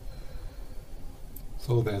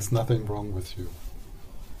So there's nothing wrong with you.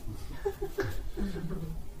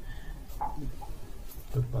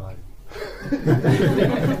 Goodbye.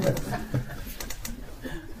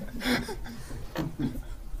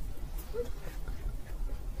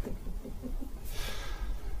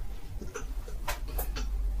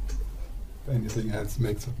 Anything else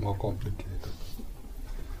makes it more complicated.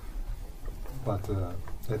 But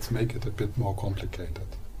let's make it a bit more complicated.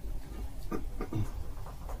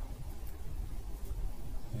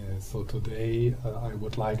 So today I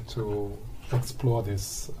would like to explore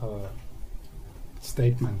this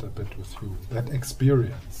statement a bit with you, that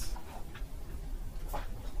experience.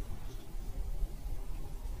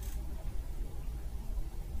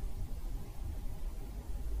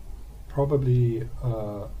 Probably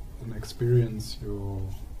an experience you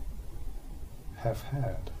have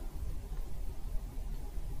had.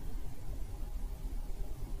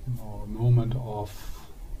 A moment of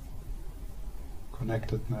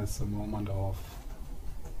connectedness, a moment of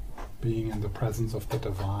being in the presence of the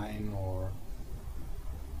divine, or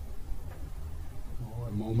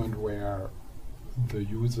a moment where the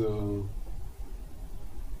usual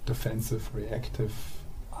defensive, reactive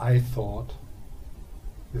I thought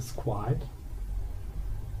is quiet,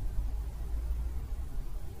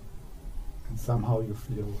 and somehow you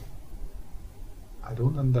feel, I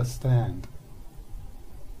don't understand,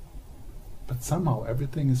 but somehow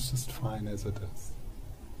everything is just fine as it is.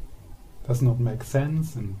 Does not make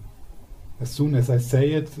sense, and as soon as I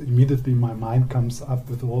say it, immediately my mind comes up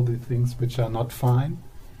with all the things which are not fine.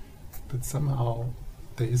 But somehow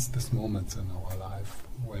there is this moment in our life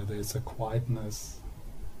where there is a quietness,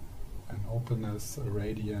 an openness, a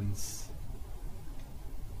radiance,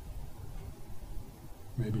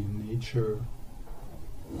 maybe in nature,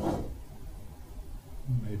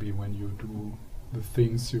 maybe when you do the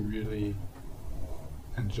things you really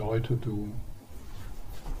enjoy to do,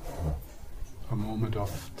 a moment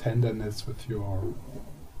of tenderness with your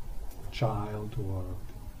child, or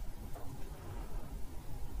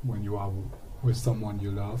when you are with someone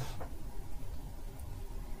you love.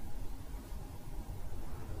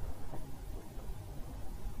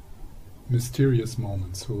 Mysterious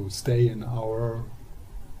moments who stay in our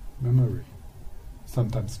memory,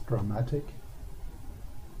 sometimes dramatic,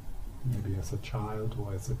 maybe as a child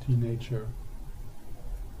or as a teenager.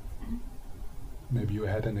 Maybe you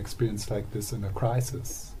had an experience like this in a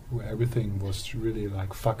crisis, where everything was really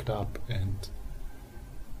like fucked up and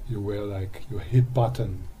you were like, you hit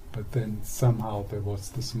button, but then somehow there was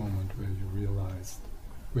this moment where you realized,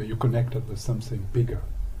 where you connected with something bigger.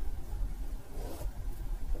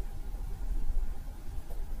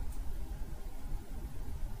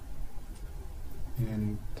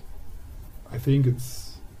 And I think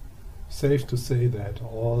it's safe to say that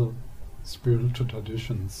all spiritual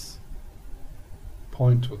traditions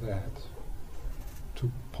point to that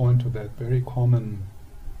very common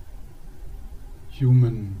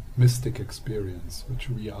human mystic experience which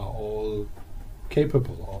we are all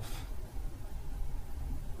capable of.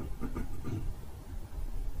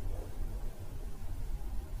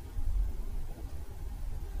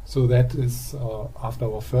 So that is, after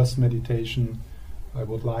our first meditation, I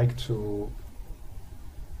would like to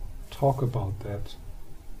talk about that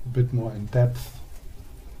a bit more in depth.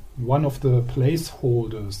 One of the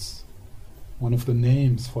placeholders, one of the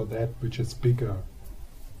names for that which is bigger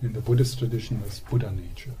in the Buddhist tradition is Buddha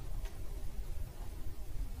nature.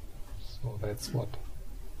 So that's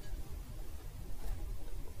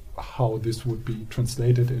how this would be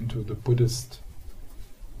translated into the Buddhist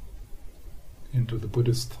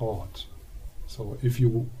thought. So if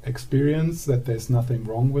you experience that there's nothing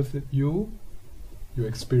wrong with it, you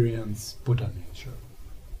experience Buddha nature.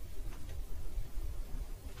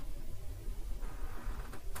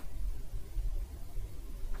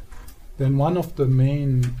 Then one of the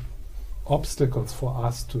main obstacles for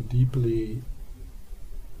us to deeply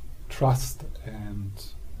trust and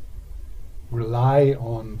rely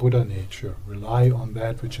on Buddha nature, rely on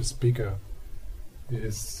that which is bigger,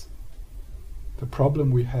 is the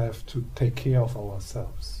problem we have to take care of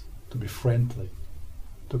ourselves, to be friendly,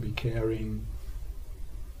 to be caring,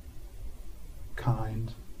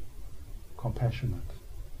 kind, compassionate.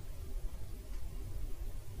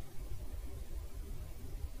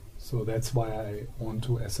 So that's why I want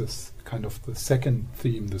to, as a kind of the second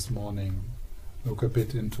theme this morning, look a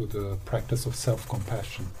bit into the practice of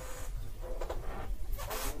self-compassion.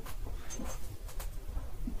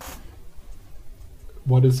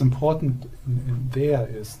 What is important in there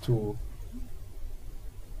is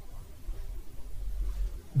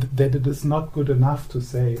that it is not good enough to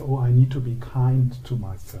say, oh, I need to be kind to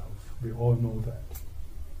myself. We all know that.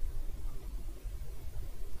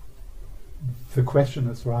 The question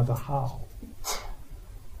is rather how.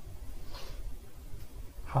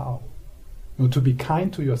 How? No, to be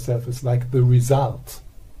kind to yourself is like the result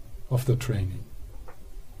of the training.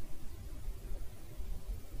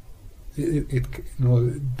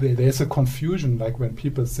 There's a confusion, like when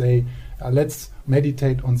people say, let's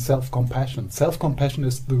meditate on self-compassion. Self-compassion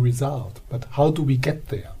is the result, but how do we get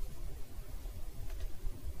there?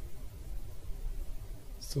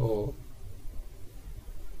 So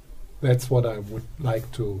that's what I would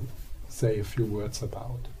like to say a few words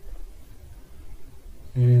about.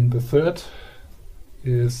 And the third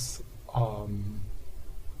is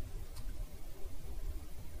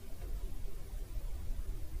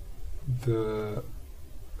the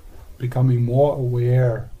becoming more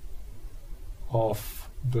aware of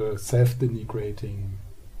the self-denigrating,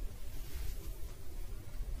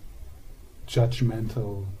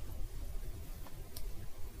 judgmental,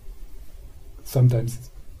 sometimes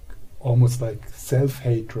almost like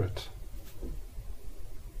self-hatred,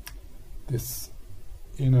 this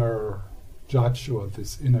inner judge or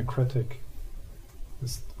this inner critic,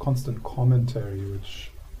 this constant commentary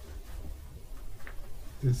which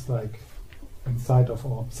is like inside of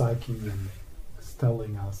our psyche and is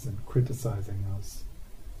telling us and criticizing us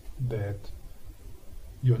that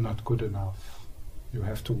you're not good enough, you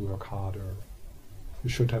have to work harder, you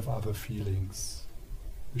should have other feelings,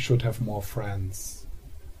 you should have more friends,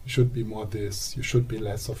 you should be more this, you should be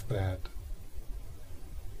less of that.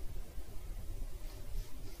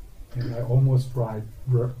 And I almost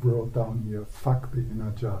wrote down here, fuck the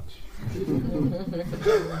inner judge.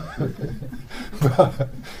 but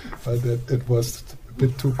it was a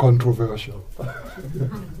bit too controversial. But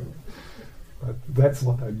that's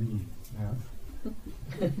what I mean. Yeah.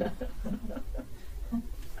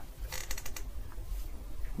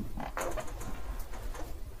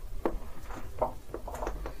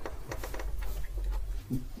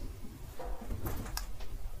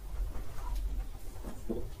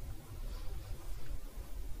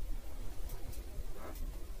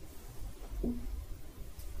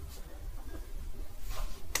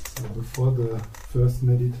 Before the first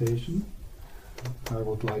meditation, I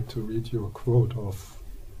would like to read you a quote of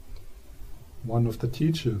one of the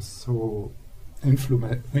teachers who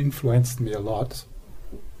influenced me a lot.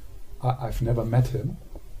 I've never met him.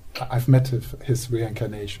 I've met his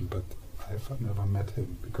reincarnation, but I've never met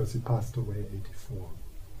him because he passed away at 84.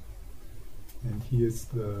 And he is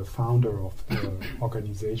the founder of the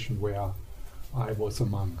organization where I was a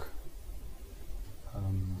monk.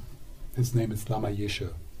 His name is Lama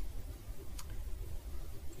Yeshe.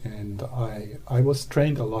 And I was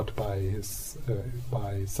trained a lot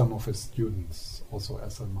by some of his students, also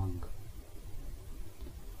as a monk.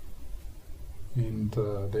 And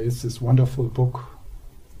there is this wonderful book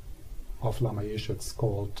of Lama Yeshe. It's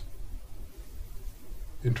called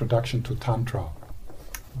Introduction to Tantra,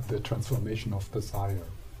 the Transformation of Desire.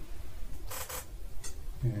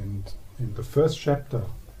 And in the first chapter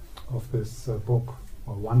of this book,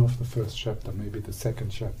 or one of the first chapter, maybe the second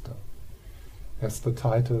chapter, has the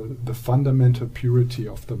title, The Fundamental Purity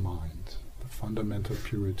of the Mind. The Fundamental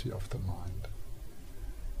Purity of the Mind.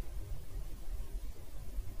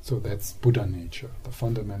 So that's Buddha nature, the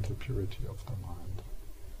fundamental purity of the mind.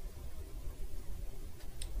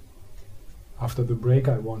 After the break,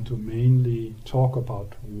 I want to mainly talk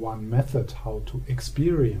about one method how to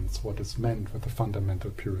experience what is meant with the fundamental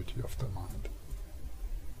purity of the mind.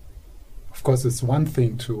 Of course, it's one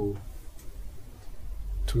thing to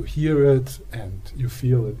hear it and you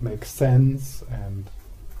feel it makes sense and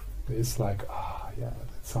it's like, yeah,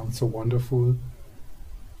 that sounds so wonderful.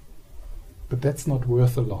 But that's not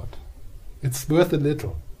worth a lot. It's worth a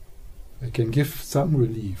little. It can give some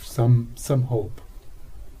relief, some hope.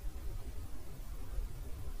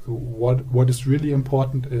 So what is really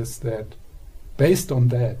important is that based on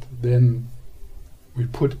that, then we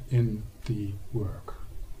put in the work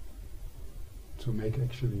to make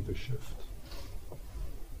actually the shift,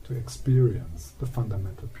 to experience the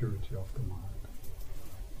fundamental purity of the mind.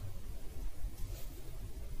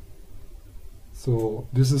 So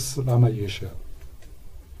this is Lama Yeshe.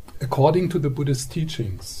 According to the Buddhist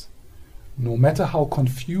teachings, no matter how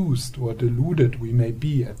confused or deluded we may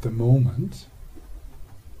be at the moment,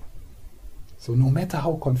 so no matter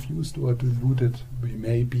how confused or deluded we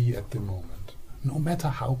may be at the moment, no matter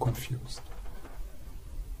how confused.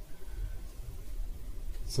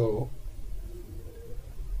 So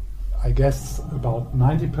I guess about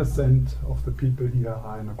 90% of the people here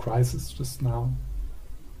are in a crisis just now,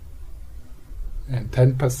 and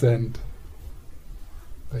 10%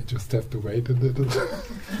 they just have to wait a little.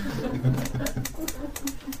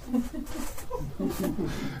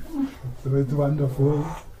 So it's wonderful.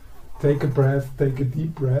 Take a breath, take a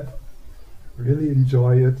deep breath. Really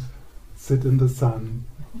enjoy it. Sit in the sun.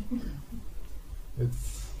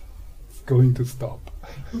 It's going to stop.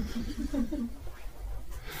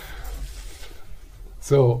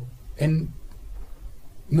 So, and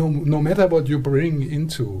no matter what you bring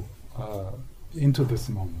into this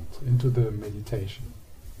moment, into the meditation,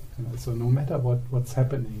 so no matter what's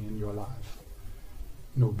happening in your life,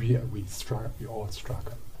 we all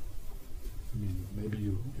struggle. I mean, maybe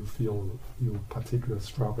you feel you particularly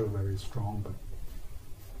struggle very strong, but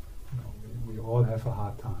we all have a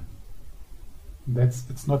hard time.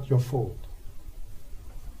 It's not your fault.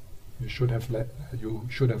 You should have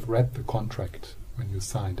read the contract when you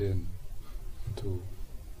signed into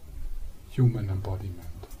human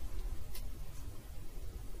embodiment.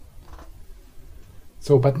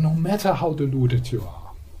 So, but no matter how deluded you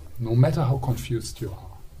are, no matter how confused you are,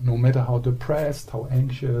 no matter how depressed, how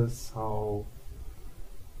anxious, no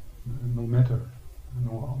matter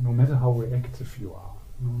how reactive you are,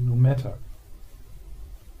 no matter,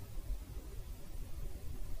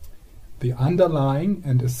 the underlying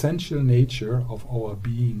and essential nature of our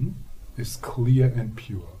being is clear and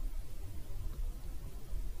pure.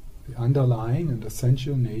 The underlying and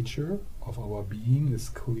essential nature of our being is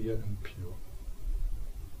clear and pure,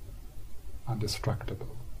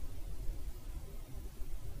 indestructible.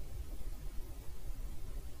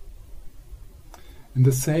 In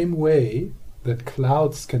the same way that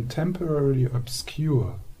clouds can temporarily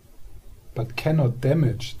obscure but cannot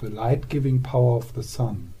damage the light-giving power of the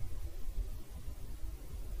sun,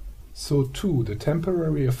 so too the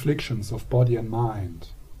temporary afflictions of body and mind,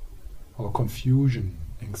 our confusion,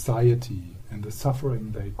 anxiety, and the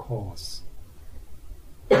suffering they cause,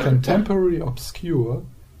 can temporarily obscure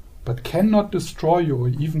but cannot destroy or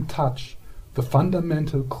even touch the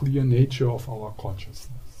fundamental clear nature of our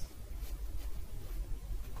consciousness.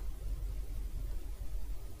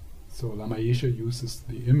 So Lama Yeshe uses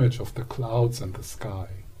the image of the clouds and the sky.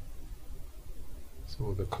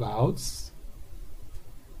 So the clouds,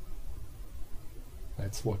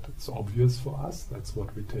 that's what it's obvious for us, that's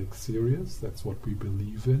what we take serious, that's what we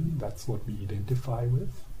believe in, that's what we identify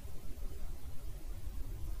with.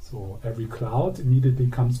 So every cloud immediately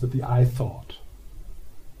comes with the I thought.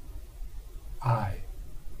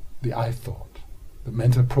 The I thought, the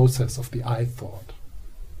mental process of the I thought.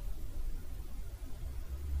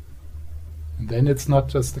 And then it's not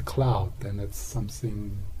just a cloud, then it's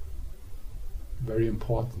something very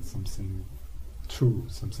important, something true,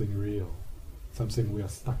 something real, something we are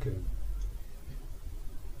stuck in.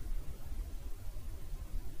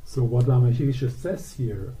 So what Lama Yeshe says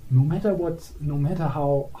here, no matter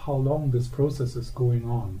how long this process is going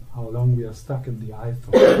on, how long we are stuck in the I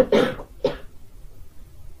thought,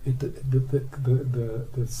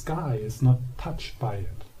 the sky is not touched by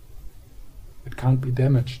it. It can't be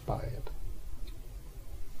damaged by it.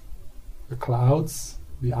 The clouds,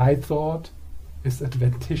 the I thought, is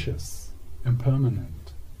adventitious,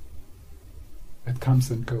 impermanent. It comes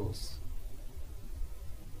and goes.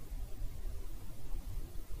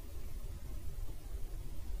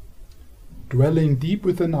 Dwelling deep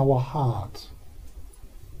within our heart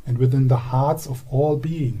and within the hearts of all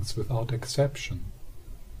beings without exception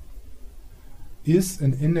is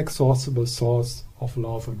an inexhaustible source of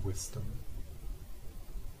love and wisdom.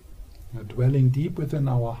 Dwelling deep within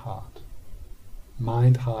our heart,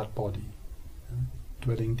 mind, heart, body.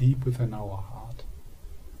 Dwelling deep within our heart,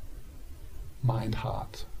 mind,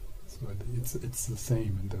 heart. So it's the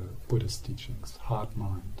same in the Buddhist teachings, heart,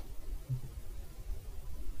 mind.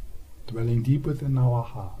 Dwelling deep within our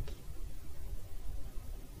heart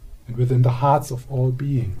and within the hearts of all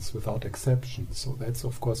beings without exception. So that's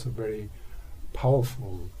of course a very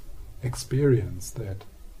powerful experience, that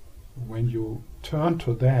when you turn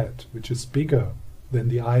to that which is bigger than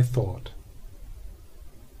the I thought,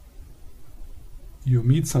 you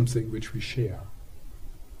meet something which we share.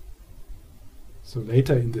 So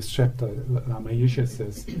later in this chapter, Lama Yeshe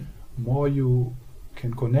says, more you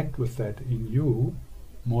can connect with that in you,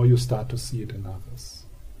 more you start to see it in others.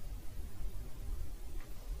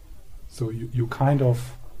 So you kind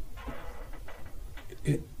of,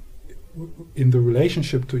 in the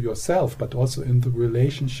relationship to yourself, but also in the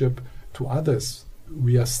relationship to others,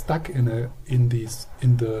 we are stuck in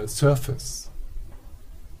the surface.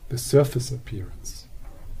 The surface appearance.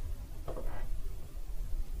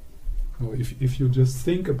 So if you just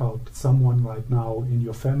think about someone right now in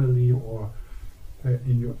your family or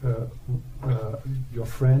in your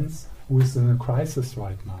friends who is in a crisis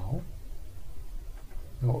right now,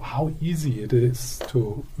 how easy it is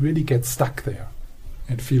to really get stuck there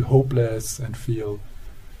and feel hopeless and feel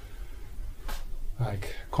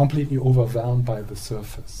like completely overwhelmed by the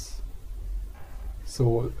surface.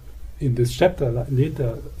 So in this chapter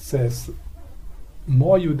later says,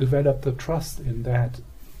 more you develop the trust in that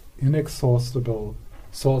inexhaustible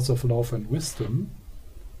source of love and wisdom,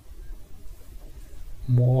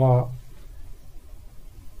 more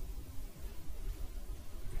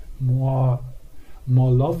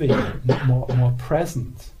loving, more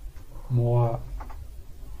present, more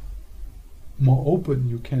open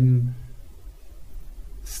you can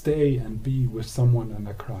stay and be with someone in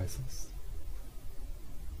a crisis.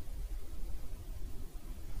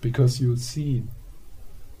 Because you see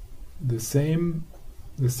the same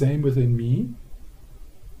within me,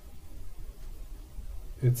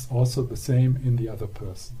 it's also the same in the other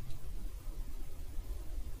person.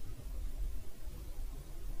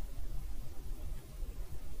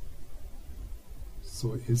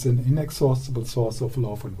 So it's an inexhaustible source of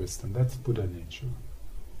love and wisdom. That's Buddha nature.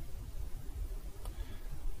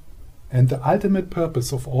 And the ultimate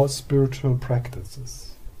purpose of all spiritual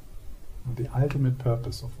practices, and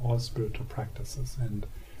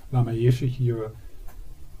Lama Yeshe here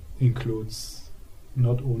includes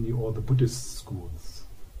not only all the Buddhist schools,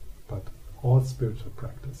 but all spiritual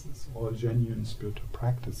practices, all genuine spiritual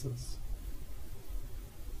practices,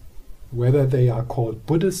 whether they are called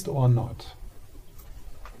Buddhist or not,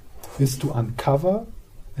 is to uncover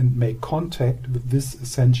and make contact with this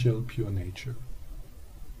essential pure nature.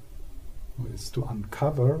 Is to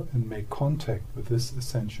uncover and make contact with this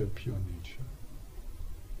essential pure nature.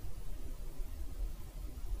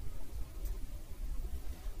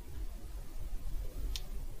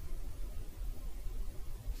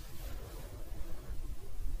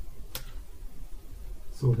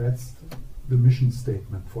 So that's the mission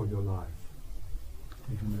statement for your life.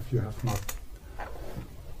 Even if you have not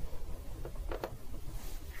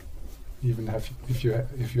if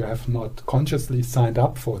you have not consciously signed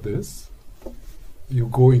up for this, you're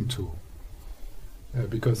going to,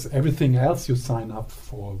 because everything else you sign up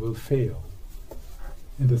for will fail.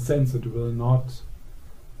 In the sense it will not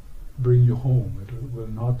bring you home, it will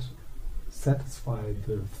not satisfy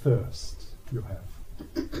the thirst you have.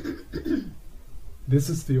 This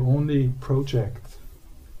is the only project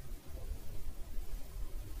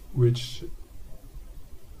which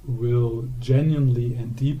will genuinely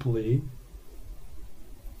and deeply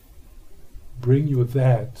bring you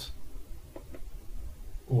that,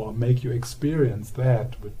 or make you experience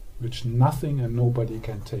that which nothing and nobody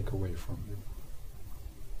can take away from you.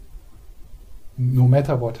 No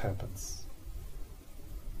matter what happens.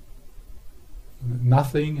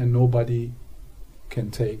 Nothing and nobody can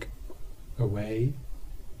take away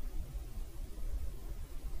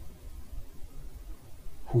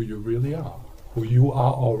who you really are, who you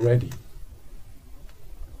are already.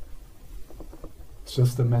 It's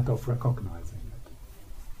just a matter of recognizing it.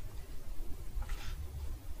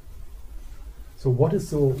 So what is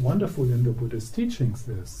so wonderful in the Buddhist teachings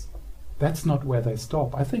is, that's not where they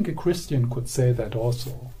stop. I think a Christian could say that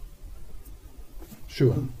also.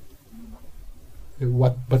 Sure.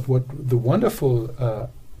 But what the wonderful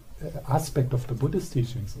aspect of the Buddhist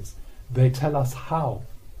teachings is, they tell us how.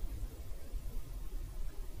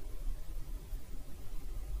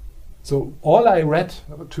 So all I read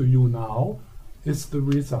to you now is the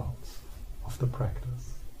results of the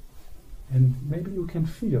practice. And maybe you can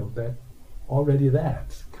feel that already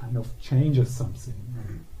that kind of changes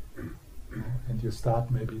something. And you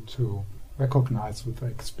start maybe to recognize with the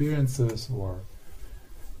experiences, or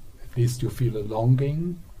at least you feel a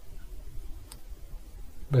longing.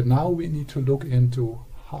 But now we need to look into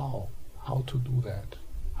how to do that,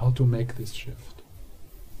 how to make this shift,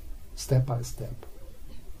 step by step,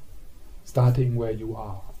 starting where you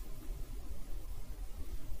are.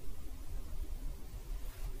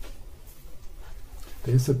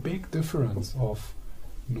 There's a big difference of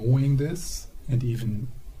knowing this and even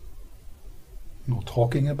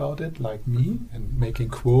talking about it like me and making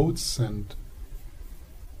quotes and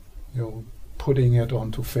putting it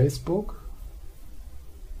onto Facebook.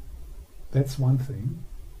 That's one thing.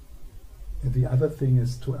 And the other thing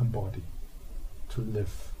is to embody, to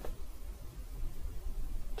live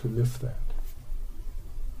that.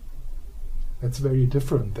 That's very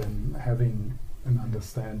different than having an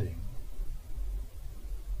understanding.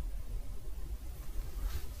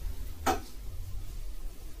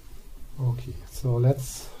 Okay, so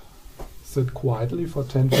let's sit quietly for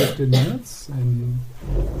 10-15 minutes in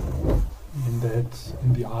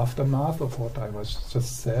the aftermath of what I was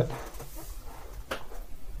just said.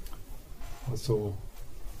 Also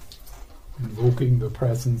invoking the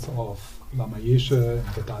presence of Lama Yeshe and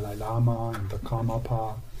the Dalai Lama and the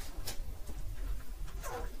Karmapa.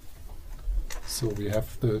 So we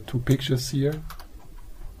have the two pictures here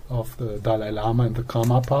of the Dalai Lama and the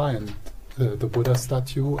Karmapa, and the Buddha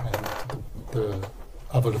statue, and the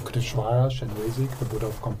Avalokiteshvara, Shenrezig, the Buddha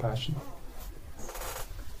of compassion.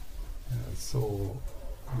 So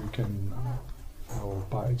you can,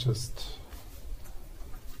 by just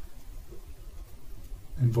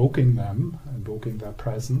invoking them, invoking their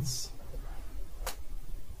presence,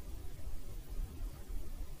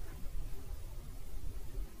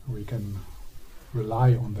 we can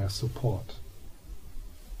rely on their support,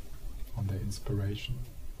 on their inspiration.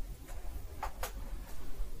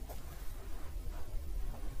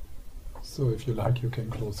 So if you like, you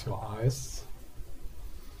can close your eyes.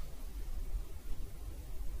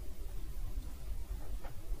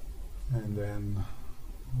 And then,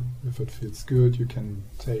 if it feels good, you can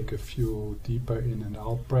take a few deeper in and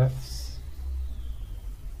out breaths.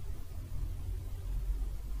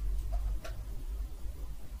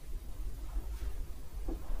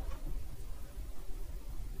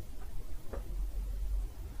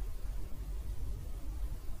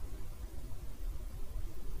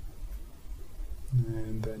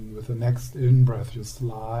 And then with the next in-breath, you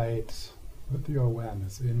slide with your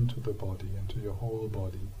awareness into the body, into your whole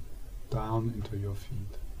body, down into your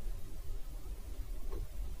feet.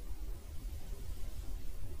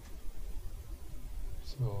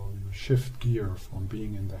 So you shift gear from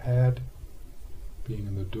being in the head, being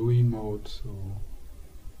in the doing mode, to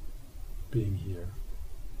being here.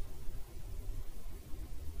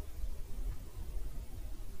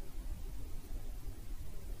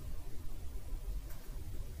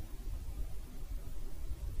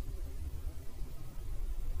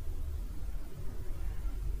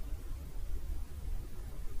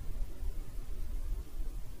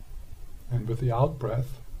 And with the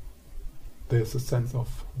out-breath, there's a sense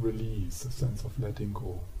of release, a sense of letting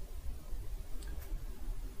go.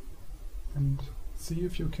 And see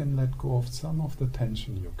if you can let go of some of the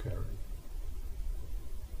tension you carry.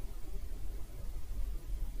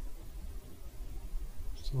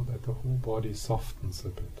 So that the whole body softens a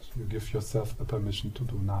bit. You give yourself the permission to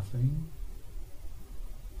do nothing.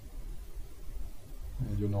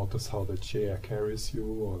 And you notice how the chair carries you,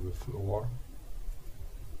 or the floor.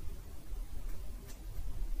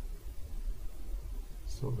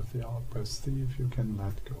 So with the out-breath, see if you can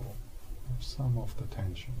let go of some of the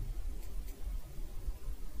tension,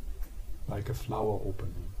 like a flower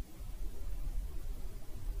opening.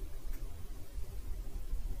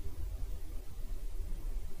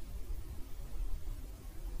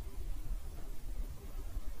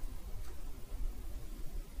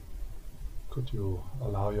 Could you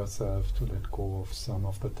allow yourself to let go of some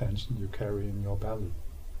of the tension you carry in your belly?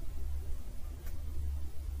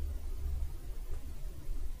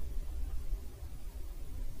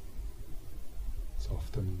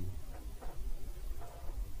 Softening.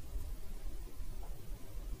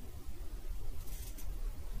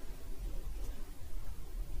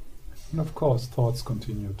 And of course, thoughts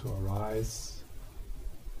continue to arise.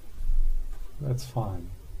 That's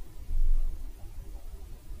fine.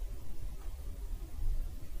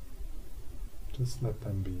 Just let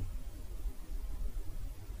them be.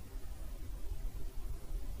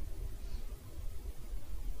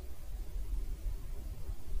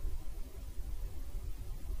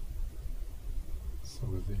 So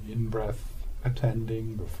with the in-breath,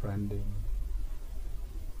 attending, befriending.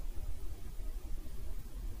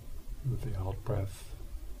 With the out-breath,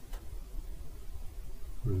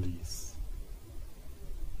 release.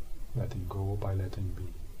 Letting go by letting be.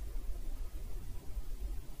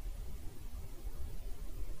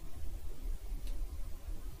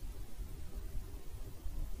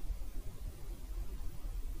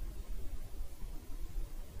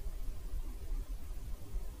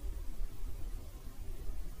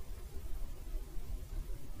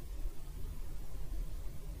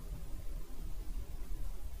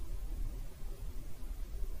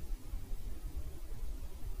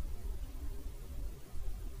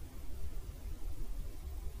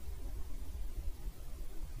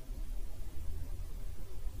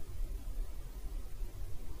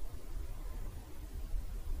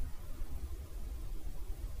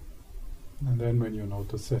 And then when you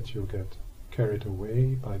notice that you get carried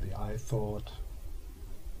away by the I thought,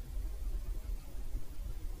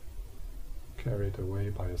 carried away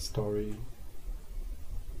by a story,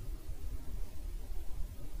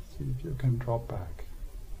 see if you can drop back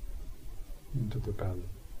into the belly,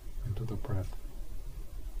 into the breath.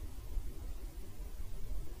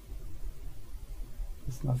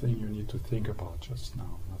 There's nothing you need to think about just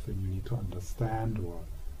now, nothing you need to understand or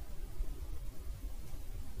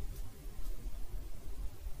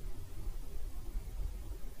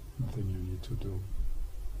something you need to do.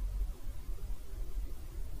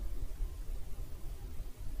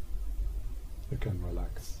 You can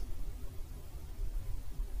relax.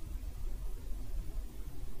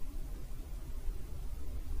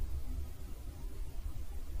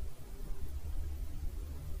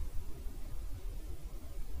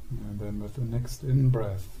 And then with the next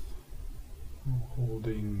in-breath,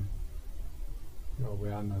 holding your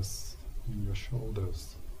awareness in your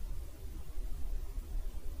shoulders,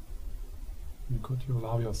 and could you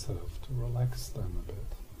allow yourself to relax them a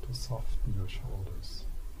bit, to soften your shoulders,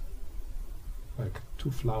 like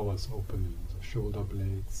two flowers opening, the shoulder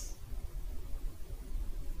blades.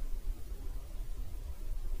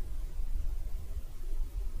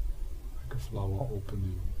 Like a flower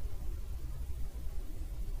opening.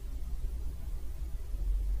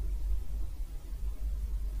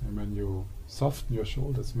 And when you soften your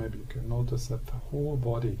shoulders, maybe you can notice that the whole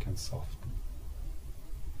body can soften.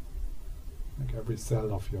 Like every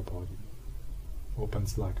cell of your body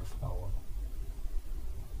opens like a flower.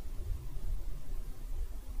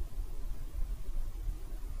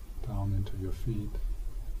 Down into your feet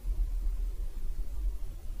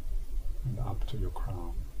and up to your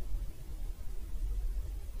crown.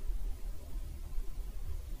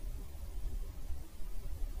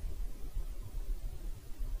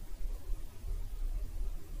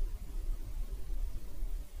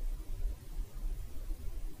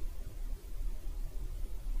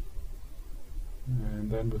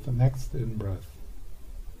 And then with the next in-breath,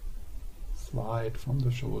 slide from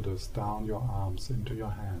the shoulders down your arms into your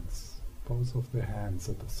hands, both of the hands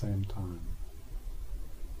at the same time.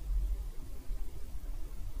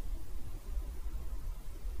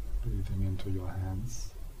 Breathing into your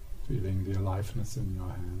hands, feeling the aliveness in your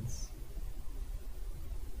hands.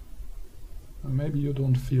 And maybe you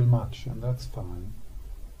don't feel much, and that's fine.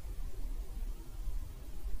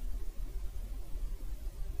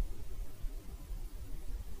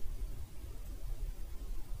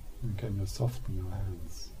 And can you soften your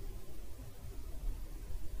hands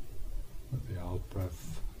with the out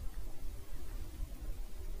breath?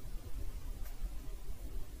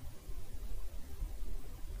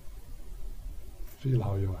 Feel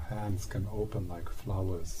how your hands can open like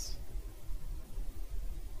flowers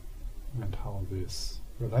and how this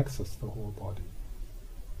relaxes the whole body.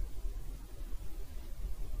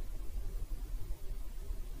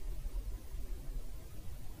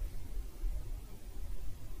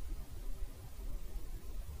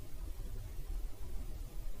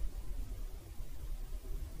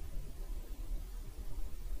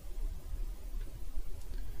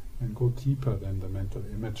 And go deeper than the mental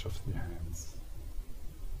image of the hands.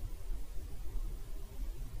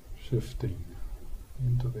 Shifting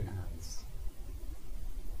into the hands.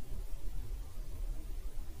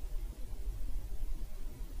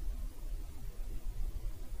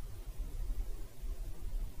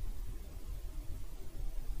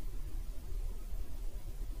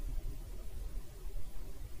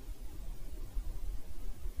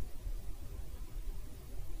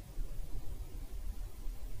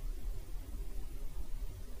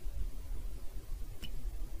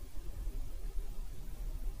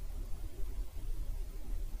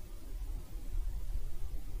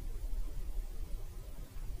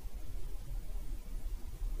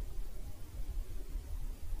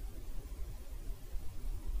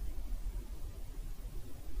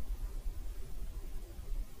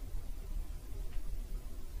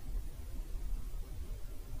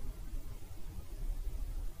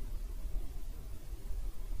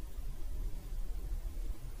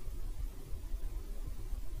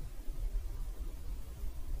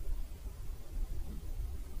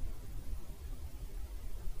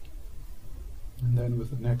 And then with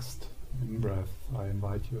the next in-breath, I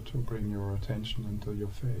invite you to bring your attention into your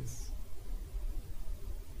face.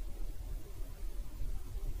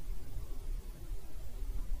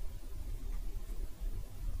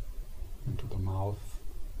 Into the mouth.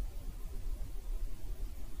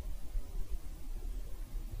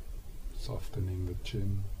 Softening the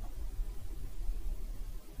chin.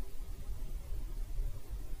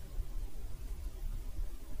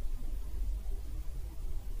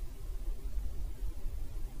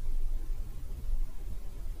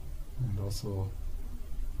 Also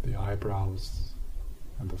the eyebrows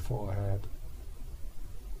and the forehead.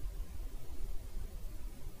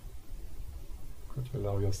 Could you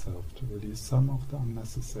allow yourself to release some of the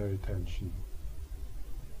unnecessary tension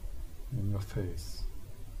in your face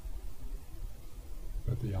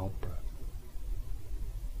with the out breath?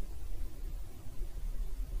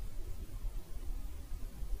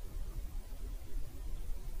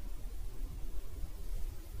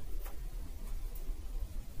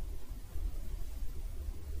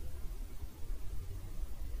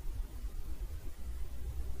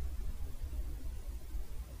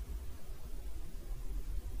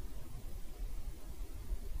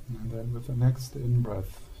 And then with the next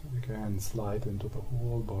in-breath, again slide into the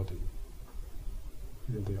whole body.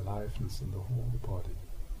 Feel the aliveness in the whole body.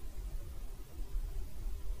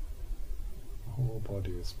 The whole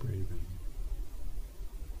body is breathing.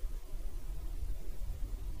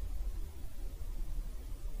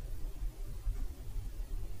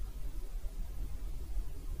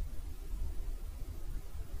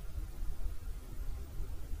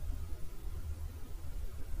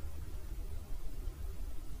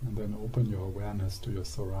 And then open your awareness to your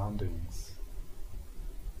surroundings.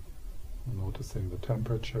 Noticing the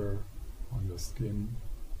temperature on your skin.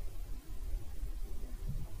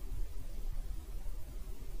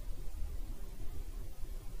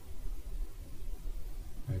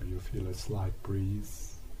 Maybe you feel a slight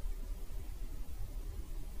breeze.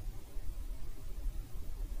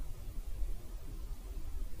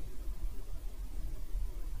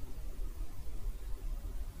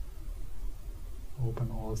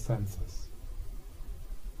 Open all senses.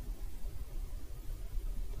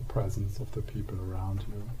 The presence of the people around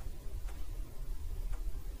you.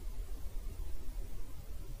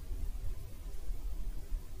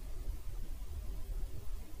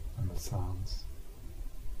 And the sounds.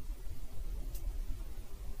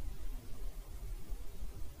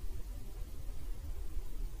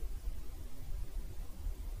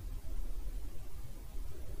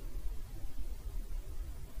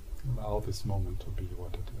 Allow this moment to be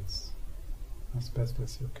what it is, as best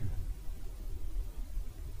as you can.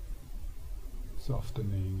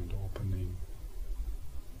 Softening and opening,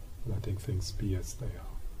 letting things be as they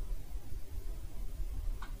are.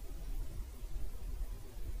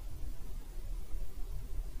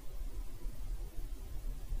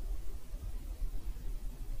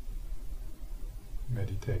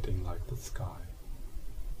 Meditating like the sky.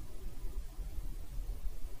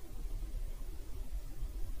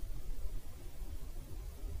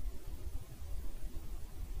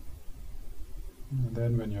 And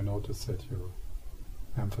then when you notice that you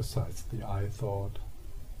emphasize the I thought,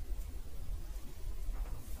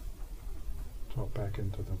 drop back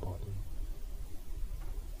into the body.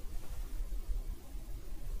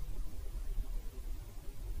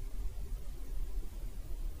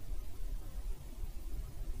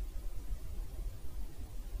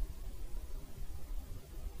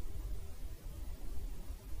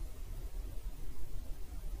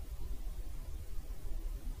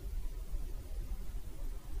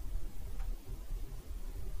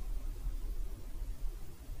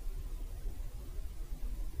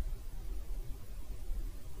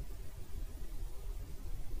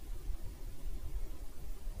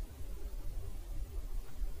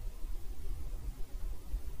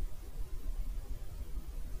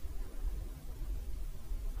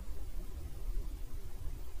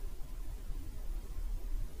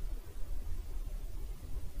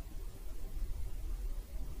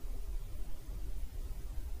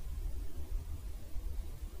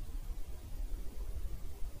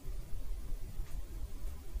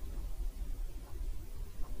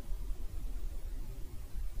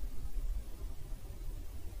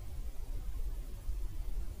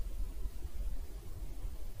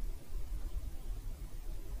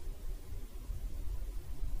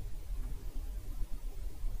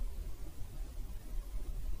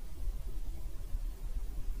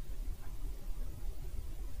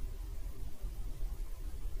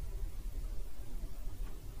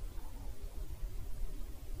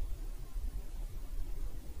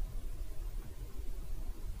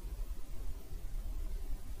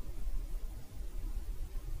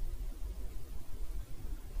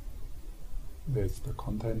 There's the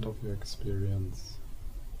content of your experience,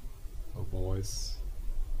 a voice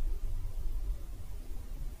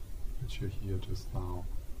which you hear just now,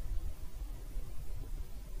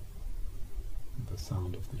 and the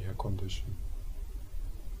sound of the air condition.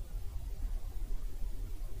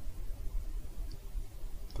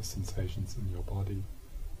 The sensations in your body,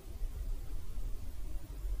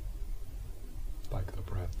 like the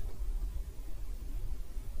breath.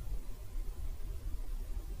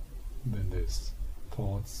 Then there's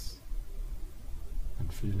thoughts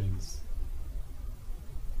and feelings.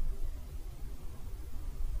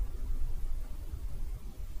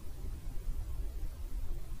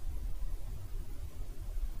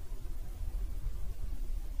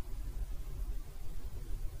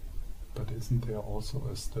 But isn't there also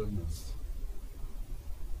a stillness,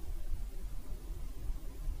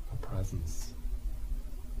 a presence?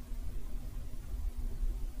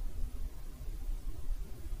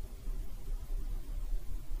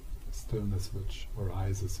 Stillness which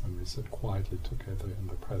arises when we sit quietly together in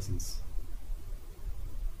the presence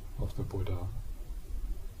of the Buddha,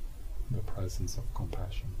 the presence of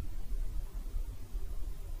compassion.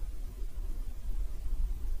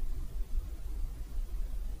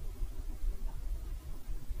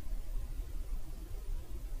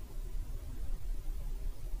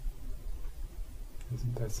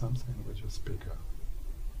 Isn't there something which is bigger,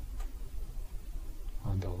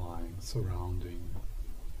 underlying, surrounding,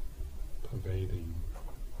 pervading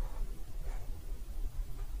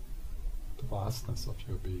the vastness of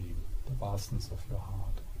your being, the vastness of your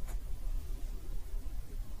heart?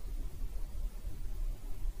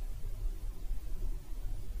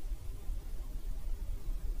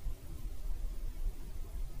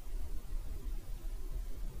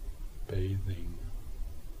 Bathing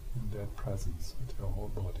in that presence with your whole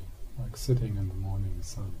body, like sitting in the morning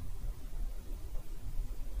sun.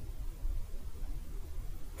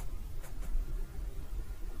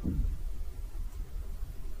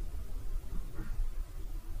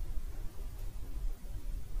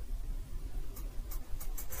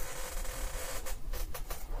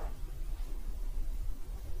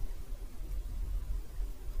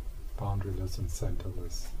 Boundaryless and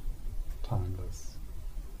centerless, timeless.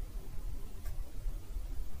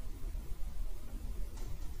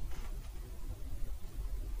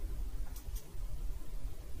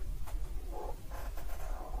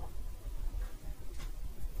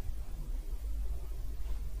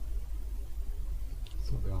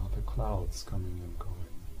 So there are the clouds coming and going.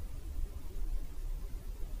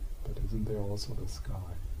 But isn't there also the sky?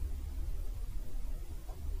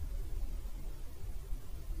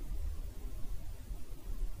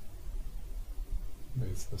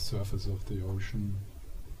 There's the surface of the ocean,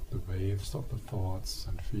 the waves of the thoughts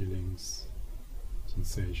and feelings,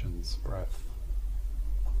 sensations, breath.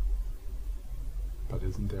 But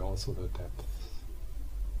isn't there also the depths?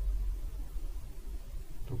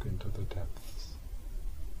 Look into the depths.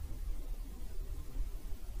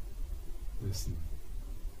 Listen.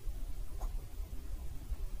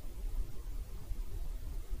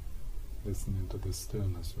 Listen into the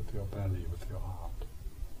stillness with your belly, with your heart.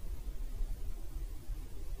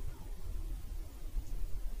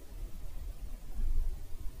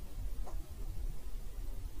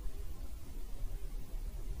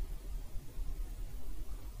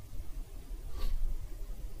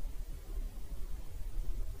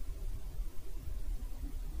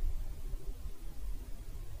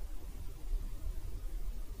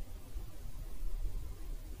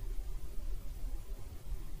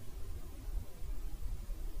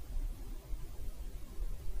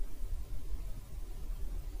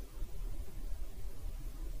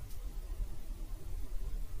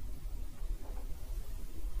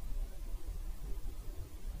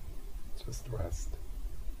 Just rest.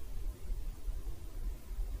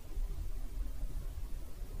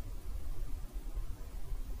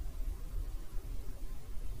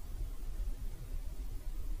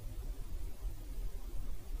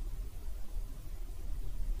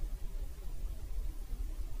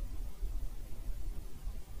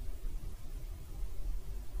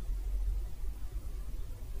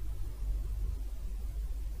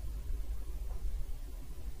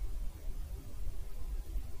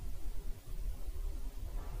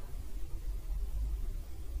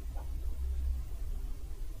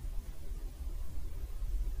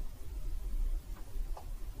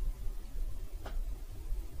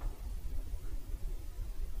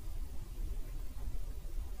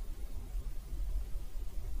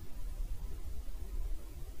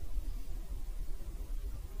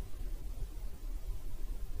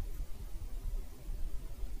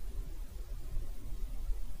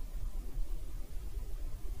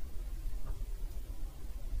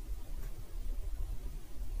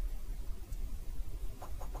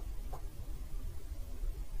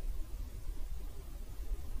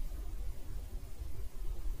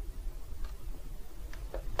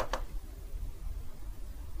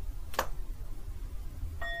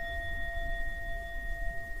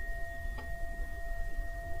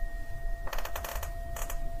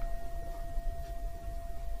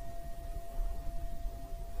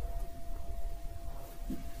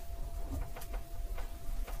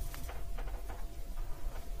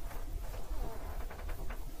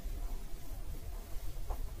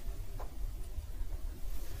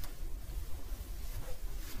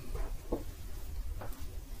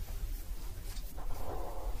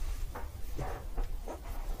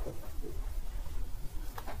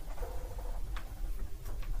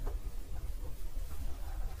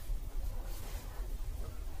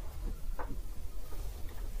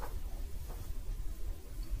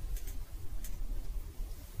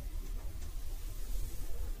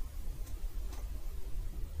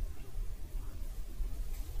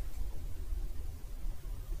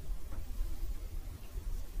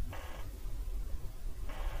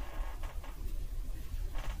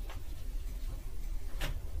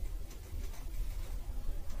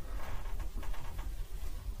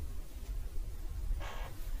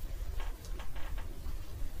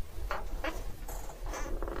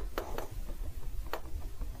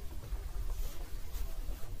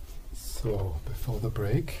 So, before the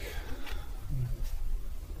break,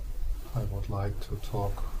 I would like to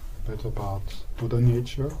talk a bit about Buddha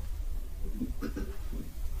nature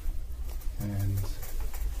and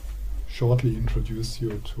shortly introduce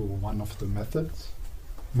you to one of the methods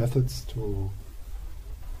to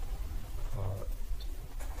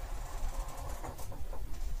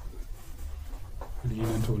lean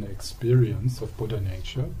into an experience of Buddha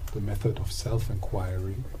nature, the method of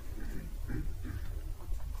self-inquiry.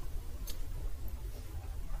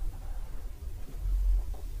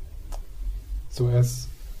 So as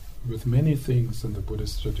with many things in the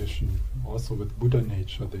Buddhist tradition, also with Buddha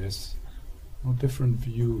nature, there's different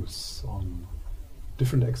views on,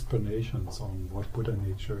 different explanations on what Buddha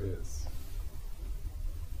nature is.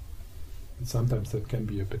 And sometimes that can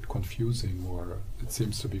be a bit confusing, or it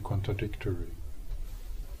seems to be contradictory.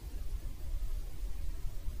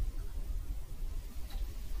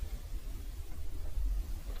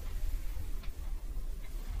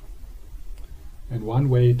 And one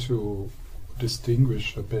way to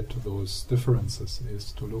distinguish a bit those differences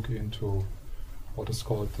is to look into what is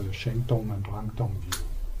called the Shengtong and Rangtong view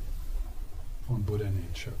on Buddha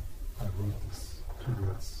nature. I wrote these 2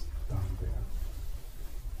 words down there.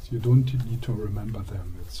 So you don't need to remember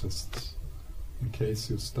them, it's just in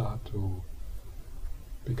case you start to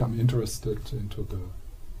become interested into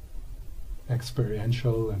the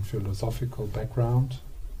experiential and philosophical background,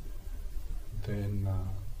 then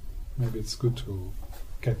maybe it's good to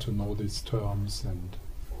get to know these terms and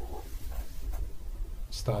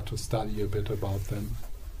start to study a bit about them.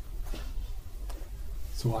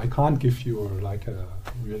 So I can't give you like a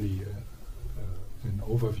really an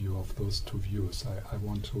overview of those 2 views. I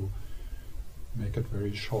want to make it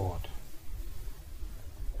very short.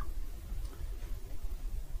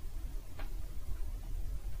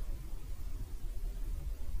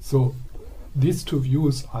 So these 2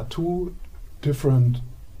 views are 2 different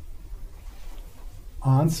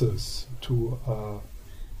answers to a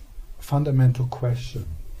fundamental question,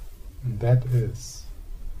 and that is,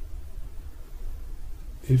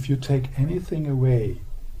 if you take anything away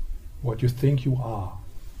what you think you are,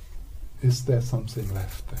 is there something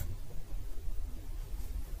left then?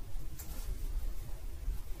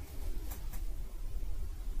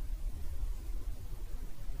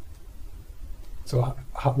 So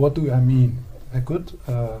what do I mean? A good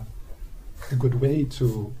way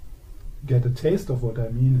to get a taste of what I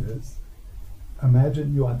mean is,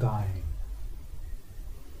 imagine you are dying.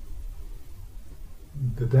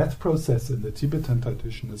 The death process in the Tibetan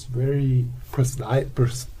tradition is very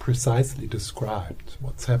precisely described,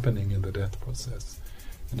 what's happening in the death process.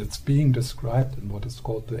 And it's being described in what is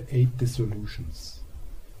called the 8 dissolutions.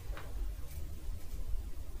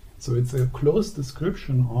 So it's a close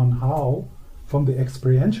description on how, from the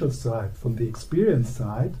experiential side, from the experience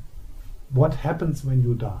side, what happens when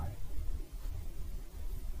you die.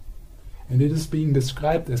 And it is being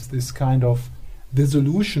described as this kind of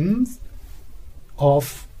dissolutions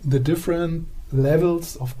of the different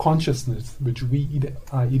levels of consciousness which we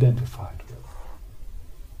are identified with.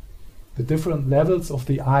 The different levels of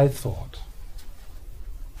the I thought.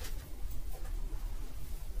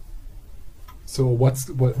 So what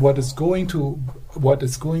is going to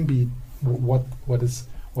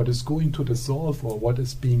dissolve, or what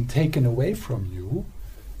is being taken away from you,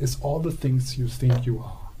 is all the things you think you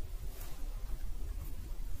are.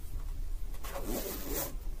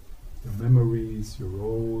 Your memories, your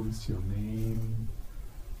roles, your name,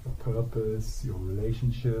 your purpose, your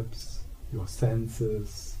relationships, your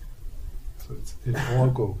senses. So it all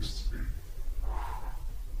goes.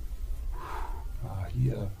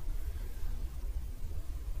 Here.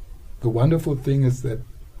 The wonderful thing is that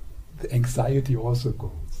the anxiety also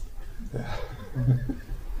goes.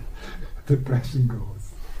 Depression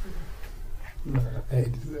goes.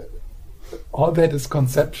 All that is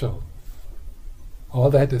conceptual. All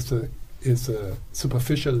that is a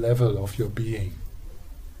superficial level of your being.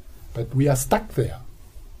 But we are stuck there.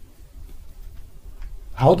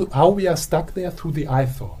 How we are stuck there? Through the I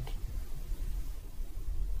thought.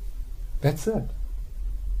 That's it.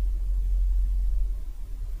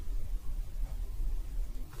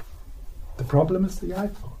 The problem is the I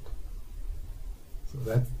thought. So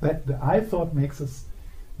that the I thought makes us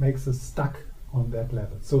stuck on that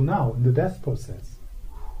level. So now in the death process,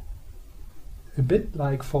 a bit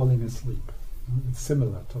like falling asleep. It's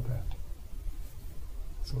similar to that.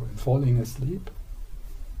 So in falling asleep,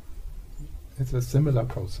 it's a similar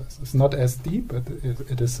process. It's not as deep, but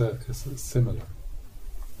it is similar.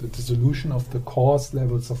 The dissolution of the coarse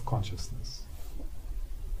levels of consciousness.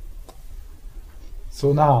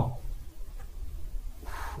 So now,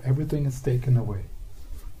 everything is taken away.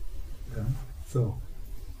 Yeah? So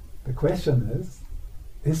the question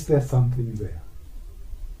is there something there?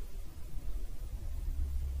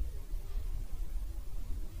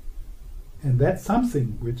 And that's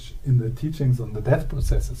something which in the teachings on the death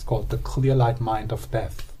process is called the clear light mind of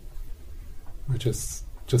death, which is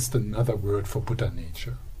just another word for Buddha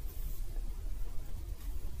nature.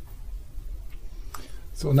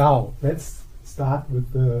 So now let's start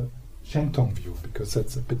with the Shengtong view, because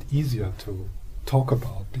that's a bit easier to talk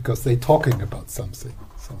about, because they're talking about something,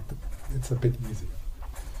 so it's a bit easier.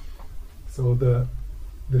 So the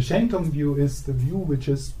Shengtong view is the view which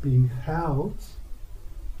is being held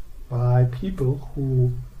by people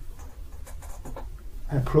who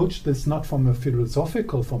approach this not from a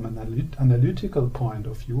philosophical, from an analytical point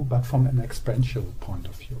of view, but from an experiential point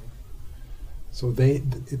of view. So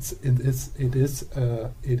it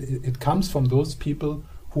comes from those people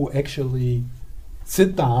who actually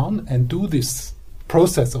sit down and do this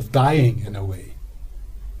process of dying in a way,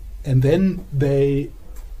 and then they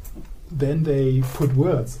put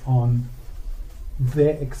words on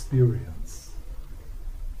their experience.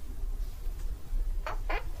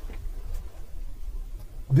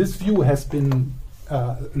 This view has been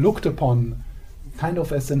looked upon kind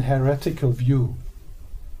of as an heretical view,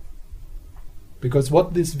 because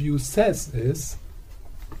what this view says is,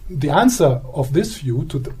 the answer of this view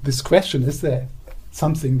to this question, is there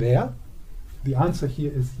something there? The answer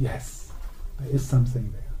here is yes, there is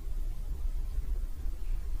something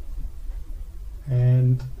there.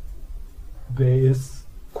 And there is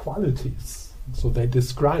qualities. So they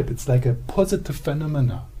describe, it's like a positive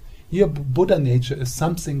phenomena. Here Buddha nature is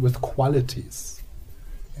something with qualities.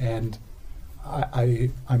 And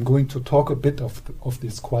I'm going to talk a bit of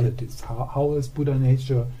these qualities. How is Buddha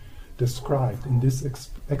nature described in this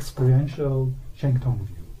experiential Shengtong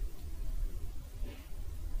view?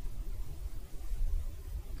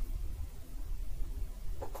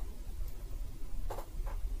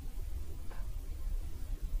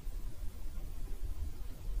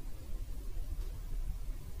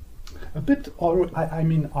 A bit,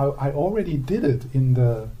 I already did it in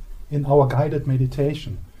our guided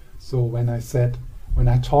meditation. So when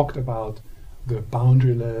I talked about the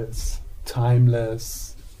boundaryless,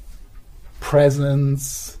 timeless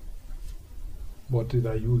presence, what did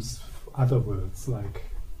I use? Other words like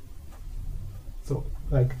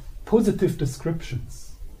positive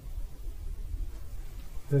descriptions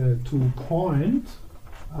to point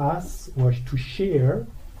us or to share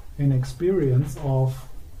an experience of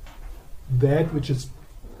that which is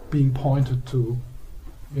being pointed to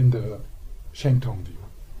in the Shengtong view.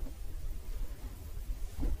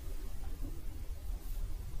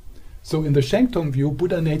 So in the Shengtong view,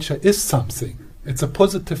 Buddha nature is something. It's a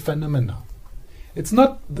positive phenomena. It's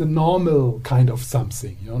not the normal kind of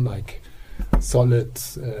something, like solid,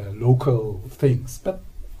 local things, but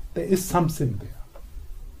there is something there.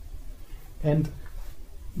 And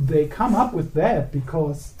they come up with that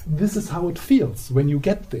because this is how it feels when you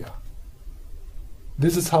get there.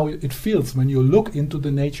 This is how it feels when you look into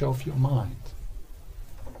the nature of your mind.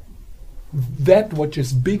 That which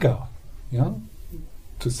is bigger,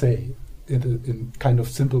 to say in kind of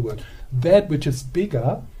simple words, that which is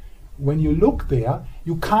bigger, when you look there,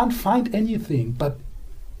 you can't find anything, but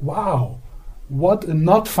wow, what a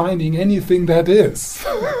not finding anything that is.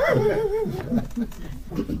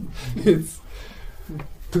 It's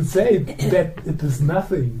to say that it is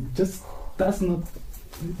nothing just does not,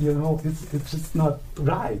 it's just not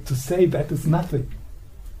right to say that is nothing.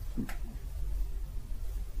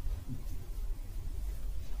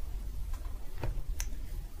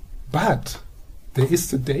 But there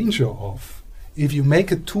is the danger of, if you make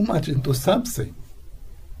it too much into something,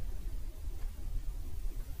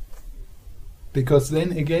 because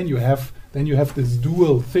then again you have this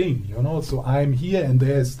dual thing, so I'm here and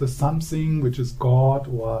there's the something which is God,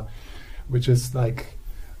 or which is like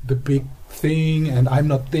the big thing, and I'm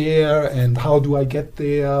not there, and how do I get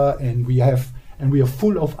there? And we are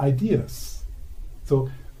full of ideas. So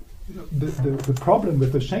the problem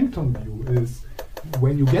with the Shengtong view is,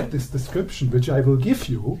 when you get this description, which I will give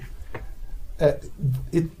you,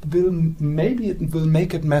 it will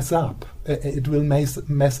make it mess up. It will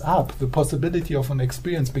mess up the possibility of an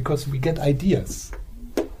experience, because we get ideas.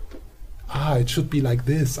 It should be like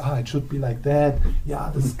this. It should be like that.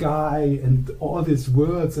 Yeah, the sky and all these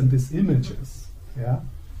words and these images. Yeah.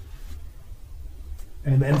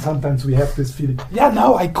 And then sometimes we have this feeling,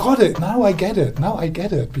 now I got it. Now I get it. Now I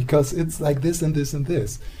get it, because it's like this and this and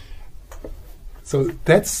this. So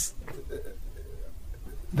that's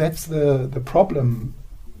the problem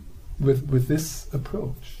with this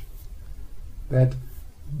approach. That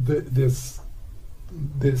this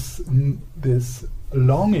this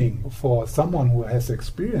longing for someone who has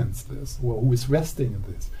experienced this, or who is resting in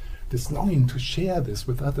this longing to share this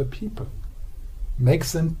with other people,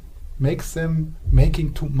 makes them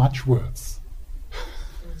making too much words,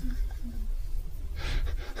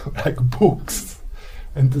 like books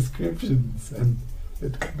and descriptions, and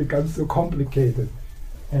it becomes so complicated,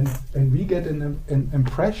 and we get an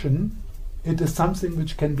impression it is something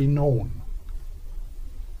which can be known.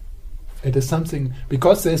 It is something,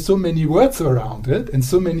 because there's so many words around it and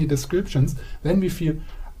so many descriptions, then we feel,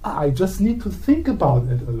 I just need to think about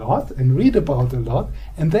it a lot and read about it a lot,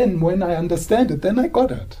 and then when I understand it, then I got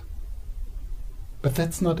it. But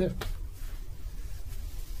that's not it.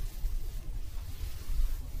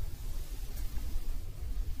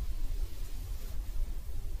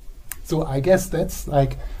 So I guess that's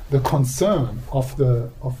like the concern of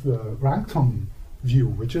the Rangtong view,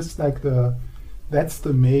 which is like that's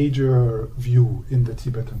the major view in the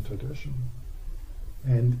Tibetan tradition.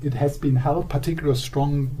 And it has been held particularly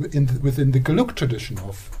strong within the Gelug tradition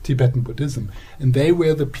of Tibetan Buddhism. And they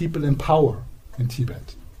were the people in power in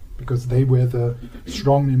Tibet, because they were the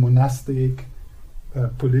strongly monastic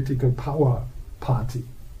political power party.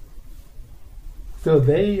 So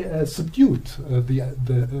they subdued the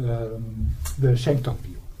Shengtong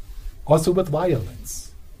view, also with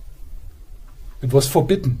violence. It was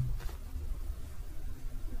forbidden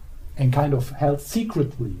and kind of held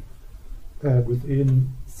secretly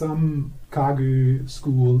within some Kagyu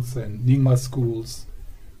schools and Nyingma schools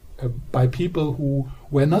by people who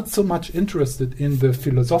were not so much interested in the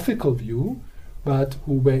philosophical view, but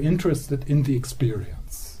who were interested in the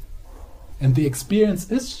experience. And the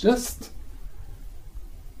experience is just,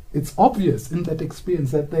 it's obvious in that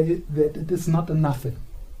experience that it is not a nothing.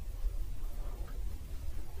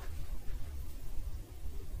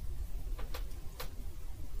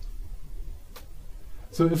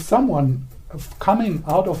 So if someone coming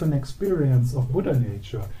out of an experience of Buddha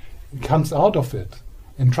nature comes out of it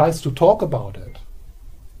and tries to talk about it,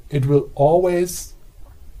 it will always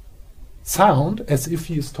sound as if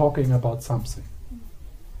he is talking about something.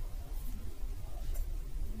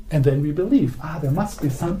 And then we believe, there must be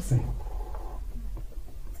something.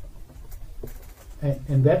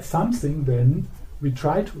 And that something then we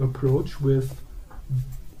try to approach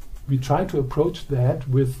that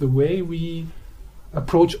with the way we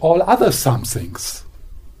approach all other somethings.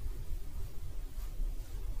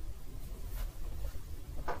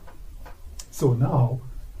 So now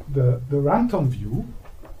the Rangtong view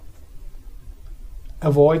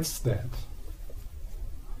avoids that.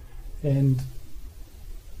 And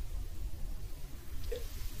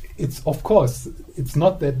it's, of course, it's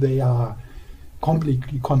not that they are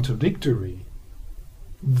completely contradictory.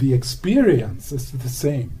 The experience is the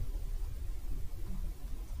same.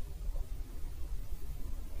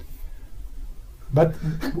 But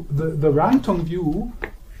the Rangtong view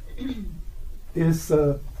is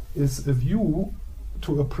a view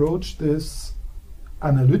to approach this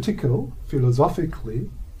analytical, philosophically,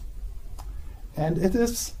 and it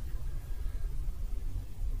is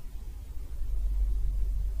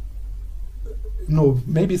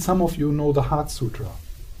maybe some of you know the Heart Sutra.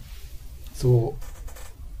 So,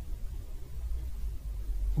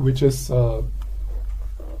 which is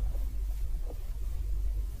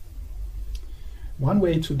one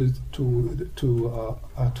way to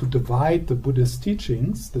divide the Buddhist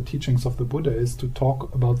teachings, the teachings of the Buddha, is to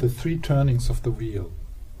talk about the three turnings of the wheel.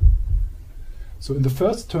 So in the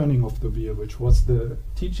first turning of the wheel, which was the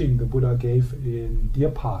teaching the Buddha gave in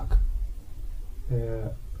Deer Park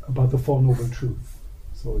about the Four Noble Truths.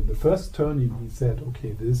 So in the first turning he said,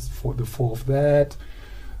 okay, this for the four of that,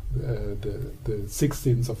 the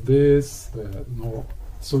 16th of this,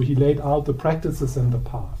 so he laid out the practices and the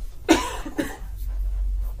path.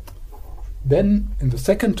 Then, in the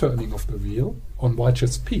second turning of the wheel, on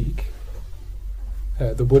Vulture's Peak,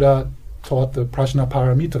 the Buddha taught the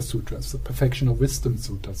Prajnaparamita Sutras, the Perfection of Wisdom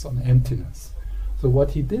Sutras on emptiness. So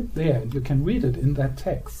what he did there, and you can read it in that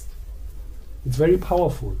text, it's very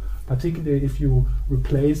powerful, particularly if you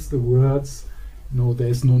replace the words, there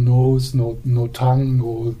is no nose, no tongue,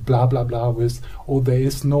 no blah blah blah with, there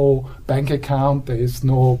is no bank account, there is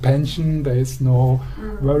no pension, there is no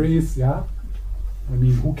worries, yeah? I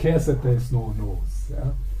mean, who cares that there is no nose,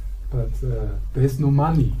 yeah? But there is no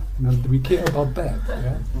money. We care about that,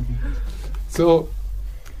 yeah? So,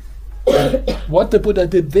 what the Buddha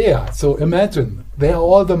did there, so imagine, they are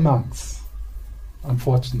all the monks.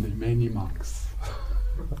 Unfortunately, many monks.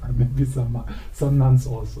 Maybe some nuns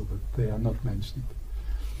also, but they are not mentioned.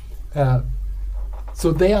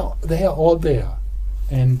 So they are all there.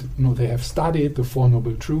 and they have studied the Four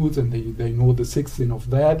Noble Truths, and they know the 16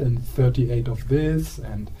 of that and 38 of this,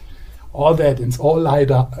 and all that. And it's all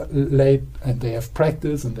laid, and they have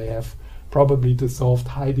practiced, and they have probably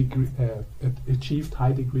achieved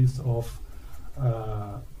high degrees of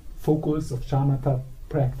focus, of shamatha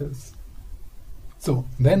practice. So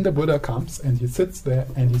then the Buddha comes and he sits there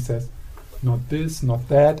and he says, not this, not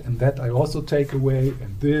that, and that I also take away,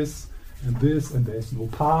 and this, and there's no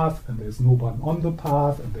path, and there's no one on the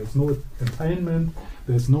path, and there's no attainment,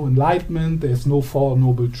 there's no enlightenment, there's no Four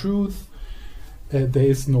Noble Truths, there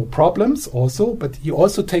is no problems also, but he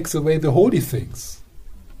also takes away the holy things.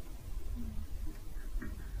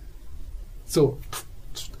 So,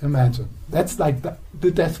 imagine, that's like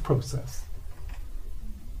the death process.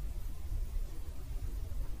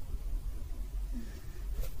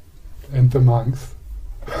 And the monks.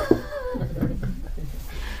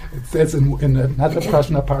 It says in another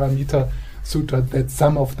Prajna Paramita Sutra that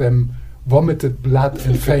some of them vomited blood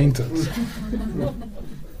and fainted.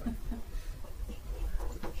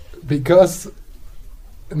 Because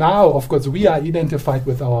now, of course, we are identified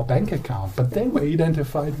with our bank account, but they were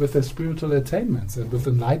identified with their spiritual attainments and with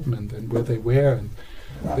enlightenment and where they were and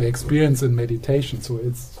their experience in meditation. So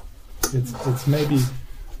it's maybe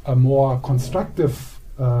a more constructive,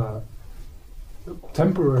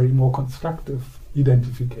 temporary, more constructive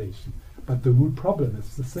identification, but the root problem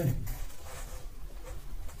is the same.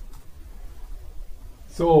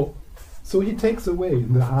 So he takes away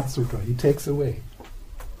in the Heart Sutra. He takes away.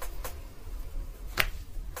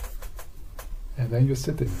 And then you're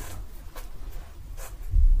sitting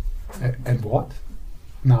there. And what?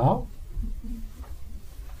 Now?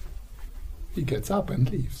 He gets up and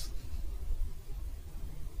leaves.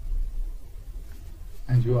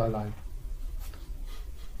 And you are like,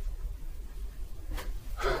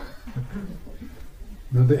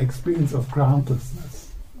 the experience of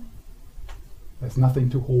groundlessness. There's nothing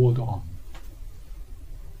to hold on.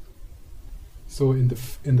 So in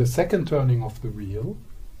the second turning of the wheel,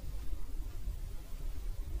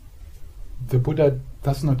 the Buddha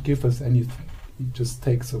does not give us anything. He just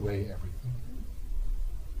takes away everything.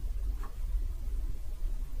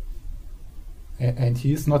 And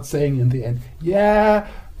he is not saying in the end, yeah,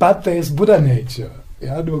 but there's Buddha nature.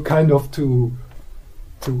 Yeah, kind of to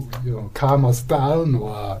calm us down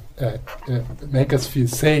or make us feel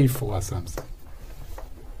safe or something.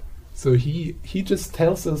 So he just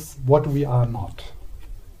tells us what we are not,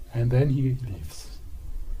 and then he leaves.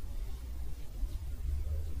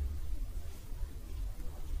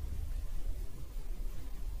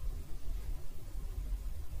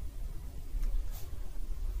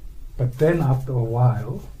 But then after a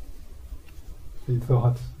while, he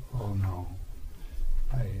thought, oh no,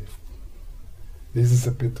 this is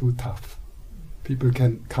a bit too tough. People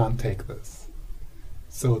can't take this.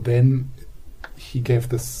 So then he gave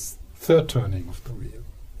this third turning of the wheel.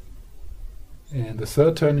 And the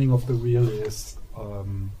third turning of the wheel is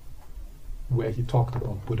where he talked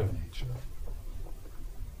about Buddha nature.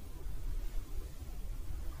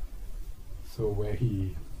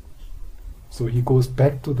 So he goes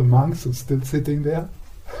back to the monks who's still sitting there.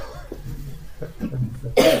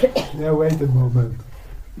 Yeah, wait a moment.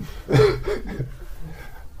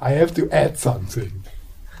 I have to add something.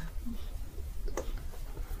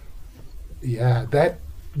 Yeah, that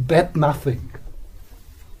nothing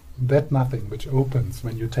which opens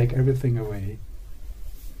when you take everything away.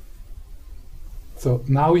 So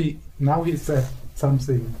now he said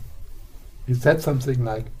something. He said something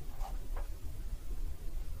like,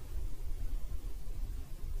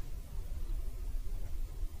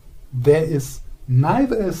 there is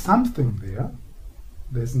neither a something there.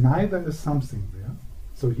 There's neither a something there.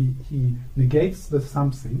 So he negates the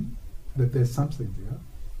something, that there's something there.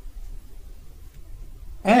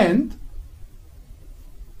 And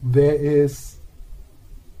there is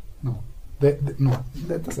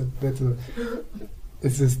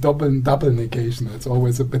it's this double negation. It's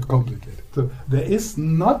always a bit complicated. So there is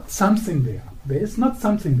not something there. There is not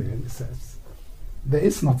something there, he says. There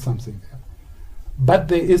is not something there. But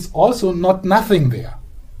there is also not nothing there.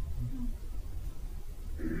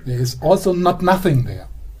 There is also not nothing there.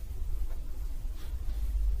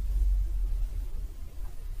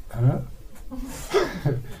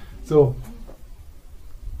 So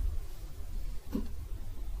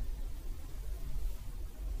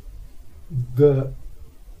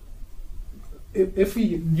if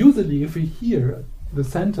we hear the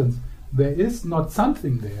sentence, there is not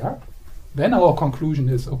something there, then our conclusion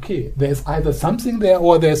is, okay, there's either something there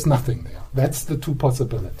or there's nothing there. That's the two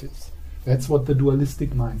possibilities. That's what the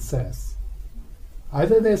dualistic mind says.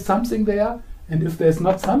 Either there's something there, and if there's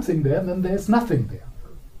not something there, then there's nothing there.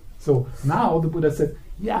 So now the Buddha said,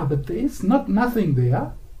 yeah, but there is not nothing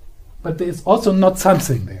there, but there is also not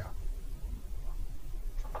something there.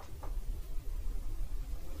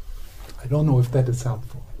 I don't know if that is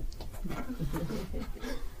helpful.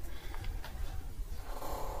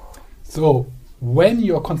 So, when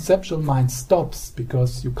your conceptual mind stops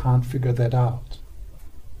because you can't figure that out,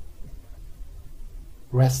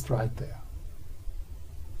 rest right there.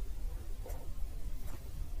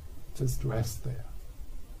 Just rest there.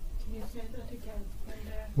 Can you say that again?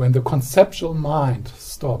 When the conceptual mind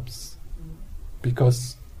stops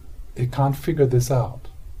because it can't figure this out,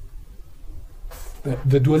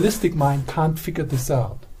 the dualistic mind can't figure this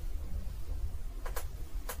out,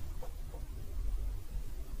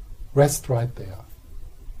 rest right there.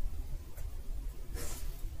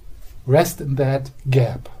 Rest in that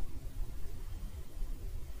gap.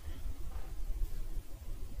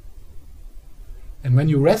 And when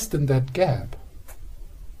you rest in that gap,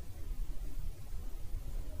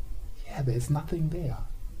 yeah, there's nothing there.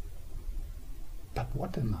 But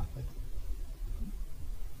what a nothing.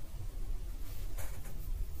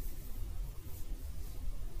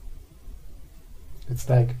 It's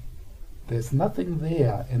like there's nothing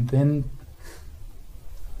there, and then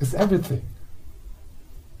it's everything.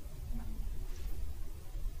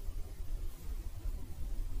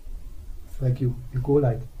 It's like you go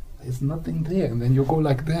like, there's nothing there, and then you go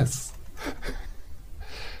like this.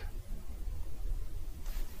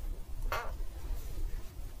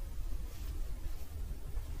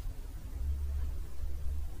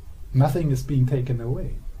 Nothing is being taken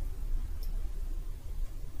away.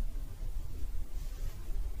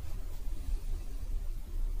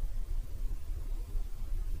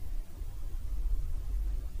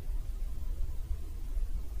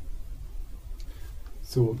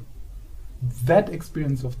 So that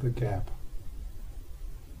experience of the gap,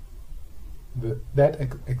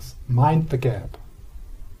 mind the gap.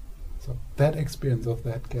 So that experience of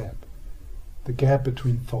that gap, the gap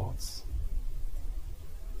between thoughts.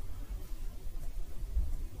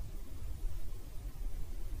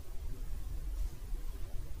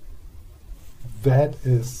 That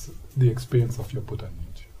is the experience of your Buddha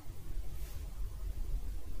nature.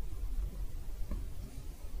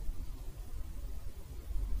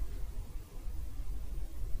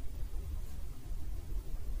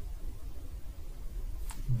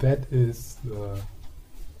 That is the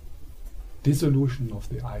dissolution of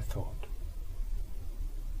the I thought.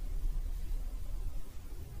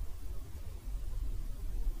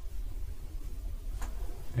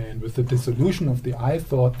 And with the dissolution of the I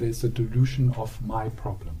thought, there is a dilution of my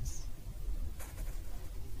problems.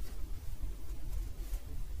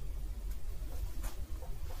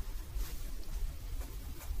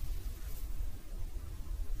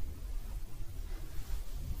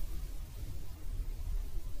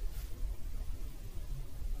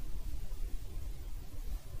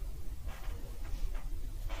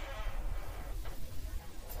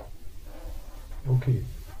 Okay,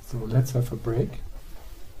 so let's have a break.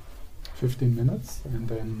 15 minutes, and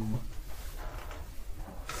then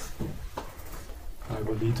I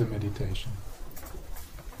will lead a meditation.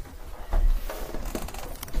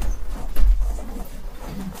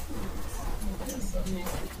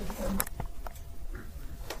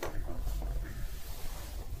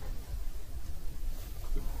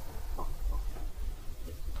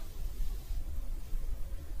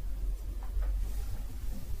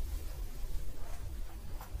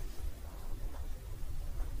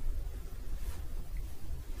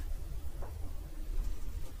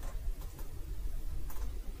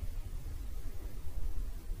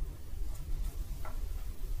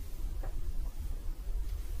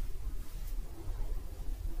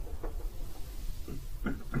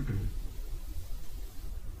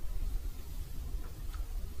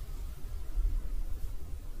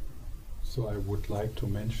 So I would like to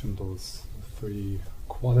mention those three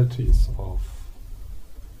qualities of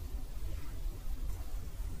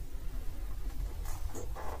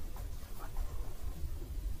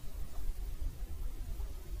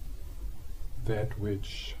that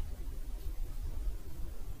which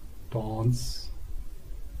dawns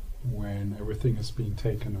when everything is being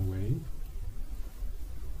taken away.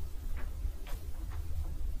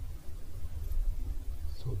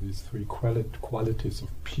 So these three qualities of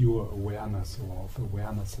pure awareness, or of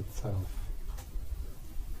awareness itself.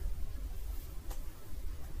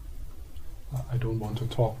 I don't want to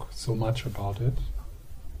talk so much about it,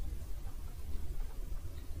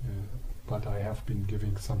 but I have been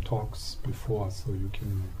giving some talks before, so you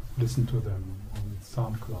can listen to them on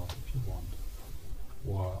SoundCloud if you want,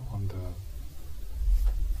 or on the.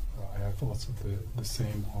 I have also the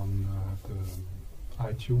same on the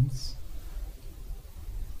iTunes.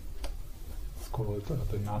 It's called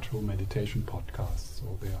the Natural Meditation Podcast.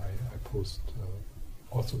 So there I post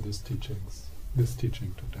also this teaching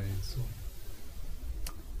today. So,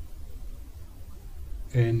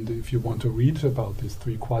 and if you want to read about these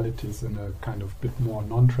three qualities in a kind of bit more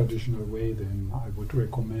non-traditional way, then I would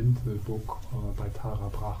recommend the book by Tara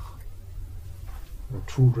Brach,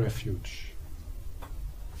 True Refuge,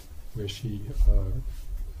 where she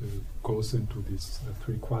goes into these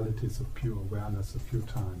three qualities of pure awareness a few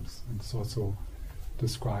times, and it's also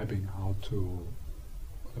describing how to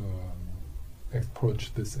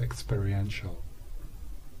approach this experiential.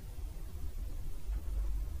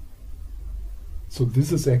 So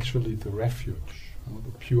this is actually the refuge,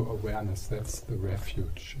 the pure awareness. That's the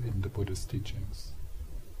refuge in the Buddhist teachings.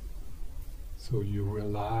 So you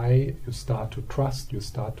start to trust, you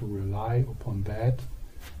start to rely upon that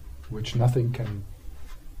which nothing can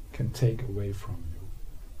take away from you.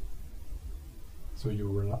 So you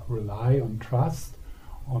rely on trust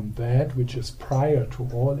on that which is prior to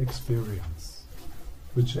all experience,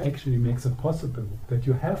 which actually makes it possible that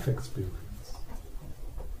you have experience.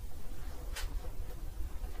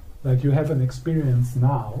 Like you have an experience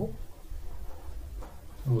now.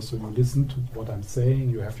 Also, you listen to what I'm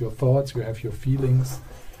saying, you have your thoughts, you have your feelings,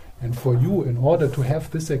 and for you, in order to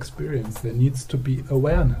have this experience, there needs to be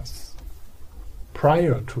awareness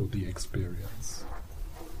prior to the experience.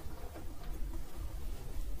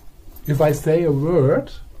 If I say a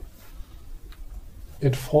word,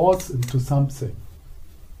 it falls into something.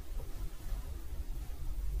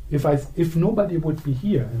 If nobody would be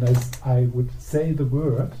here and I would say the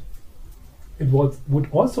word, it would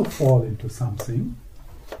also fall into something.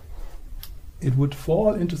 It would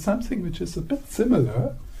fall into something which is a bit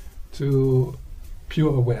similar to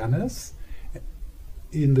pure awareness,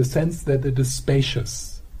 in the sense that it is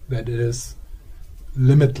spacious, that it is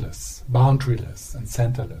limitless, boundaryless, and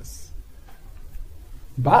centerless.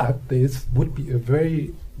 But there would be a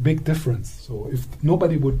very big difference. So if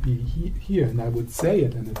nobody would be here and I would say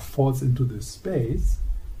it and it falls into this space,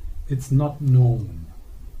 it's not known.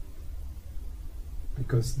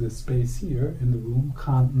 Because the space here in the room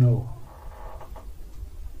can't know.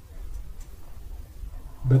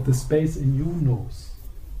 But the space in you knows.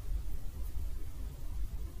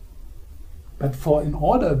 But in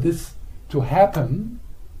order this to happen,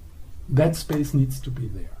 that space needs to be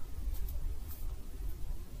there.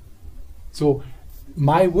 So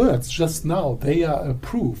my words just now, they are a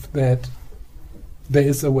proof that there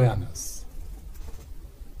is awareness.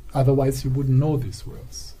 Otherwise you wouldn't know these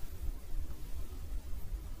words.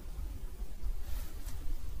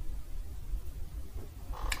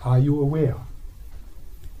 Are you aware?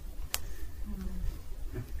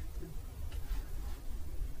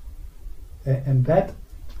 And that,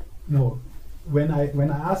 no, when I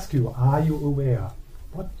ask you, are you aware?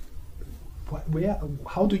 Where?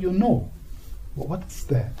 How do you know? What's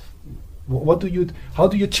that? How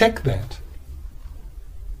do you check that?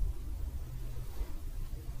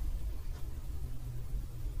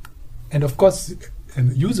 And of course,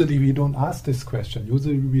 and usually we don't ask this question.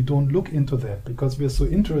 Usually we don't look into that because we're so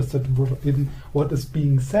interested in what is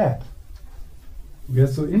being said. We are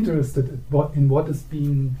so interested in what is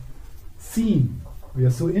being seen. We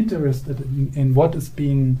are so interested in what is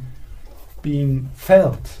being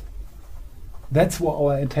felt. That's where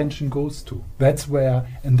our attention goes to. That's where,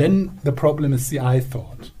 and then the problem is the I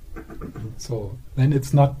thought. So then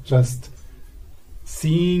it's not just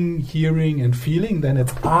seeing, hearing, and feeling. Then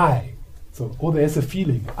it's I. So there's a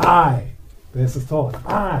feeling. I. There's a thought.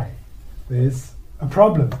 I. There's a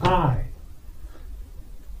problem. I.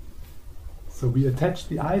 So we attach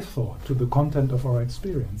the I thought to the content of our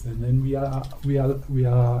experience, and then we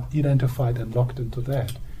are identified and locked into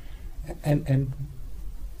that. And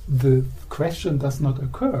the question does not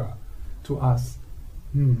occur to us.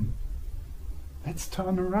 Let's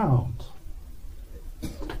turn around.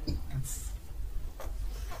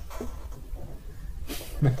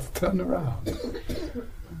 Let's turn around.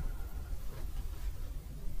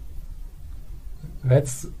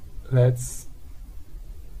 Let's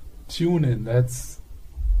tune in.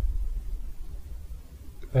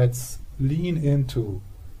 Let's lean into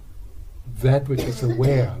that which is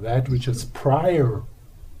aware, that which is prior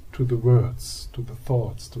to the words, to the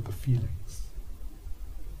thoughts, to the feelings.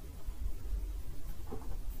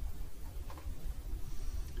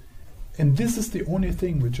 And this is the only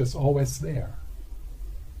thing which is always there.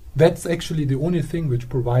 That's actually the only thing which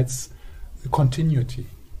provides continuity.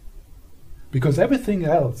 Because everything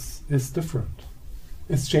else is different.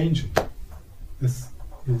 It's changing. It's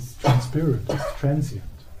transparent. It's transient.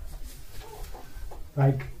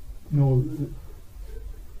 Like,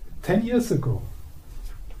 10 years ago,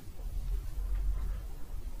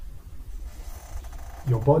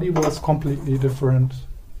 your body was completely different.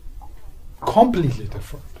 Completely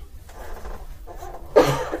different.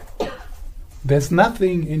 There's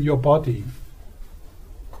nothing in your body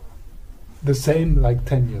the same like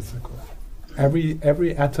 10 years ago.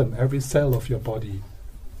 Every atom, every cell of your body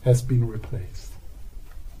has been replaced.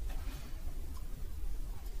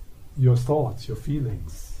 Your thoughts, your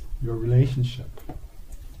feelings, your relationship.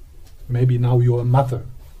 Maybe now you're a mother.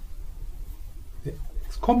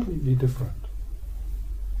 It's completely different.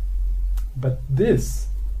 But this,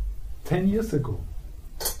 10 years ago,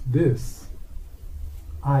 this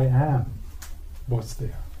I am was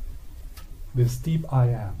there. This deep I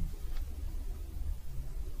am.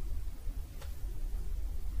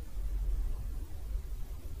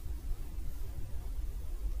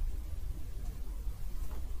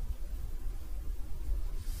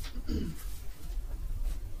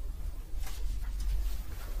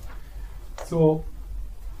 So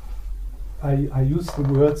I use the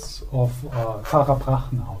words of Tara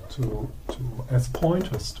Brach now to as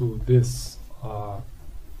pointers to this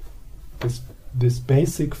this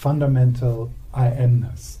basic fundamental I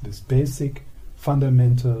amness, this basic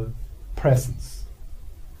fundamental presence.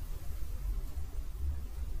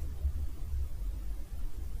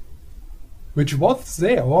 Which was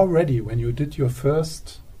there already when you did your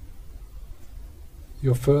first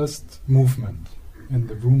movement in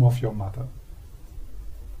the room of your mother.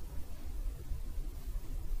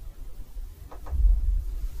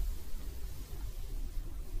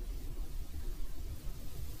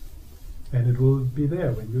 And it will be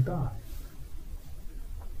there when you die.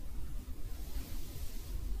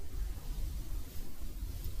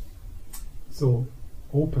 So,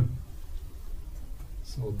 open.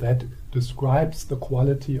 So that describes the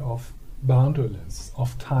quality of boundaryless,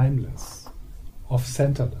 of timeless, of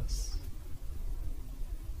centerless.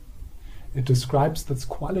 It describes this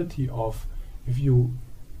quality of, if you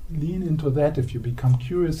lean into that, if you become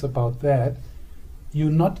curious about that, you're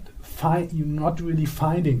not really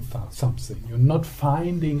finding something. You're not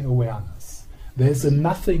finding awareness. There's a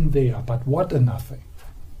nothing there, but what a nothing?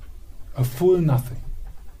 A full nothing.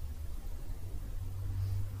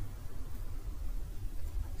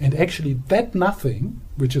 And actually that nothing,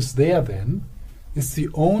 which is there then, is the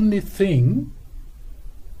only thing.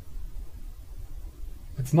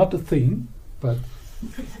 It's not a thing, but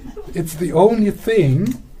it's the only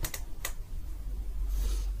thing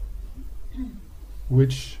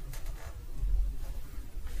which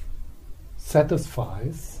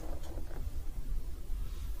satisfies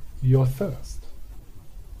your thirst.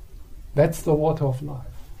 That's the water of life.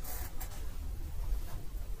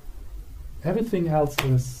 Everything else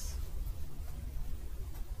is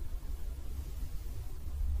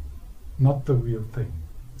not the real thing.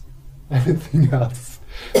 Everything else.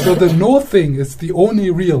 So the no thing is the only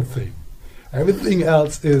real thing. Everything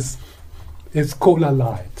else is cola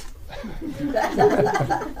light.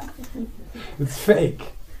 It's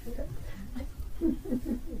fake.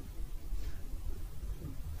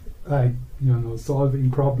 Like, solving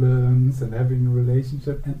problems and having a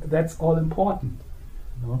relationship, and that's all important.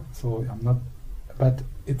 So I'm not, but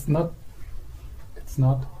it's not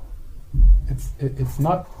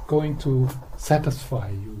going to satisfy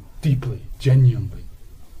you deeply, genuinely.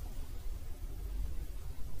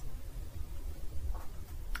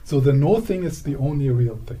 So the no thing is the only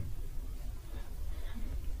real thing.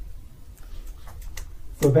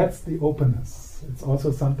 So that's the openness. It's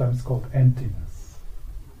also sometimes called emptiness.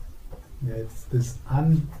 Yeah, it's this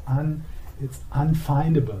it's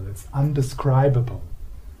unfindable, it's undescribable,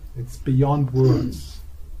 it's beyond words.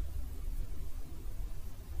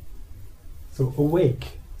 So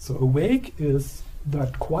awake. So awake is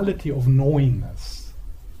that quality of knowingness.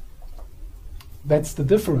 That's the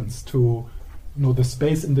difference to the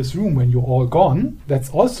space in this room when you're all gone.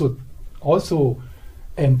 That's also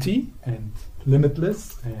empty and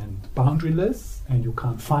limitless and boundaryless, and you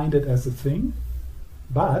can't find it as a thing.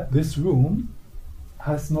 But this room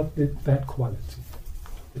has not that quality.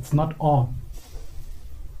 It's not on.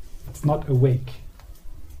 It's not awake.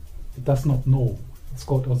 It does not know. It's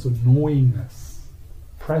called also knowingness,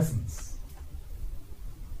 presence.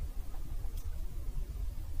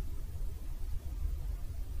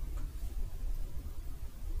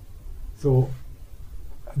 So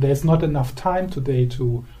there's not enough time today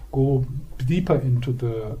to go deeper into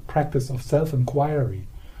the practice of self-inquiry,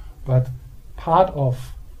 but part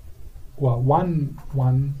of one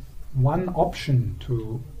option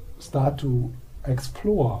to start to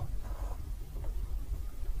explore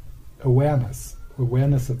awareness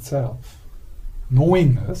itself,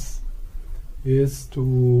 knowingness, is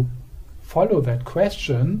to follow that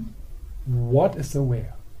question: what is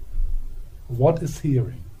aware? What is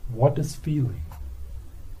hearing? What is feeling?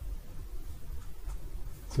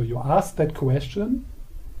 So you ask that question,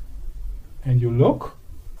 and you look,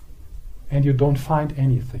 and you don't find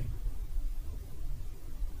anything.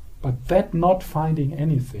 But that not finding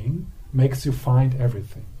anything makes you find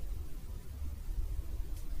everything.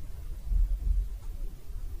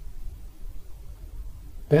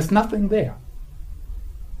 There's nothing there.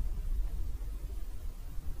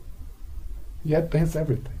 Yet there's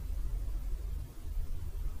everything.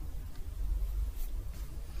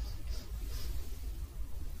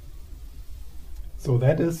 So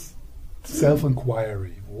that is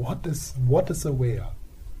self-inquiry. What is aware?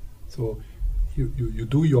 So you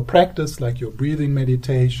do your practice, like your breathing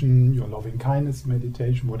meditation, your loving kindness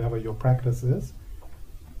meditation, whatever your practice is,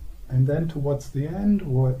 and then towards the end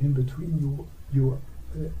or in between, you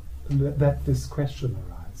let this question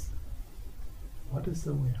arise: what is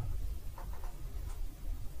aware?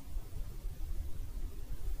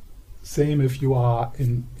 Same if you are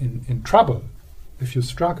in trouble, if you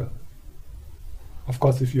struggle. Of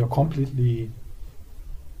course, if you are completely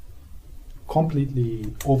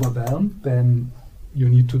overwhelmed, then you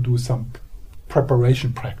need to do some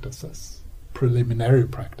preparation practices, preliminary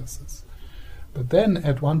practices. But then,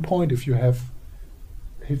 at one point, if you have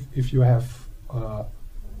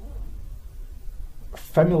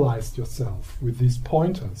familiarized yourself with these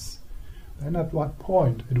pointers, then at what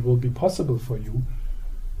point it will be possible for you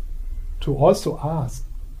to also ask,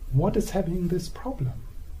 what is having this problem?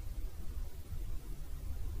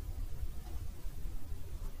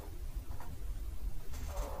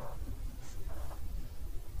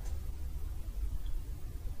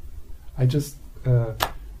 I just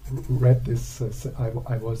read this.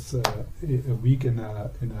 I was a week in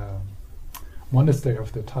a monastery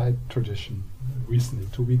of the Thai tradition recently,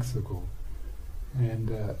 2 weeks ago,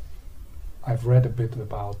 and I've read a bit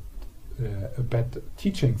about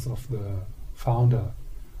teachings of the founder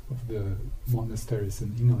of the monasteries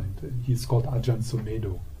in England. He's called Ajahn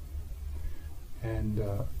Sumedho, and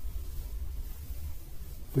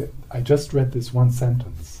I just read this one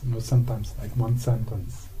sentence. Sometimes like one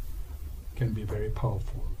sentence can be very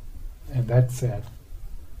powerful. And that said,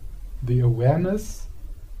 the awareness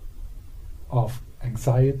of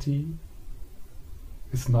anxiety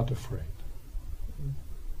is not afraid.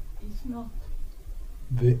 It's not.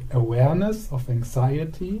 The awareness of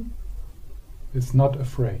anxiety is not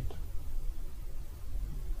afraid.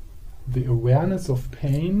 The awareness of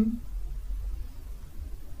pain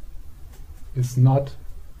is not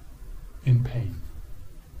in pain.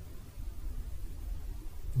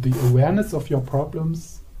 The awareness of your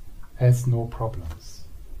problems has no problems.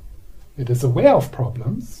 It is aware of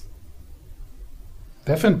problems,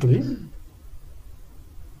 definitely,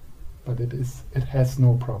 but it has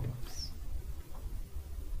no problems.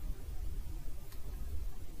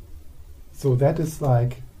 So that is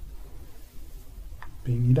like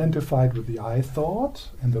being identified with the I thought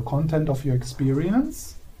and the content of your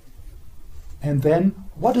experience. And then,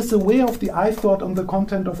 what is aware of the I thought on the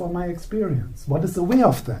content of my experience? What is aware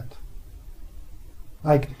of that?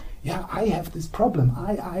 Like, yeah, I have this problem.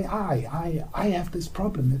 I have this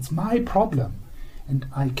problem. It's my problem. And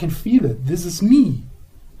I can feel it. This is me.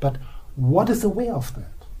 But what is aware of that?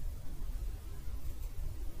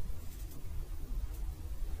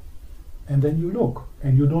 And then you look,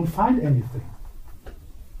 and you don't find anything.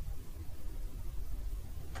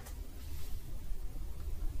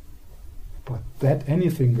 But that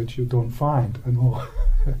anything which you don't find,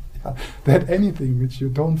 that anything which you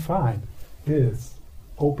don't find is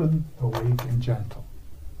open, awake, and gentle.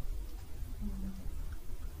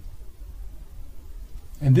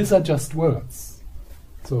 And these are just words.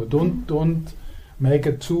 So don't make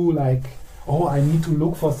it too like, oh, I need to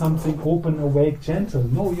look for something open, awake, gentle.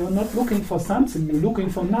 No, you're not looking for something, you're looking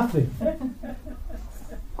for nothing.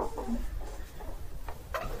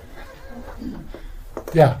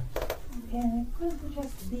 Yeah. Couldn't you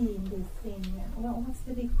just be in this thing? What's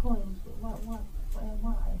the big point? Why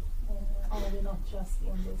are we not just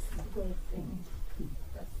in this great thing?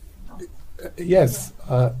 Yes,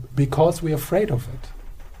 because we're afraid of it.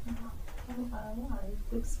 Why?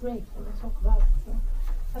 It looks great when we talk about it. So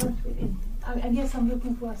I don't really. I guess I'm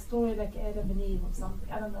looking for a story like Adam and Eve or something.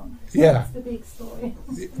 I don't know. So Yeah. what's the big story?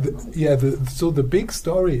 So the big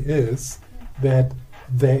story is that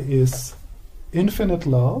there is infinite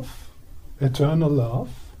love, eternal love,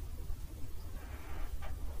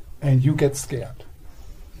 and you get scared.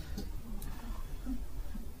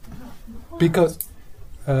 Because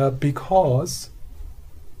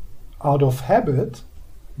out of habit,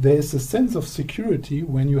 there is a sense of security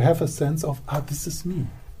when you have a sense of, this is me.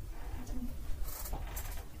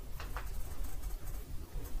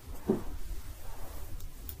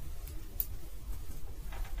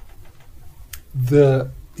 The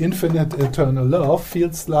infinite eternal love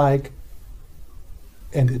feels like,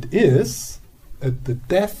 and it is, the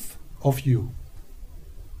death of you.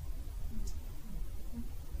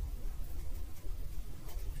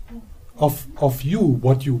 Of you,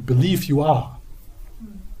 what you believe you are.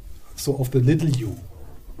 So of the little you.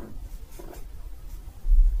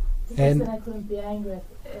 Because then I couldn't be angry at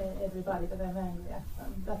everybody that I'm angry at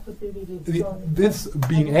them. That would be really strong. This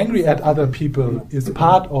being angry at other people is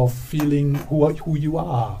part of feeling who you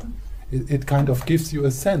are. It kind of gives you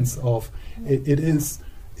a sense of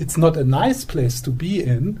it's not a nice place to be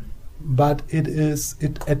in, but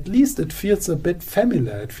at least it feels a bit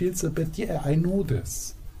familiar. It feels a bit, I know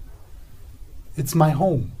this. It's my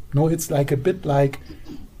home. No, it's like a bit like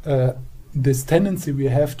this tendency we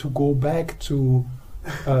have to go back to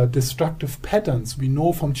destructive patterns we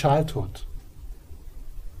know from childhood.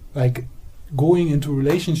 Like going into a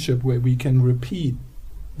relationship where we can repeat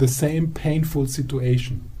the same painful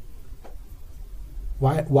situation.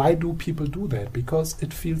 Why do people do that? Because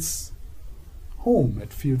it feels home,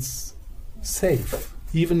 it feels safe,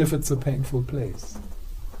 even if it's a painful place.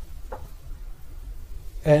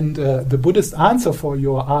 And the Buddhist answer for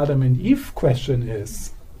your Adam and Eve question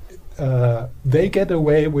is, they get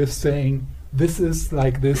away with saying, this is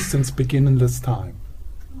like this since beginningless time.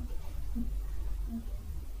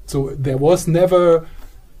 So there was never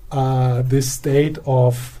this state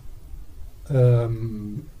of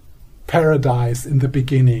paradise in the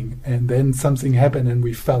beginning, and then something happened and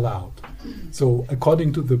we fell out. So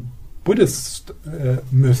according to the Buddhist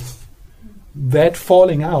myth, that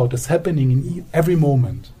falling out is happening in every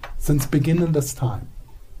moment since beginningless time.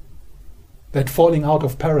 That falling out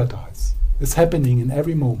of paradise is happening in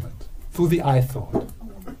every moment through the I thought.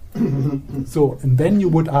 So, and then you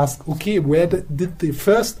would ask, okay, where did the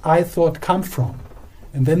first I thought come from?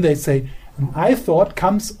 And then they say, an I thought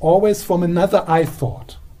comes always from another I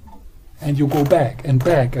thought. And you go back and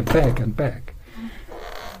back and back and back.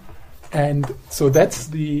 And so that's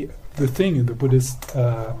the thing in the Buddhist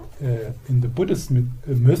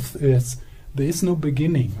myth is there is no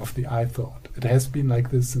beginning of the I thought. It has been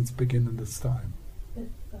like this since beginningless time.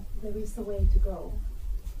 But there is a way to go.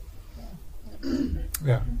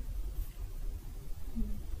 Yeah.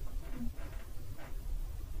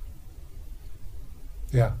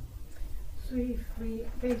 Yeah. So if we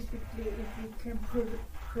can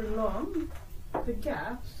prolong the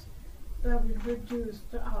gaps, that will reduce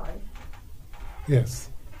the I. Yes.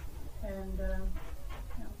 And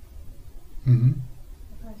Mm-hmm.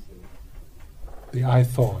 I see. The I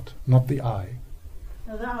thought, not the I.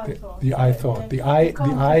 No, the I thought. The I thought. The I.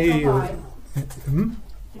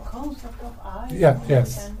 The concept of I. Yeah.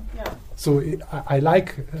 Yes. And, yeah. So I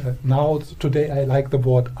like now today. I like the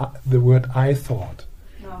word I thought,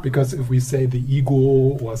 No. because if we say the ego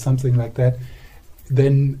or something like that,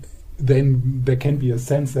 then there can be a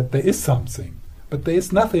sense that there is something, but there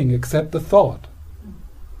is nothing except the thought.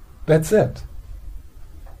 That's it.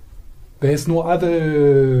 There is no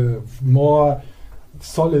other more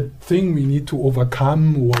solid thing we need to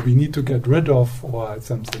overcome or we need to get rid of or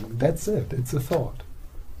something. That's it. It's a thought.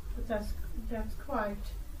 But that's quite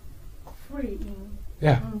freeing.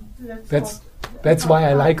 Yeah. That's That's why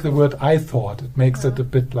I like the word I thought. It makes it a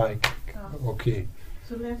bit like, okay.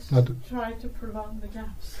 So let's try to prolong the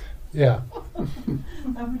gaps. Yeah.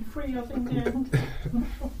 I will free us in the end.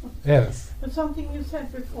 Yes. But something you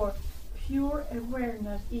said before, pure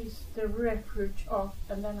awareness is the refuge of,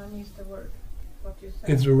 and then I missed the word. What you said.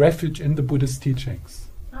 It's a refuge in the Buddhist teachings.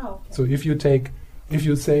 Oh, okay. So if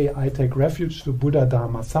you say I take refuge to Buddha,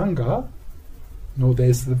 Dharma, Sangha, no,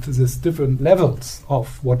 there's different levels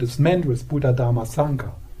of what is meant with Buddha, Dharma,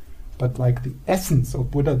 Sangha. But like the essence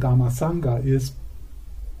of Buddha, Dharma, Sangha is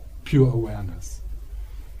pure awareness.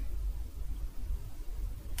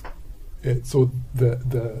 So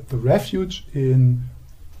the refuge in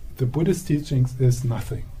the Buddhist teachings is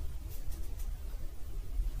nothing.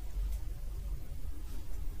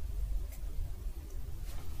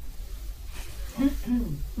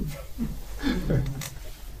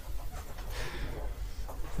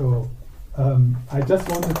 So I just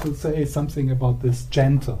wanted to say something about this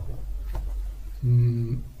gentle.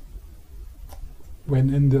 When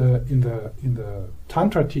in the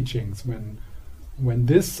Tantra teachings, when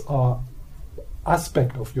this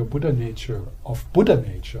aspect of your Buddha nature,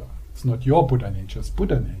 it's not your Buddha nature, it's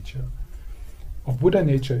Buddha nature, of Buddha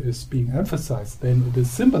nature is being emphasized, then it is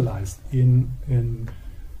symbolized in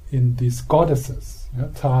in these goddesses,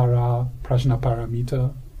 Tara,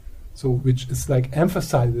 Prajnaparamita, so which is like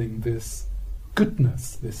emphasizing this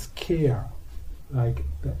goodness, this care, like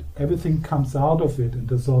that everything comes out of it and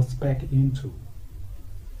dissolves back into.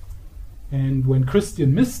 And when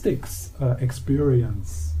Christian mystics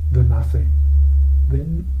experience the nothing,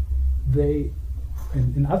 then they,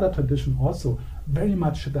 and in other traditions also, very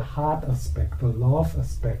much the heart aspect, the love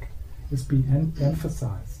aspect is being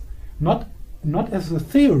emphasized. Not as a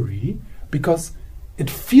theory, because it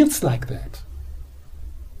feels like that.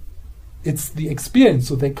 It's the experience.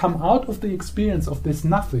 So they come out of the experience of this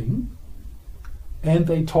nothing, and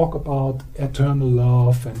they talk about eternal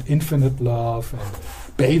love and infinite love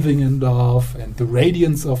and bathing in love and the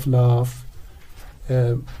radiance of love.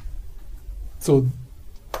 So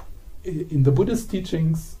in the Buddhist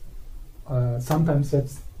teachings, sometimes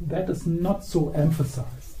that is not so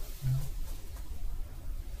emphasized.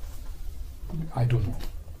 I don't know.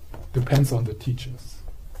 Depends on the teachers.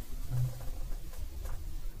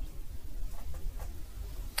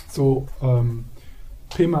 So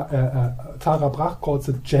Tara Brach calls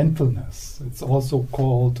it gentleness. It's also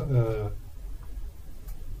called,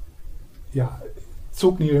 Tsogni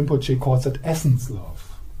Rinpoche calls it essence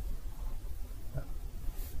love.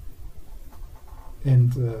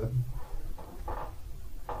 And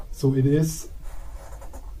so it is,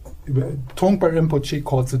 Trungpa Rinpoche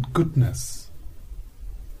calls it goodness.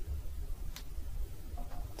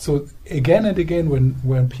 So again and again,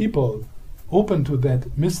 when people open to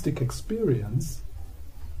that mystic experience,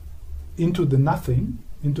 into the nothing,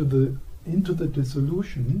 into the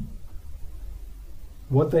dissolution,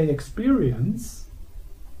 what they experience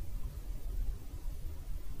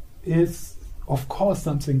is, of course,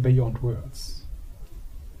 something beyond words.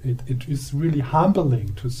 It is really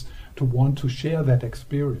humbling to want to share that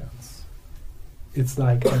experience. It's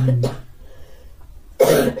like,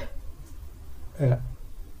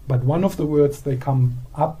 but one of the words they come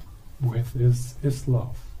up with is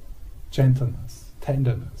love, gentleness,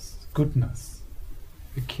 tenderness, goodness,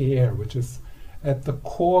 the care, which is at the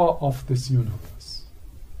core of this universe.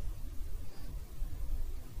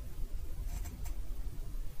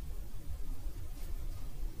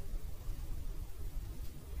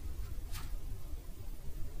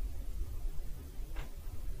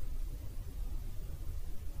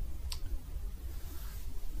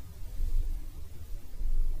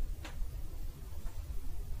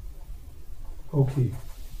 Okay.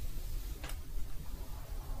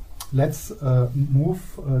 Let's move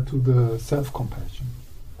to the self-compassion.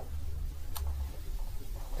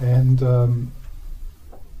 And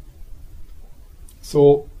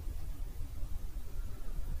so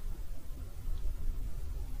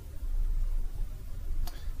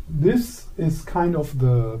this is kind of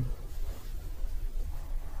the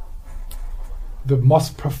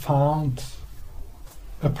most profound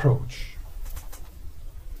approach.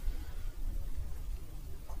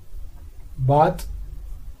 But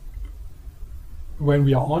when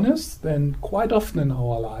we are honest, then quite often in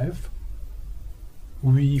our life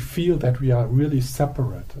we feel that we are really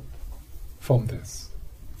separated from this.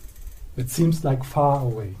 It seems like far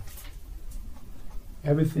away.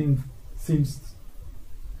 Everything feels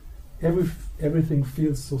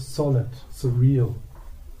so solid, so real,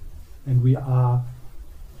 and we are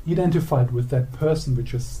identified with that person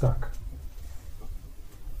which is stuck.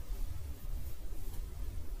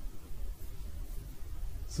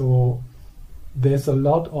 So there's a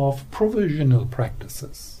lot of provisional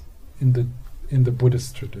practices in the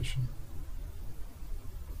Buddhist tradition,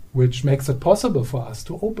 which makes it possible for us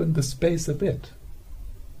to open the space a bit,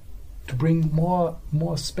 to bring more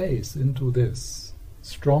space into this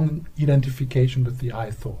strong identification with the I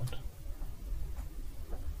thought.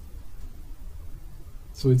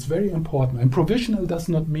 So it's very important. And provisional does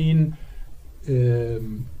not mean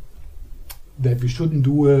that we shouldn't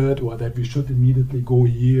do it, or that we should immediately go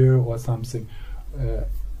here or something.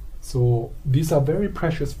 So these are very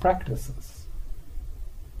precious practices,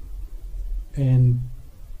 and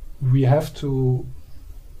we have to,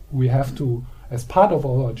 as part of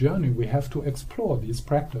our journey, we have to explore these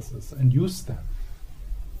practices and use them.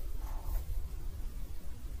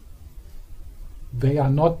 They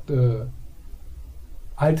are not the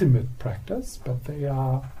ultimate practice, but they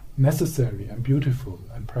are necessary and beautiful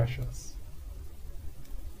and precious.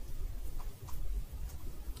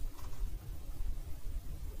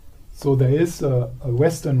 So there is a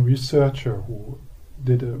Western researcher who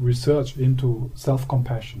did a research into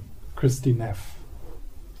self-compassion, Christy Neff,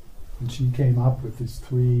 and she came up with these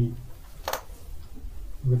three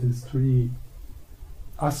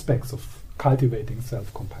aspects of cultivating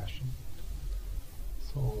self-compassion.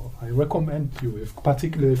 So I recommend you,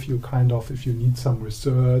 particularly if you need some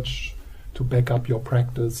research to back up your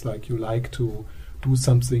practice, like you like to do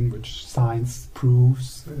something which science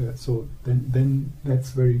proves, so then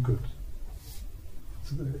that's very good.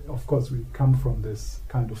 So of course, we come from this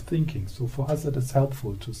kind of thinking. So for us, it is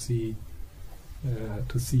helpful to see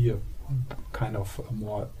a kind of a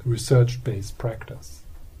more research-based practice.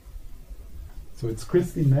 So it's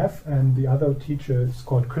Christy Neff, and the other teacher is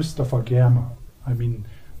called Christopher Germer. I mean,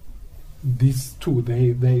 these two,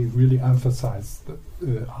 they really emphasize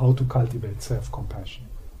how to cultivate self-compassion.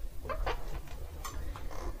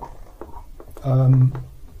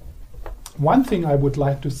 One thing I would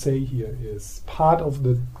like to say here is part of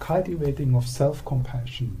the cultivating of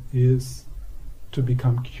self-compassion is to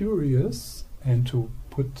become curious and to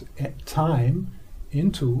put time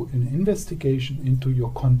into an investigation into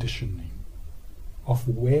your conditioning of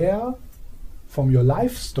where, from your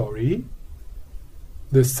life story,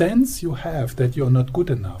 the sense you have that you're not good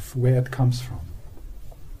enough, where it comes from.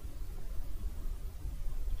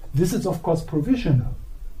 This is, of course, provisional.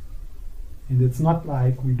 And it's not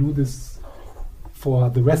like we do this for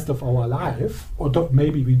the rest of our life, or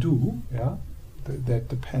maybe we do, yeah, that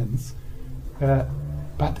depends.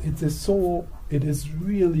 But it is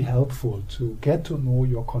really helpful to get to know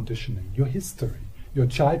your conditioning, your history, your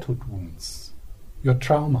childhood wounds, your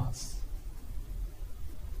traumas.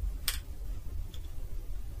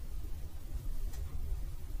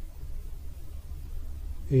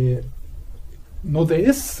 There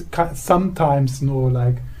is sometimes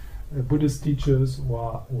like Buddhist teachers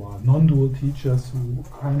or non-dual teachers who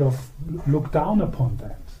kind of look down upon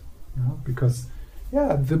that, because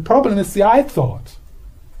the problem is the I thought.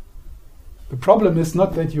 The problem is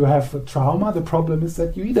not that you have a trauma. The problem is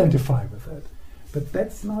that you identify with it. But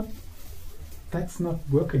that's not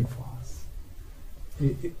working for us.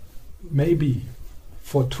 It maybe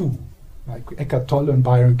for two, like Eckhart Tolle and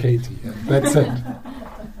Byron Katie. That's it.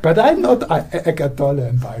 But I'm not Eckhart Tolle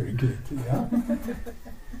and Byron Katie. Yeah?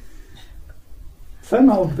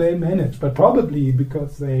 Somehow they manage, but probably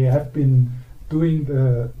because they have been doing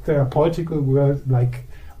the therapeutical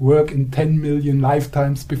work in 10 million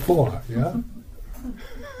lifetimes before. Yeah.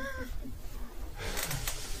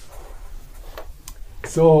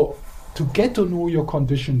 So to get to know your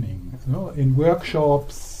conditioning, in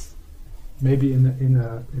workshops, maybe in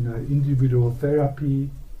a individual therapy,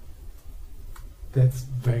 that's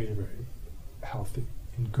very, very healthy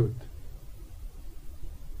and good.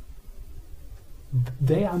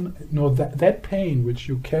 That pain which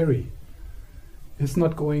you carry is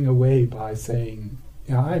not going away by saying,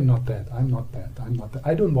 I'm not that, I'm not that, I'm not that.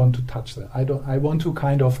 I don't want to touch that. I want to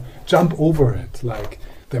kind of jump over it. Like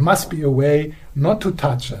there must be a way not to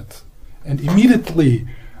touch it, and immediately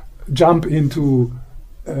jump into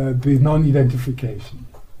the non-identification.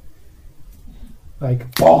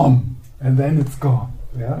 Like boom, and then it's gone.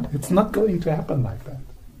 Yeah, it's not going to happen like that.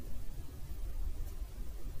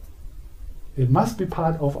 It must be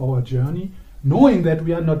part of our journey, knowing that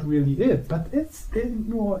we are not really it. But it's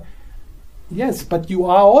more. Yes, but you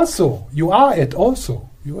are it also.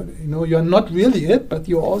 You're not really it, but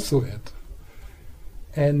you're also it.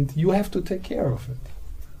 And you have to take care of it.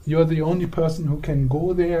 You're the only person who can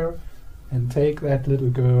go there and take that little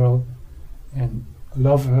girl and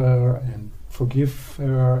love her and forgive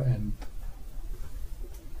her and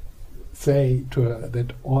say to her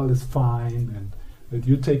that all is fine and that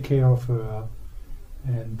you take care of her.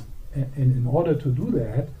 And in order to do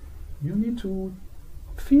that, you need to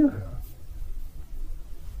feel her.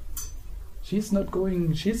 She's not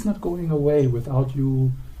going away without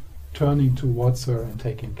you turning towards her and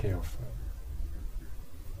taking care of her.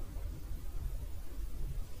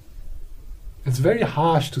 It's very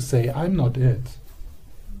harsh to say, I'm not it,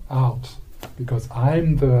 out, because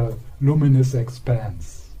I'm the luminous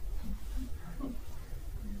expanse.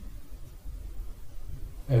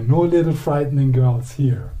 And no little frightening girls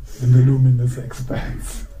here in the luminous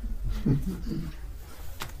expanse.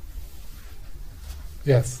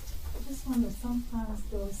 Yes? I just wonder, sometimes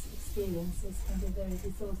those experiences can be very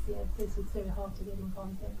dissociative. It's very hard to get in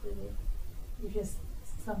contact with it. You just,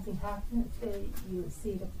 something happens, you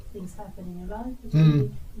see the things happen in your life.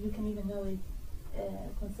 You can even know it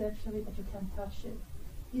conceptually, but you can't touch it.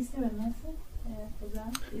 Is there a method for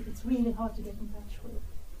that? If it's really hard to get in touch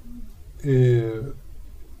with?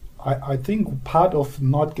 I think part of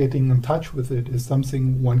not getting in touch with it is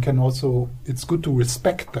something one can also, it's good to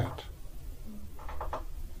respect that.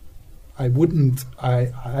 I don't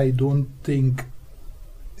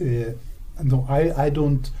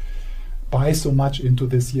buy so much into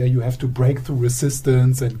this. Yeah, you have to break through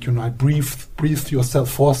resistance, and breathe yourself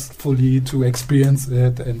forcefully to experience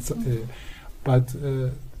it. And so, but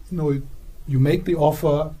you make the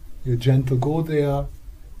offer, you gentle go there,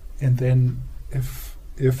 and then if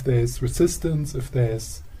there's resistance, if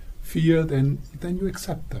there's fear, then you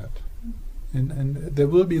accept that, and there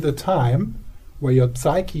will be the time where your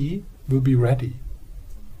psyche will be ready.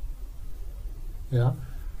 Yeah,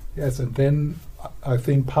 yes, and then I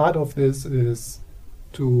think part of this is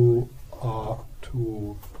to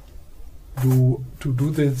do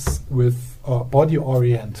this with body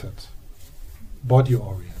oriented,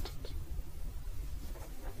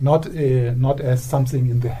 not as something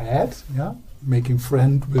in the head. Yeah, making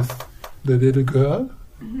friend with the little girl.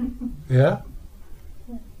 Yeah,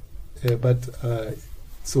 but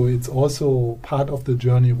so it's also part of the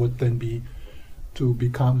journey would then be to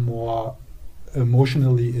become more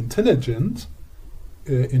emotionally intelligent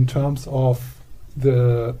in terms of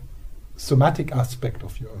the somatic aspect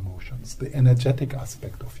of your emotions, the energetic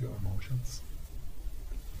aspect of your emotions.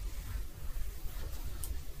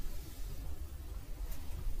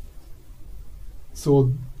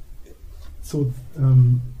 So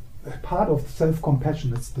part of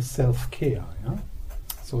self-compassion is the self-care. Yeah?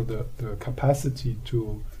 So the capacity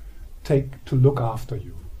to look after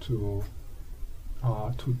you, to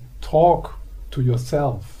talk to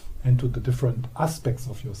yourself and to the different aspects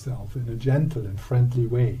of yourself in a gentle and friendly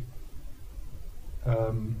way.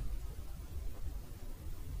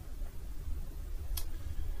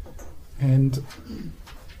 And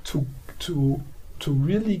to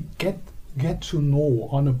really get to know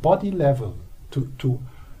on a body level, to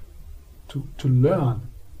learn,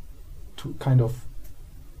 to kind of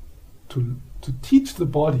to teach the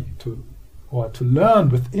body to learn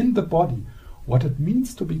within the body what it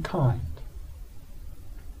means to be kind.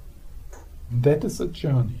 That is a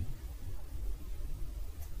journey.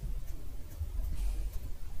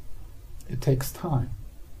 It takes time.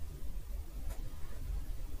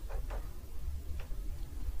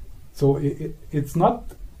 So it's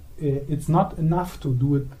not enough to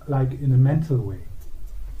do it like in a mental way.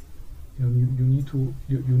 You need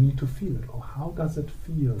to feel it. Or how does it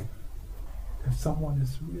feel if someone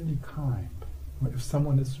is really kind, or if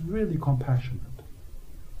someone is really compassionate?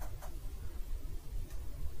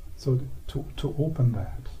 So to open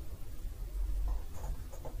that.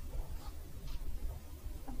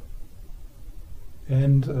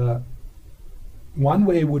 And one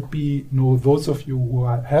way would be, those of you who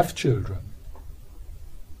have children,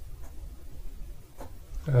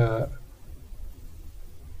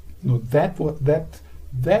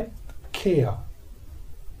 that care,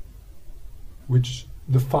 which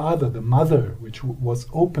the father, the mother, which was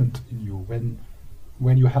opened in you when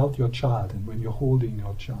you held your child and when you're holding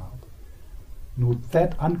your child,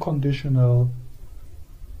 that unconditional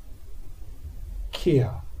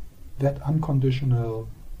care, that unconditional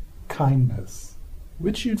kindness,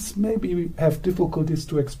 which you maybe have difficulties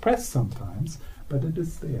to express sometimes, but it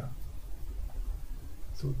is there.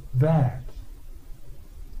 So that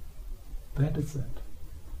is it.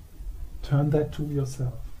 Turn that to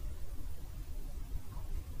yourself.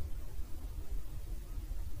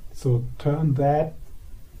 So turn that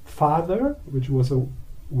father, which awoke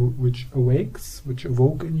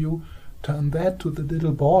in you, turn that to the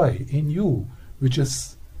little boy in you, which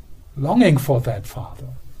is longing for that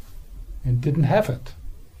father and didn't have it.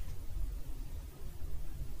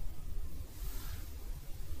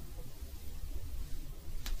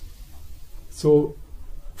 So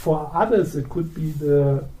for others it could be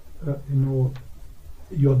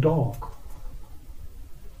your dog,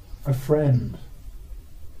 a friend,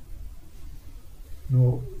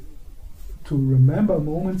 to remember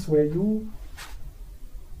moments where you,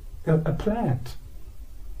 a plant,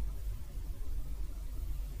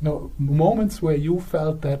 moments where you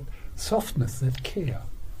felt that softness, that care.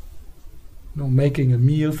 Making a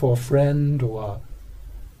meal for a friend, or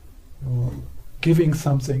giving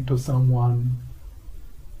something to someone.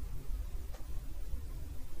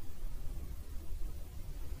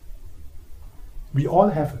 We all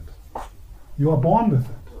have it. You are born with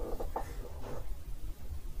it.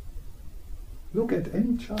 Look at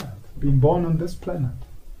any child being born on this planet.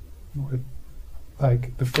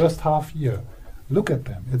 Like the first half year, look at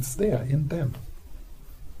them. It's there in them.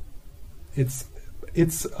 It's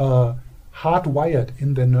hardwired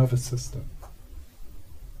in their nervous system,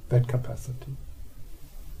 that capacity,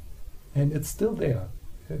 and it's still there.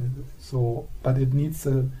 But it needs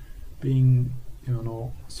being,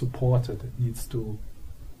 supported. It needs to.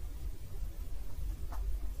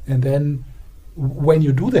 And then, when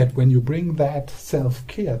you do that, when you bring that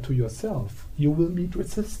self-care to yourself, you will meet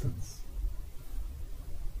resistance.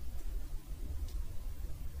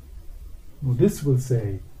 No, this will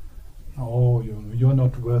say, oh, you're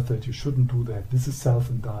not worth it, you shouldn't do that, this is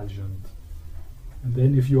self-indulgent. And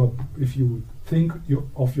then if you think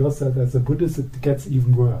of yourself as a Buddhist, it gets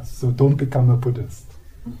even worse. So don't become a Buddhist.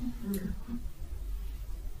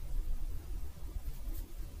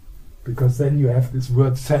 Because then you have this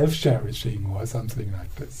word self-cherishing or something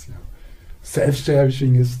like this. You know.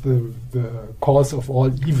 Self-cherishing is the cause of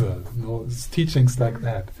all evil. You know, it's teachings like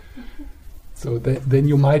that. So then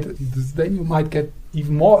you might get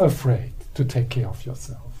even more afraid to take care of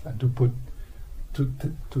yourself and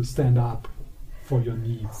to stand up for your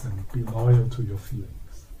needs and be loyal to your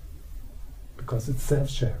feelings, because it's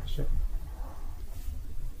self-cherishing.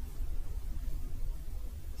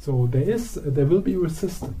 So there will be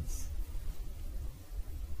resistance.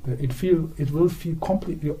 It will feel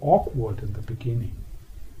completely awkward in the beginning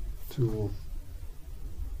to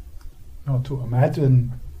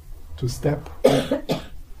imagine to step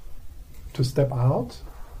out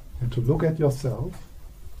and to look at yourself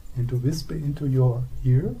and to whisper into your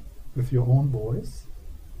ear with your own voice,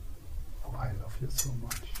 "Oh, I love you so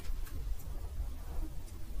much."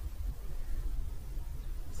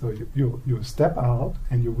 So you step out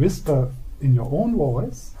and you whisper in your own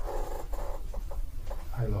voice,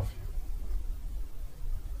 "I love you.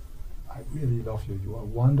 I really love you. You are a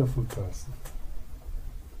wonderful person."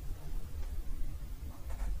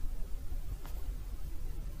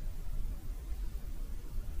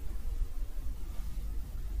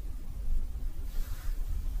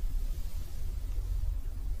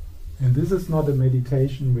 And this is not a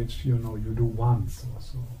meditation which you do once or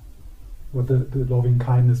so. Or the loving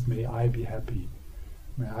kindness, may I be happy,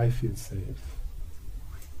 may I feel safe.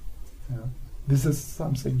 Yeah. This is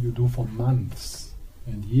something you do for months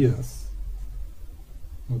and years.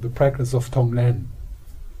 The practice of Tonglen,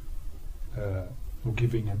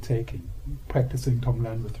 giving and taking, practicing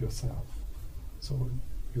Tonglen with yourself. So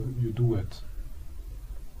you do it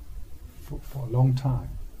for a long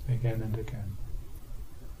time, again and again.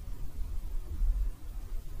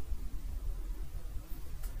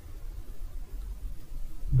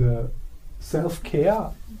 The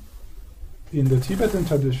self-care in the Tibetan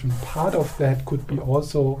tradition, part of that could be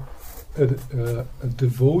also a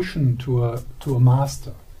devotion to a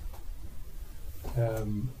master.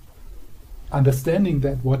 Understanding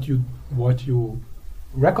that what you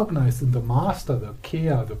recognize in the master, the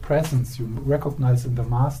care, the presence you recognize in the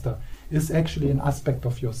master, is actually an aspect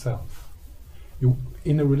of yourself.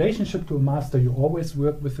 In a relationship to a master, you always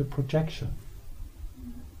work with a projection.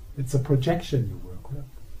 It's a projection you work with.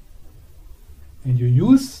 And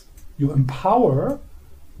you empower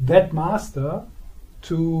that master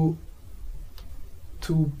to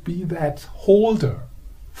be that holder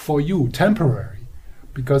for you, temporary,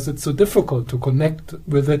 because it's so difficult to connect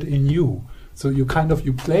with it in you. So you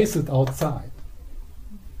place it outside.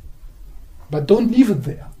 But don't leave it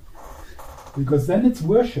there, because then it's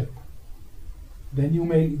worship. Then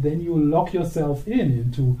you lock yourself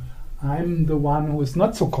into, I'm the one who is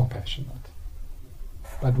not so compassionate.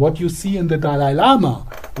 But what you see in the Dalai Lama,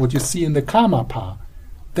 what you see in the Karmapa,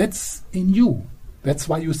 that's in you. That's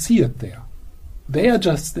why you see it there. They are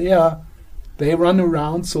just there. They run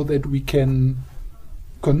around so that we can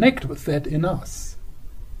connect with that in us.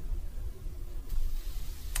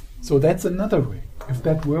 So that's another way, if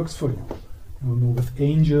that works for you. With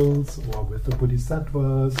angels, or with the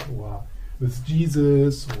Bodhisattvas, or with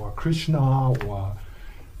Jesus, or Krishna, or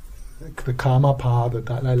the Karmapa, the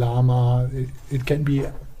Dalai Lama. It can be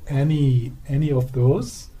any of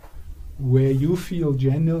those where you feel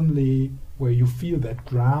genuinely, where you feel that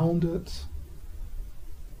grounded,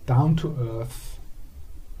 down to earth,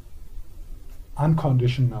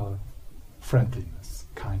 unconditional friendliness,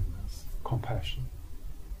 kindness, compassion.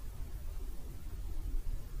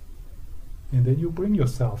 And then you bring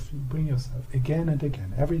yourself again and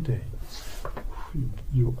again, every day.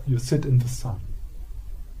 You sit in the sun.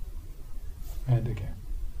 And again,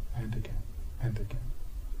 and again, and again.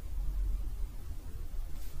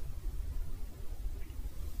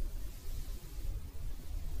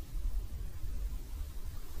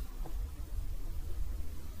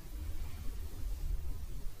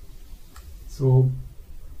 So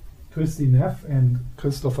Christy Neff and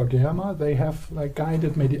Christopher Germer, they have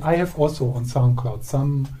guided meditation. I have also on SoundCloud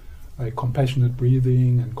some compassionate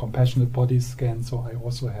breathing and compassionate body scan, so I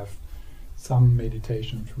also have some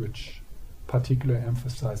meditations which particularly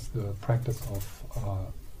emphasize the practice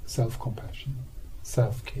of self-compassion,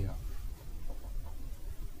 self-care.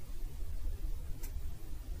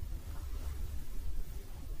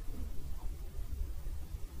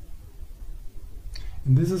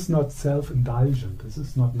 And this is not self-indulgent, this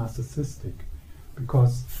is not narcissistic,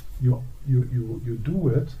 because you do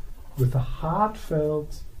it with a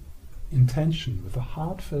heartfelt intention,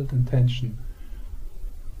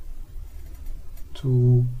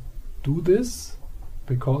 to do this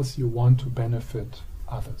because you want to benefit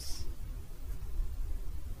others.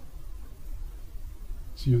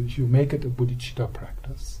 So you make it a bodhicitta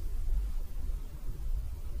practice.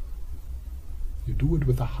 You do it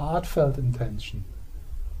with a heartfelt intention.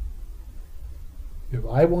 If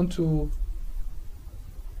I want to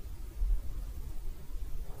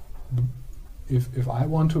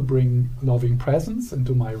bring loving presence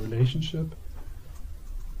into my relationship,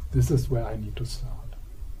 this is where I need to start.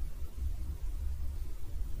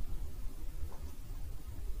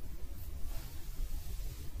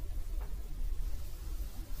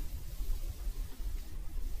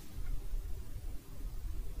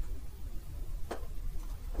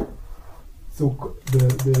 So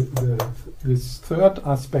this third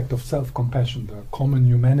aspect of self-compassion, the common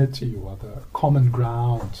humanity or the common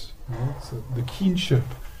ground, so the kinship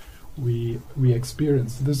we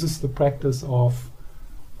experience, this is the practice of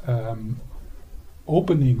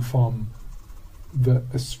opening from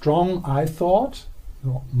a strong I thought,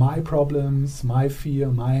 my problems, my fear,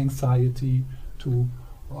 my anxiety, to,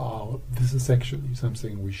 wow, this is actually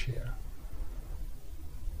something we share.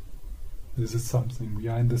 This is something, we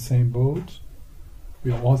are in the same boat.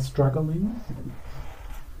 We are all struggling.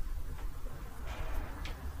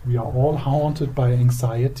 We are all haunted by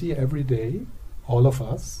anxiety every day, all of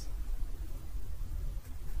us.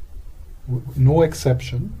 No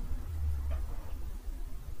exception.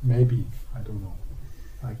 Maybe, I don't know.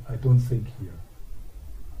 I don't think here.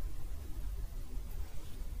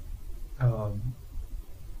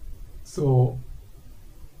 So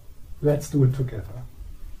let's do it together.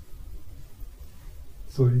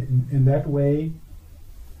 So in that way,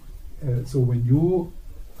 so when you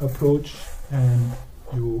approach and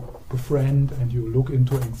you befriend and you look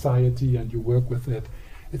into anxiety and you work with it,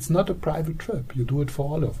 it's not a private trip. You do it for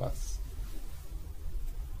all of us.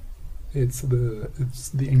 It's the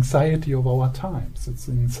anxiety of our times. It's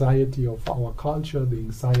the anxiety of our culture. The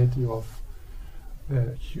anxiety of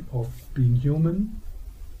being human.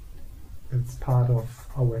 It's part of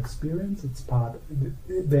our experience. It's part.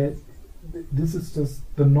 This is just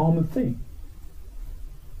the normal thing.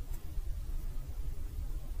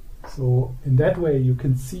 So in that way, you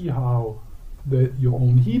can see how your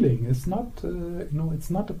own healing is not, it's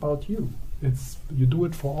not about you. You do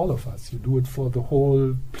it for all of us. You do it for the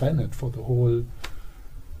whole planet, for the whole.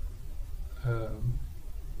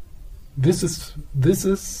 This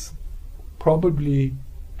is probably,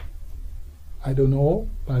 I don't know,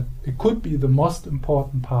 but it could be the most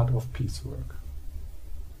important part of peace work.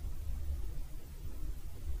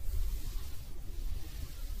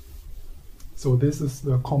 So this is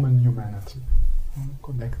the common humanity,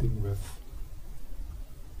 connecting with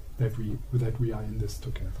that we are in this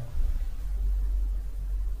together.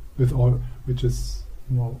 With all, which is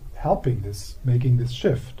helping this, making this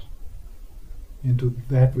shift into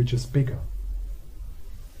that which is bigger.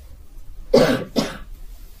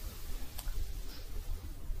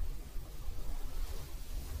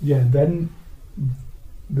 Yeah, and then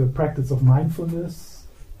the practice of mindfulness,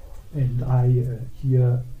 and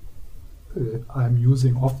I'm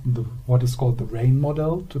using often what is called the RAIN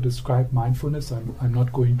model to describe mindfulness. I'm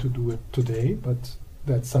not going to do it today, but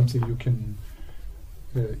that's something you can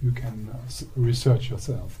research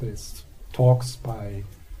yourself. There's talks by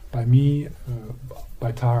me,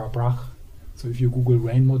 by Tara Brach. So if you Google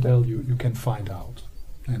RAIN model, you can find out,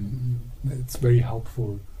 and it's very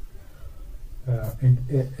helpful.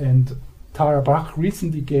 And Tara Brach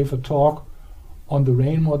recently gave a talk on the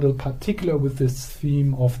RAIN model, particular with this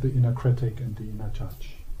theme of the inner critic and the inner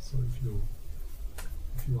judge. So if you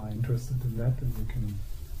are interested in that, then you can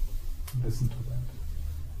listen to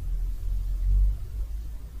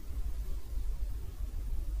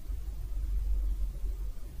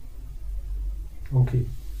that. Okay.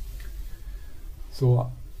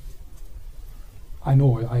 So I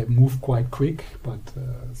know I moved quite quick, but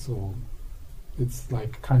so it's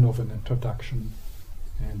like kind of an introduction.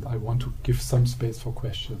 And I want to give some space for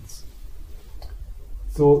questions.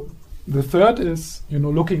 So the third is,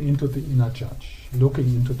 looking into the inner judge, looking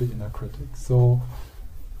into the inner critic. So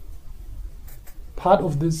part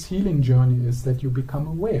of this healing journey is that you become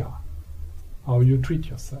aware how you treat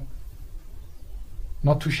yourself.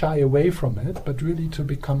 Not to shy away from it, but really to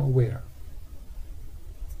become aware.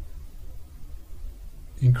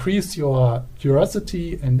 Increase your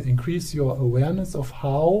curiosity and increase your awareness of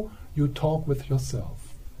how you talk with yourself.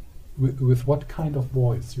 With what kind of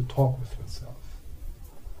voice you talk with yourself.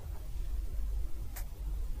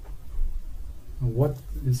 What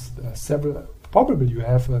is several? Probably you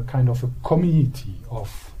have a kind of a community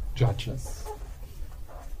of judges,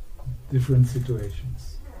 different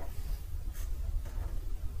situations,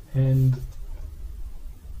 and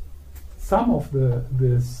some of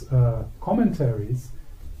this commentaries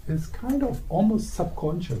is kind of almost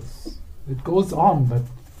subconscious. It goes on, but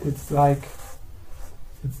it's like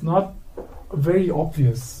it's not very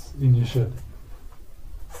obvious initially.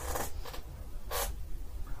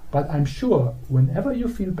 But I'm sure whenever you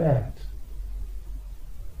feel bad,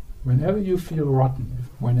 whenever you feel rotten,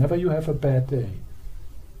 whenever you have a bad day,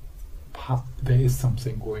 there is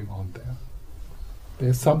something going on there.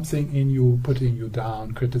 There's something in you putting you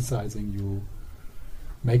down, criticizing you,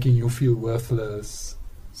 making you feel worthless,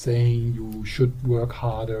 saying you should work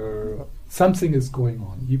harder. Something is going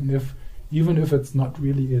on, even if it's not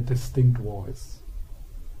really a distinct voice.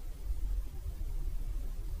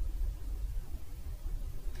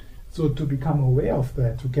 So to become aware of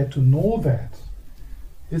that, to get to know that,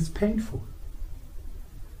 is painful.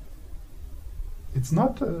 It's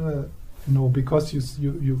not, because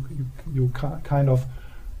you kind of,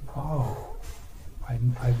 wow,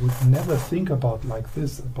 I would never think about like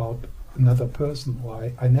this about another person, or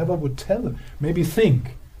I never would tell, maybe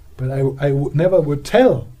think, but I never would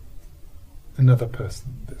tell another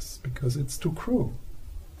person this, because it's too cruel.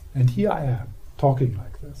 And here I am, talking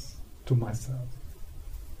like this to myself.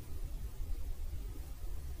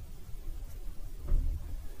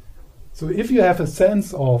 So if you have a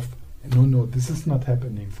sense of, no, this is not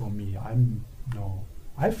happening for me,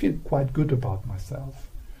 I feel quite good about myself.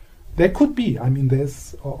 There could be,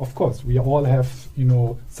 there's, of course, we all have,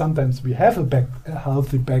 sometimes we have a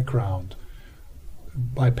healthy background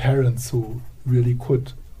by parents who really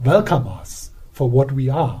could welcome us for what we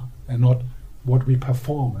are and not what we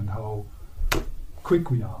perform and how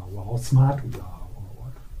quick we are or how smart we are or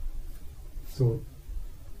what. So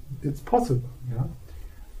it's possible, yeah.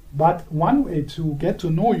 But one way to get to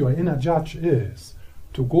know your inner judge is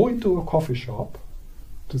to go into a coffee shop,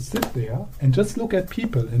 to sit there and just look at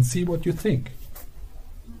people and see what you think.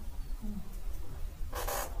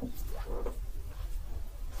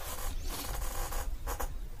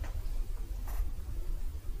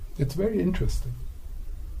 It's very interesting.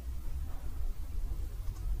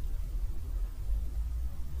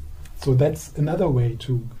 So that's another way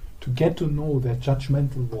to get to know that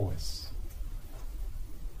judgmental voice.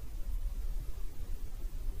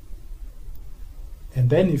 And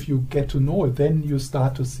then if you get to know it, then you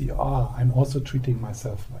start to see, I'm also treating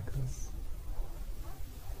myself like this.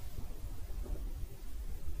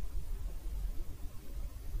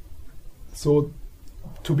 So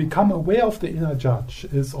to become aware of the inner judge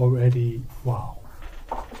is already wow.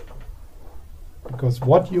 Because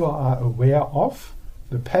what you are aware of,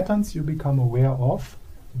 the patterns you become aware of,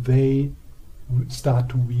 they start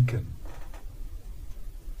to weaken.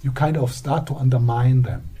 You kind of start to undermine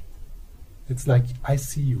them. It's like, I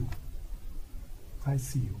see you. I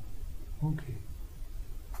see you. Okay.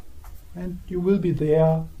 And you will be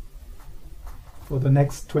there for the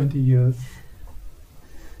next 20 years.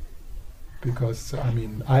 Because,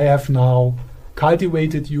 I have now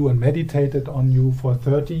cultivated you and meditated on you for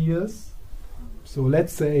 30 years. So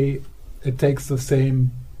let's say it takes the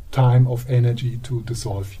same time of energy to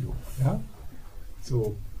dissolve you. Yeah?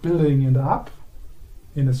 So building it up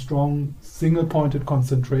in a strong single-pointed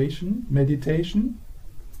concentration, meditation.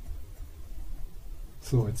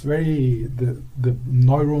 So it's very, the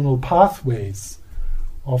neuronal pathways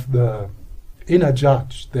of the inner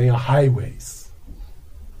judge, they are highways.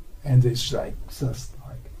 And it's just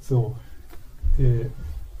like, so,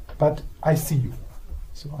 but I see you.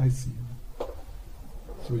 So I see you.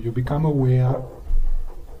 So you become aware,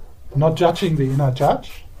 not judging the inner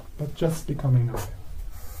judge, but just becoming aware.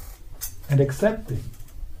 And accepting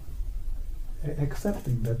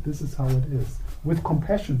that this is how it is, with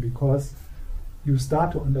compassion, because you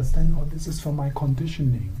start to understand, this is from my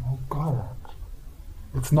conditioning. Oh God,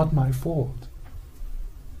 it's not my fault.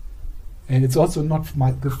 And it's also not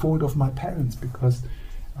the fault of my parents, because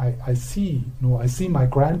I see my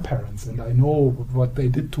grandparents and I know what they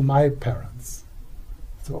did to my parents.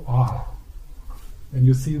 So and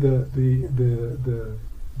you see the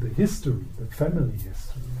history, the family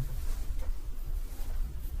history.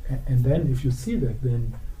 And then if you see that,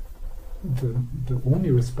 then the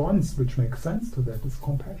only response which makes sense to that is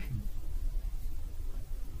compassion.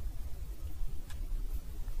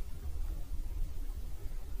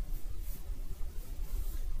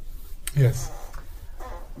 Yes.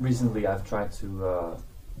 Recently I've tried to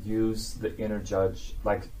use the inner judge,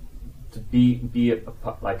 like to be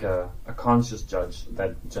like a conscious judge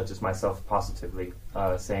that judges myself positively,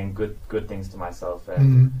 saying good things to myself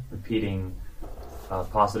and repeating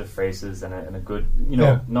positive phrases and a good,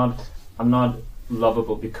 I'm not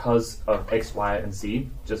lovable because of X, Y, and Z.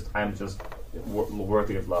 I'm just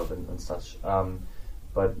worthy of love and such.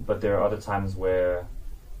 But there are other times where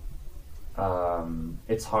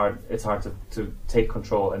it's hard to take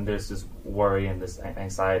control, and there's this worry and this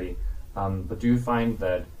anxiety. But do you find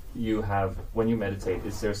that you have, when you meditate,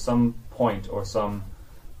 is there some point or some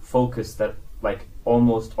focus that like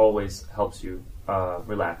almost always helps you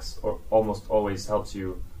relax, or almost always helps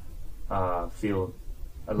you feel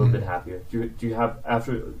a little bit happier? Do you have,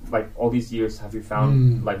 after like all these years, have you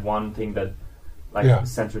found like one thing that like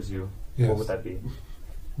centers you? Yes. What would that be?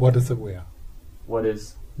 What is aware? What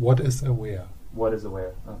is aware? What is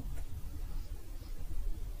aware? Oh.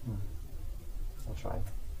 I'll try.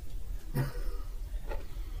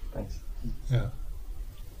 Thanks. Yeah.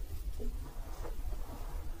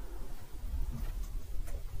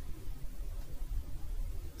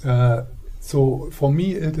 So for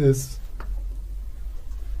me it is,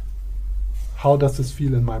 how does this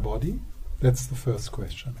feel in my body? That's the first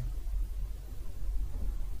question.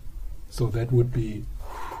 So that would be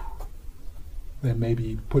then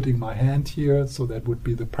maybe putting my hand here, so that would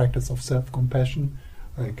be the practice of self-compassion,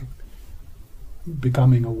 like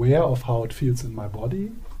becoming aware of how it feels in my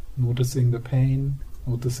body, noticing the pain,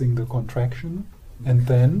 noticing the contraction, and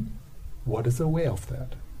then what is aware of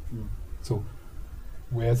that? So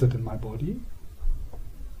where is it in my body?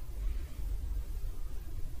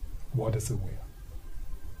 What is aware?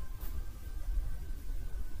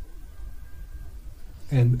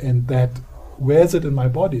 And that, where is it in my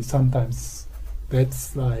body? Sometimes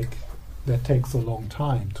that's like, that takes a long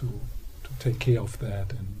time to take care of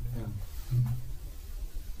that.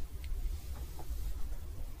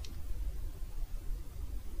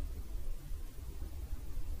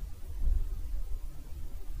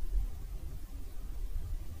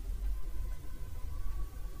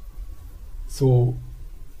 So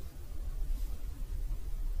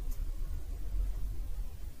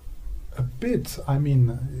a bit, I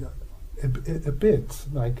mean, a bit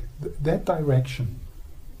like that direction.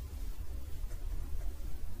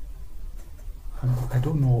 I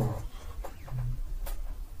don't know.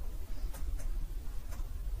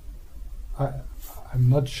 I'm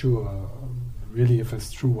not sure really if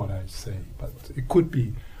it's true what I say, but it could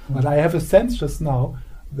be. But I have a sense just now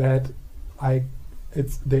that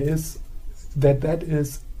that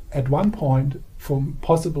is at one point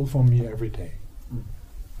possible for me every day.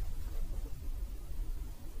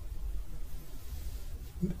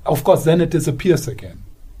 Of course, then it disappears again.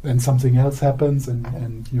 Then something else happens, and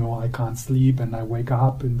I can't sleep, and I wake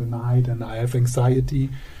up in the night, and I have anxiety.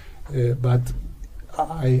 But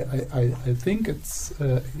I think it's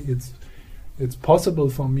possible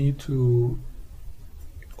for me to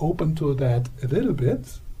open to that a little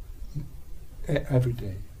bit every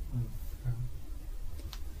day.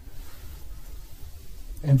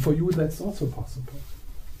 And for you, that's also possible.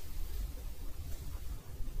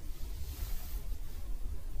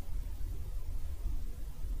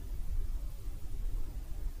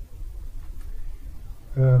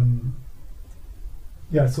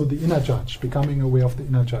 So the inner judge, becoming aware of the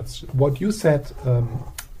inner judge. What you said,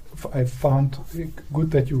 I found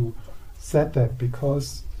good that you said that,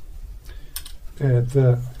 because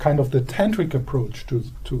the kind of the tantric approach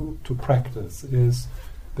to practice is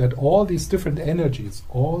that all these different energies,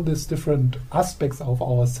 all these different aspects of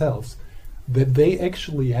ourselves, that they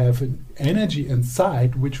actually have an energy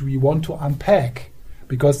inside which we want to unpack,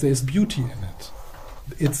 because there's beauty in it.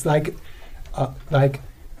 It's like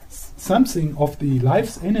something of the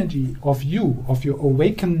life's energy of you, of your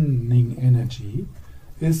awakening energy,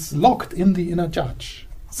 is locked in the inner judge,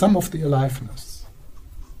 some of the aliveness.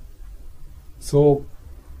 So,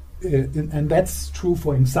 and that's true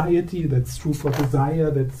for anxiety, that's true for desire,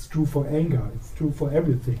 that's true for anger, it's true for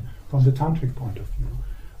everything from the tantric point of view.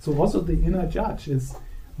 So also the inner judge is,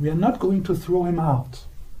 we are not going to throw him out.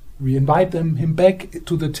 We invite him back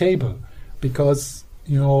to the table, because,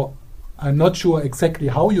 I'm not sure exactly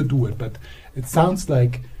how you do it, but it sounds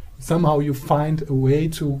like somehow you find a way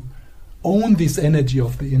to own this energy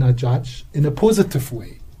of the inner judge in a positive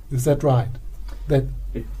way. Is that right?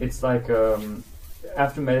 It's like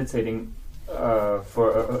after meditating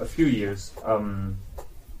for a few years,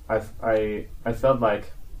 I felt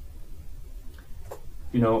like,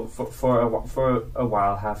 for a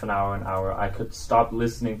while, half an hour, I could stop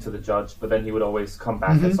listening to the judge, but then he would always come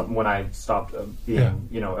back at something when I stopped being,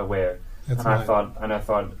 aware. That's and right. I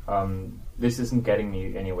thought, this isn't getting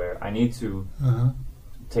me anywhere. I need to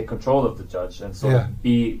take control of the judge and sort of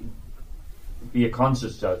be a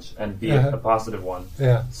conscious judge and be a positive one.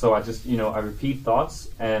 Yeah. So I just, I repeat thoughts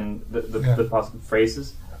and the positive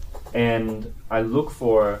phrases, and I look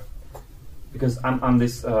for, because I'm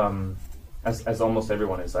this, as almost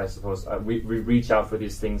everyone is, I suppose, we reach out for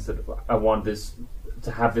these things that I want this,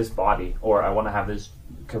 to have this body, or I want to have this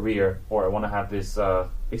career, or I want to have this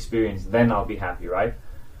experience, then I'll be happy, right?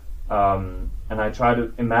 And I try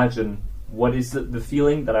to imagine what is the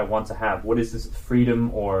feeling that I want to have? What is this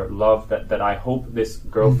freedom or love that I hope this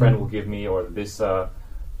girlfriend will give me, or this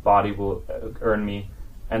body will earn me?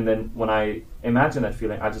 And then when I imagine that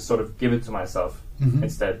feeling, I just sort of give it to myself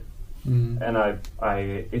instead. And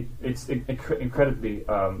it's incredibly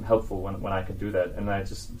helpful when I can do that. And I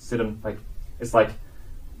just sit and, like, it's like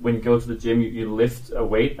when you go to the gym, you lift a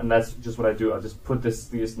weight, and that's just what I do. I just put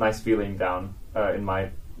this nice feeling down in my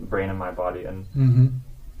brain and my body, and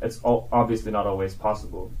it's obviously not always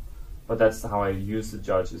possible, but that's how I use the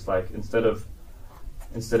judge. It's like instead of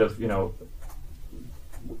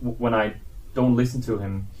when I don't listen to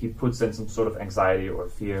him, he puts in some sort of anxiety or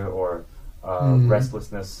fear or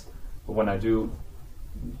restlessness. But when I do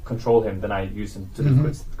control him, then I use him to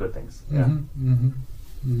do good things.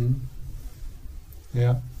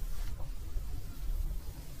 Yeah.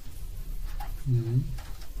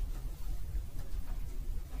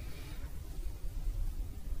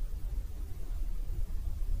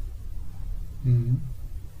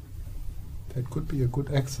 That could be a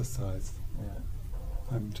good exercise. Yeah.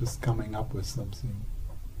 I'm just coming up with something.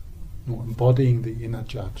 No, embodying the inner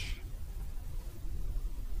judge.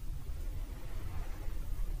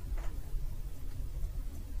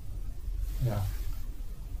 Yeah.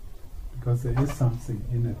 Because there is something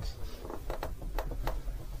in it.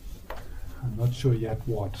 I'm not sure yet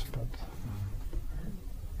what, but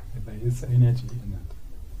there is energy in it.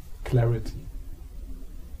 Clarity.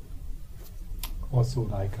 Also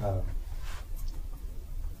like a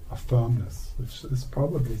firmness, which is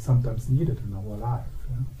probably sometimes needed in our life.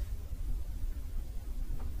 Yeah?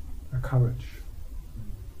 A courage.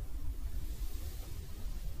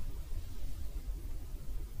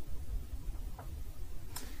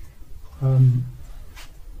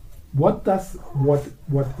 What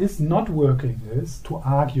is not working is to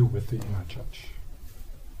argue with the inner judge.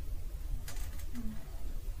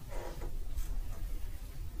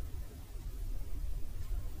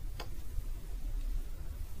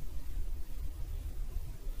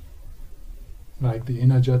 Like the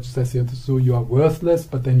inner judge says, so you are worthless,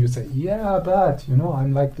 but then you say, yeah, but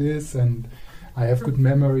I'm like this, and I have good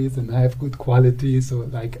memories, and I have good qualities. So,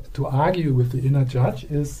 like, to argue with the inner judge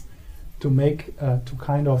is to make to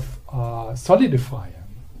kind of solidify him.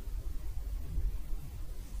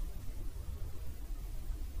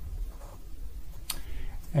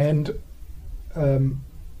 And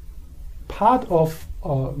part of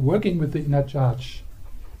working with the inner judge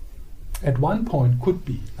at one point could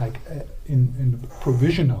be, like in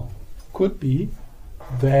provisional, could be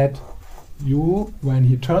that you, when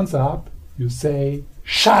he turns up, you say,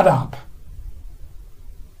 "Shut up!"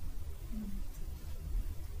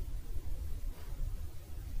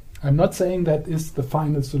 I'm not saying that is the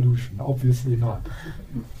final solution, obviously not,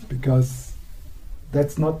 because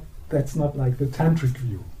that's not like the tantric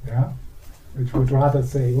view, yeah, which would rather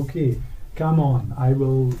say, okay, come on, I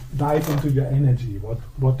will dive into your energy.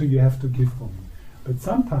 What do you have to give for me? But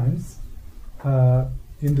sometimes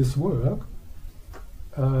in this work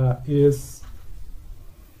is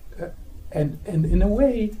and in a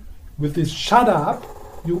way, with this shut up,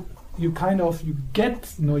 you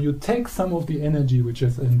take some of the energy which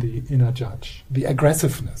is in the inner judge, the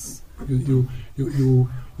aggressiveness. You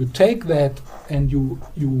take that and you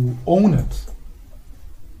own it.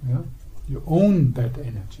 Yeah? You own that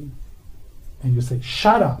energy. And you say,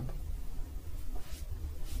 shut up.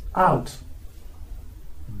 Out.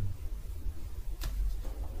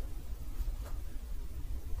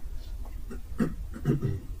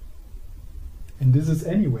 And this is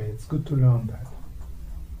anyway, it's good to learn that.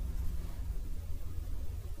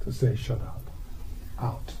 To say, shut up.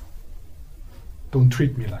 Out. Don't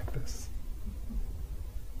treat me like this.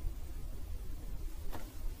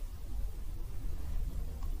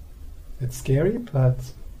 It's scary,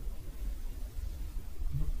 but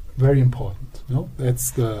very important. No,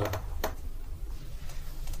 there's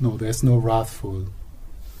no wrathful.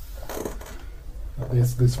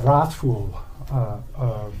 There's this wrathful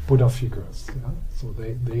Buddha figures. Yeah? So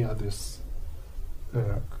they are this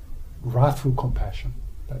wrathful compassion,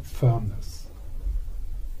 that firmness.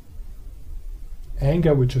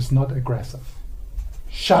 Anger which is not aggressive.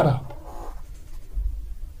 Shut up.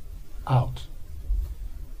 Out.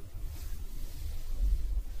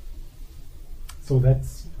 So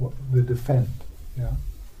that's what the defend. Yeah.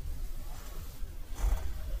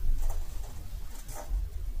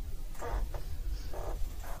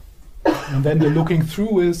 And then the looking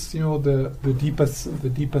through is, the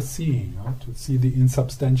deeper seeing, to see the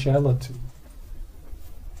insubstantiality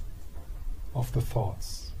of the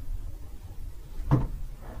thoughts.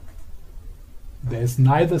 There is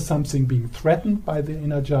neither something being threatened by the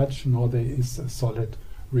inner judge, nor there is a solid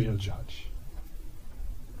real judge.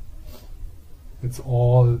 It's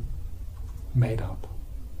all made up.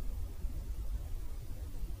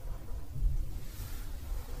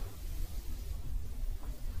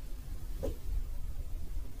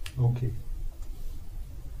 Okay.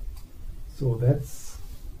 So that's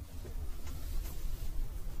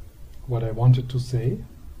what I wanted to say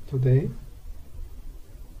today.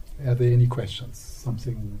 Are there any questions?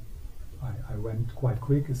 Something I went quite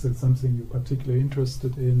quick. Is it something you're particularly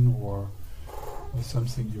interested in, or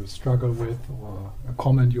something you struggle with, or a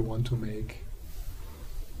comment you want to make?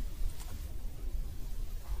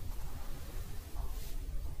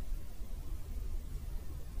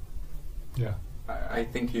 Yeah. I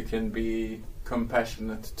think you can be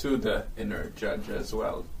compassionate to the inner judge as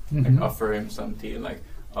well. Mm-hmm. Like offer him some tea, like,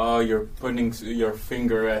 oh, you're pointing your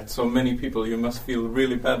finger at so many people, you must feel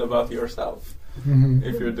really bad about yourself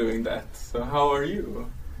if you're doing that. So how are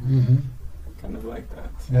you? Mm-hmm. Kind of like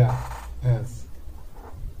that. Yeah. Yes.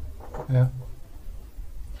 Yeah.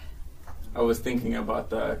 I was thinking about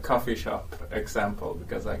the coffee shop example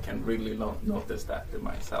because I can really notice that in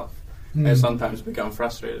myself. I sometimes become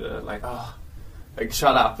frustrated, like,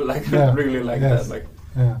 shut up, like really like that, like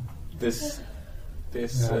this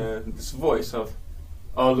voice of,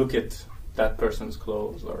 oh, look at that person's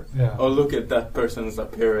clothes, or oh, look at that person's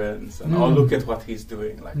appearance, and oh, look at what he's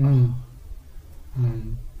doing, like.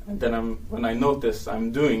 And then when I notice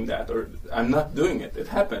I'm doing that, or I'm not doing it, it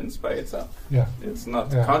happens by itself. Yeah. It's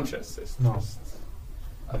not conscious. It just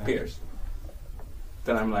appears.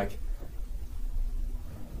 Then I'm like,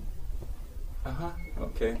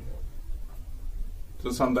 okay. So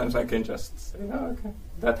sometimes I can just say, oh, okay,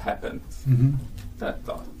 that happened, that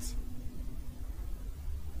thought.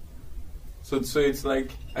 So it's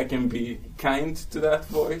like I can be kind to that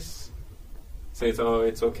voice. Say, oh,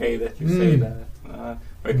 it's okay that you say that. Or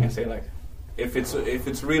I can say, like, if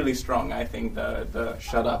it's really strong, I think the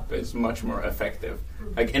shut up is much more effective.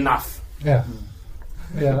 Like, enough. Yeah.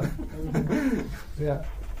 Yeah. Yeah.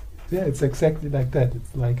 Yeah, it's exactly like that.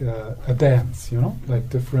 It's like a dance, like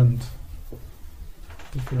different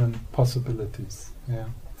possibilities. Yeah.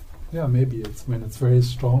 Yeah, maybe it's when it's very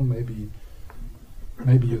strong, maybe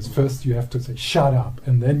first you have to say, shut up,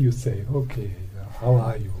 and then you say, okay, how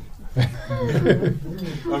are you?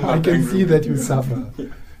 I can see that you suffer.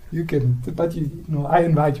 You can, but I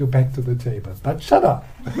invite you back to the table. But shut up.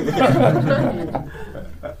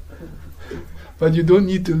 But you don't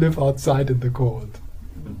need to live outside in the cold.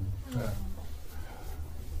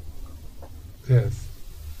 Yes.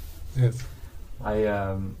 Yes.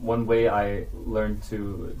 One way I learned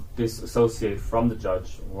to disassociate from the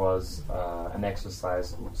judge was an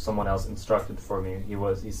exercise someone else instructed for me.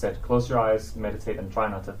 He said, close your eyes, meditate, and try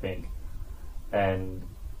not to think. And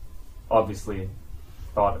obviously,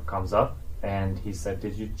 thought comes up, and he said,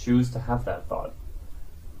 did you choose to have that thought?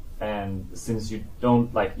 And since you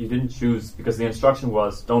didn't choose, because the instruction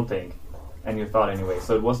was, don't think, and you thought anyway,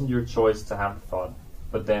 so it wasn't your choice to have the thought.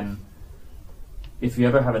 But then, if you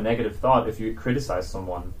ever have a negative thought, if you criticize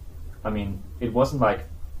someone, it wasn't like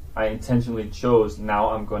I intentionally chose, now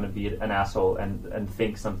I'm going to be an asshole and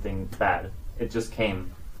think something bad. It just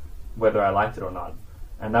came, whether I liked it or not.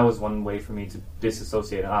 And that was one way for me to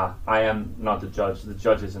disassociate. I am not the judge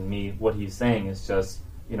isn't me. What he's saying is just,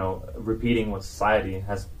 repeating what society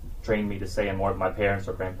has trained me to say, and more of my parents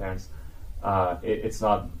or grandparents. It's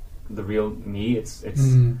not the real me. It's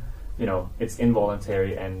it's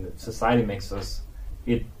involuntary, and society makes us,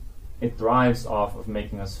 it thrives off of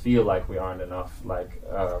making us feel like we aren't enough, like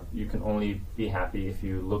you can only be happy if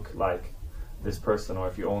you look like this person, or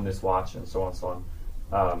if you own this watch, and so on and so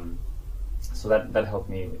on. So that helped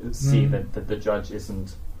me see that the judge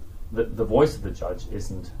isn't, the voice of the judge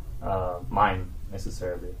isn't mine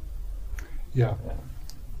necessarily. Yeah.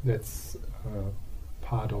 That's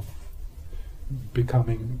part of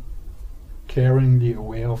becoming caringly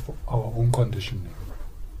aware of our own conditioning.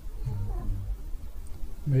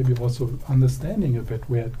 Maybe also understanding a bit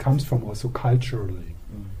where it comes from, also culturally.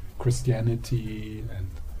 Christianity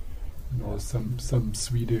and some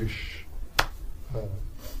Swedish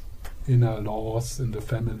inner laws in the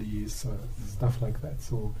families, stuff like that.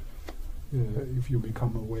 So if you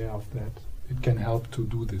become aware of that, it can help to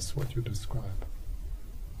do this, what you describe.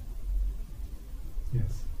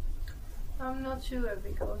 Yes. I'm not sure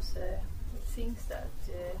because things that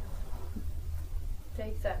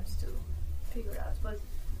take time to figure out. But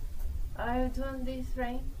I've done this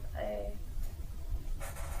rain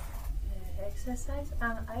exercise,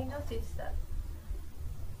 and I noticed that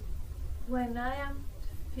when I am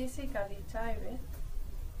physically tired,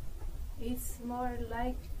 it's more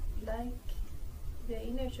like the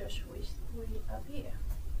inner church which will appear.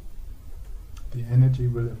 The energy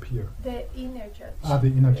will appear. The inner church. The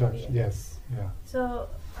inner will church. appear. Yes. Yeah. So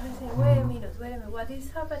I say, wait a minute. What is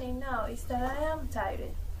happening now is that I am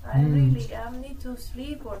tired. I Mm. really need to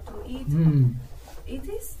sleep or to eat. Mm. It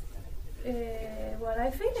is what I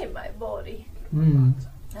feel in my body. Mm.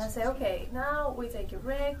 And I say, okay, now we take a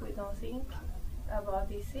break. We don't think about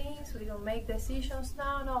these things. We don't make decisions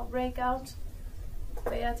now. No, break out.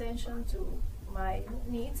 Pay attention to my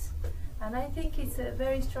needs. And I think it's a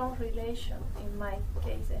very strong relation, in my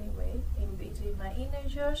case anyway, in between my inner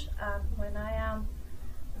church and when I am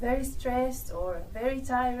very stressed or very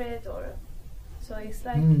tired. Or so it's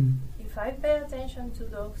like if I pay attention to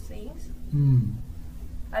those things,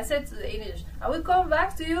 I said to the inner church, I will come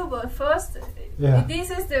back to you, but first,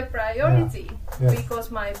 this is the priority,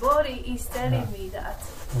 because my body is telling me that.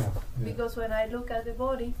 Because when I look at the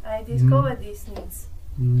body, I discover these needs.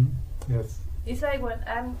 Yes. It's like when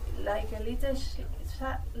I'm like a little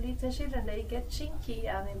children, they get chinky,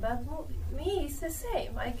 but me is the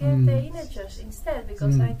same. I get the inner church instead,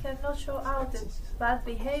 because I cannot show out the bad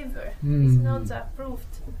behavior. It's not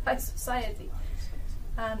approved by society.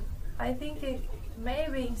 And I think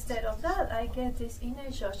maybe instead of that, I get this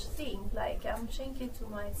inner church thing, like I'm chinky to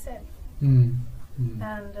myself.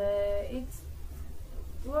 And it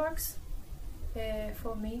works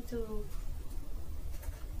for me to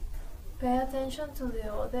pay attention to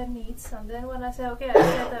the other needs, and then when I say, okay, I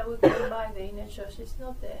said I would come back, the inner church is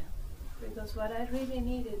not there. Because what I really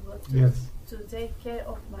needed was to take care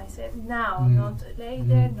of myself now, not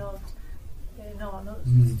later, not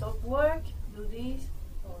stop work, do this,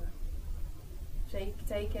 or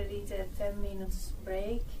take a little 10 minutes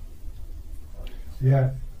break.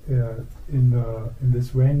 Yeah, in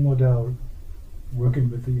this RAIN model,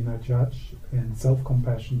 working with the inner judge and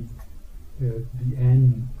self-compassion, the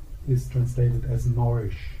N is translated as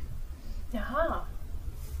nourish. Aha.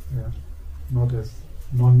 Yeah, not as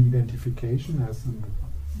non-identification as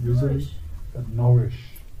usually, Nourish. but nourish.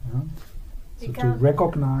 Yeah? So You to can-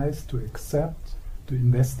 recognize, to accept, to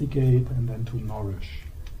investigate, and then to nourish.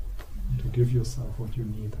 And to give yourself what you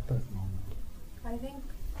need at that moment. I think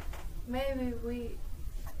maybe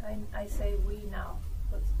I say we now,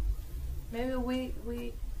 but maybe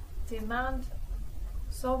we demand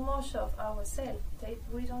so much of ourselves.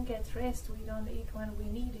 We don't get rest, we don't eat when we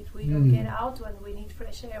need it, we don't get out when we need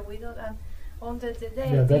fresh air, we don't, and under the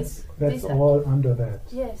day, Yeah, that's all under that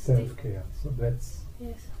Yes, self-care. So that's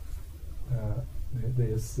yes,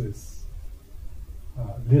 there's this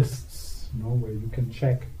lists, where you can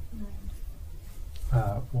check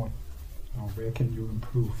where can you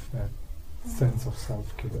improve that sense of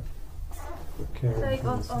self-care. like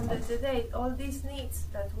under the day, all these needs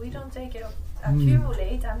that we don't take care of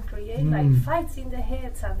accumulate and create like fights in the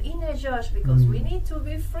heads and inner judge, because we need to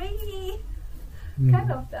be free,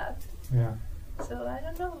 kind of that. Yeah. So I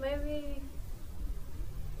don't know, maybe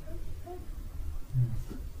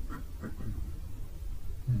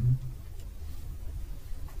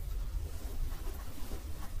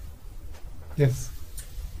Yes.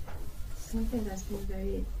 Something that's been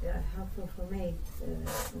very helpful for me in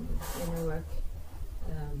my work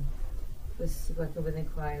was working with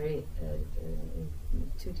inquiry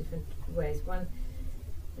in two different ways. One,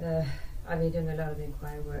 I've been doing a lot of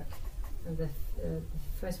inquiry work, and the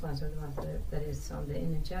first one, sort of the one that is on the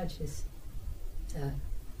inner judge, is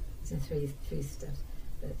in three steps.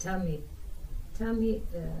 Tell me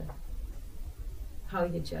how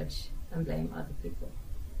you judge and blame other people.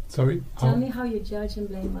 Sorry? Tell me how you judge and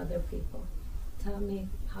blame other people. Tell me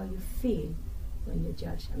how you feel when you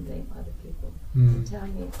judge and blame other people. And tell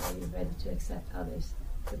me, are you ready to accept others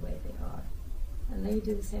the way they are? And then you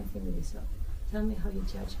do the same thing with yourself. Tell me how you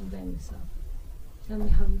judge and blame yourself. Tell me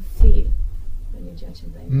how you feel when you judge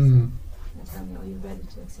and blame yourself. And tell me, are you ready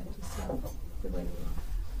to accept yourself the way you are?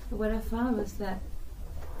 And what I found was that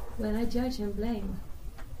when I judge and blame,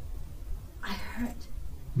 I hurt.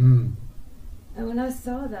 And when I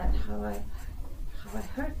saw that, how I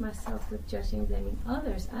hurt myself with judging and blaming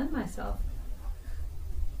others and myself,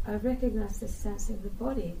 I recognized the sense in the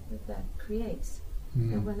body that creates.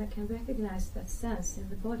 And when I can recognize that sense in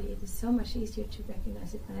the body, it is so much easier to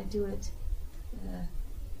recognize it when I do it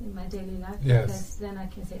in my daily life, Yes. because then I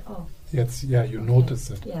can say, oh, It's, you Okay. notice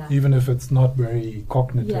it, Yeah. even if it's not very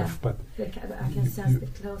cognitive, Yeah. but I can You- sense you- the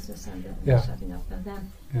closeness and the Yeah. shutting up, and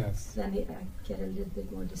then yes. I get a little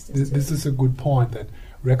bit more distance. This to it. is a good point, that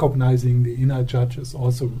recognizing the inner judge is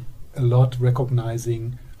also a lot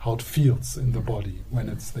recognizing how it feels in the body when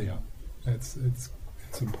it's there. It's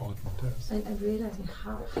important. Yes. And realizing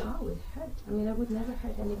how it hurt. I mean, I would never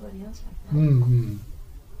hurt anybody else like that. Mm-hmm.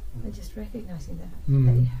 And just recognizing that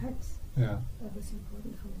Mm. it hurts. Yeah. That was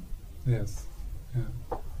important for me. Yes. Yeah.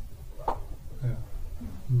 Yeah.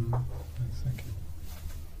 Mm. Yes, thank you.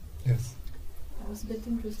 Yes. I was a bit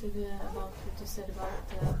interested about what you said about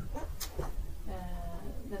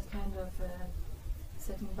that kind of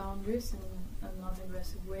setting boundaries in a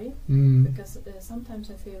non-aggressive way. Mm. Because sometimes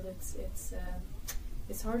I feel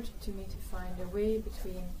it's hard to me to find a way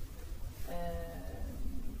between.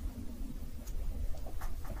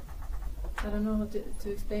 I don't know how to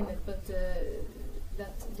explain it, but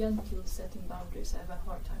that gentle setting boundaries, I have a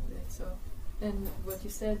hard time with it. So, and what you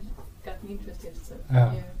said got me interested. So,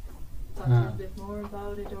 can you talk a little bit more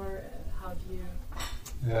about it, or how do you?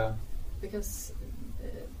 Yeah. Because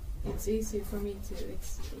it's easier for me to.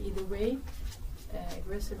 It's either way,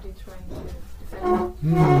 aggressively trying to defend,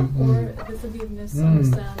 or the forgiveness,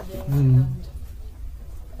 understanding,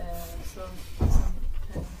 and some kind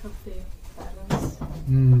of healthy balance.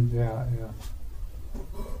 Yeah.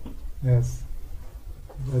 Yes.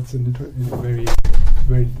 That's a very,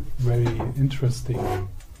 very, very interesting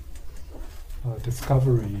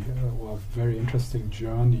discovery, or very interesting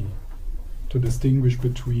journey to distinguish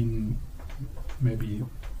between, maybe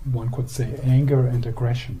one could say, anger and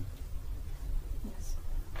aggression. Yes.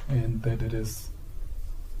 And that it is,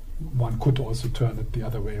 one could also turn it the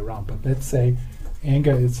other way around. But let's say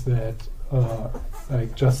anger is that,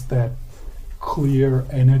 like just that clear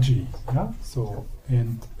energy. Yeah. So,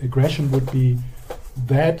 and aggression would be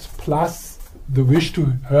that plus the wish to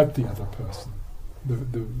hurt the other person,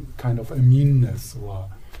 the kind of a meanness, or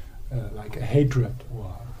like a hatred,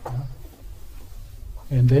 or. Yeah?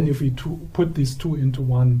 And then if we put these two into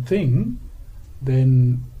one thing,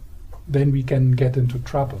 then we can get into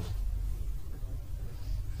trouble.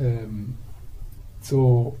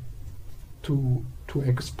 So to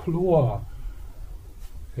explore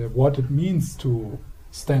what it means to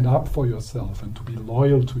stand up for yourself and to be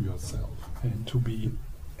loyal to yourself and to be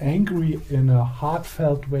angry in a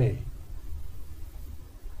heartfelt way,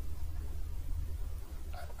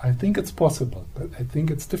 I think it's possible, but I think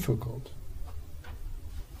it's difficult.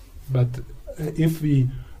 But if we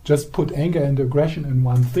just put anger and aggression in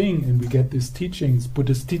one thing, and we get these teachings,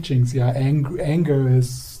 Buddhist teachings, anger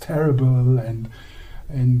is terrible, and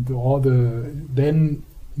all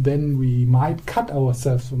then we might cut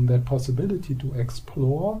ourselves from that possibility to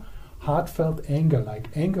explore heartfelt anger, like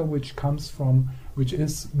anger which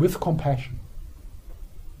is with compassion.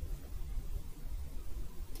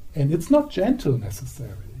 And it's not gentle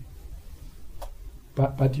necessarily,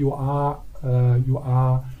 but you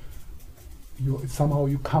somehow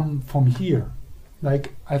you come from here.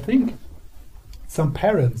 Like, I think some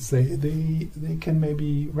parents, they can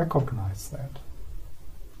maybe recognize that.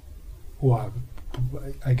 Or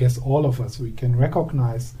I guess all of us, we can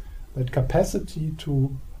recognize that capacity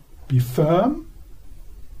to be firm,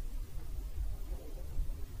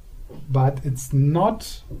 but it's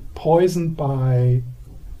not poisoned by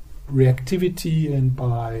reactivity and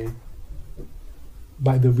by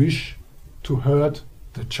the wish to hurt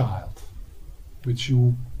the child, which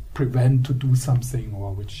you prevent to do something,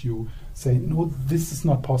 or which you say, no, this is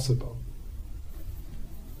not possible.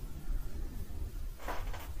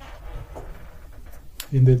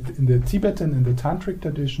 In the Tibetan, in the Tantric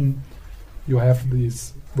tradition, you have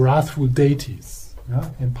these wrathful deities. Yeah?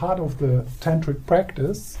 And part of the Tantric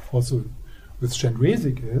practice, also with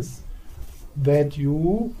Chenrezig, is that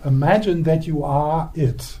you imagine that you are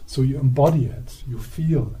it. So you embody it. You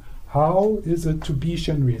feel, how is it to be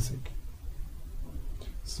Chenrezig?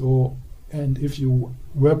 So, and if you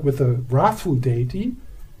work with a wrathful deity,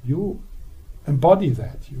 you embody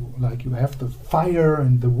that. You have the fire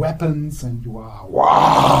and the weapons, and you are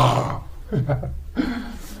wow.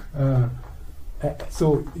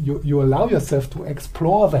 So you allow yourself to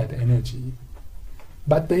explore that energy,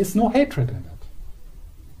 but there is no hatred in it.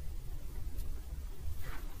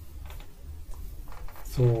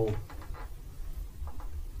 So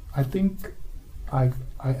I think I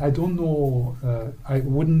don't know. I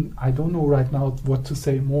don't know right now what to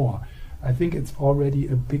say more. I think it's already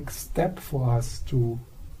a big step for us to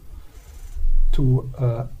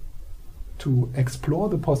explore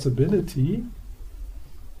the possibility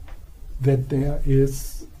that there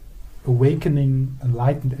is awakening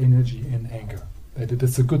enlightened energy in anger, that it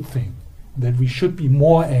is a good thing, that we should be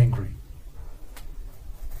more angry,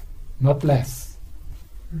 not less.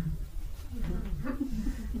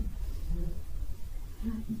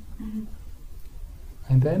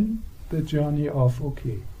 And then the journey of,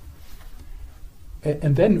 okay.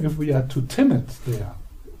 And then if we are too timid there,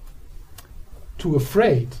 too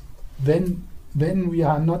afraid, then we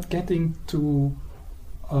are not getting to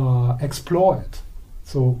explore it.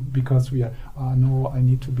 So because we are, no, I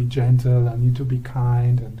need to be gentle, I need to be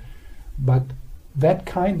kind, but that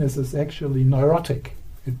kindness is actually neurotic.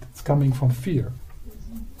 It's coming from fear.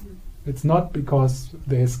 It's not because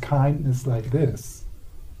there's kindness like this.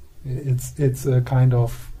 It's a kind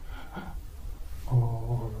of,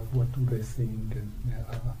 oh, what do they think? And,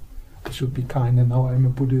 I should be kind, and now I'm a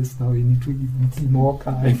Buddhist. Now I need to even be more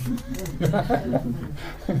kind.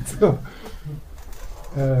 So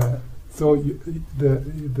the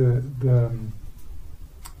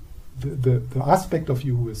aspect of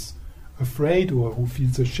you who is afraid, or who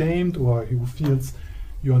feels ashamed, or who feels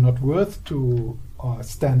you are not worth to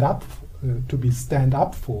stand up, to be stand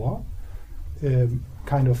up for,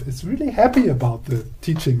 kind of is really happy about the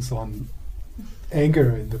teachings on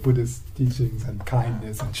anger in the Buddhist teachings, and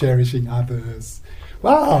kindness and cherishing others.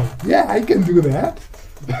 Wow, yeah, I can do that.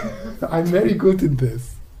 I'm very good in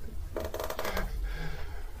this.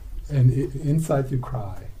 And inside you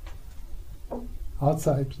cry.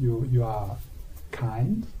 Outside you are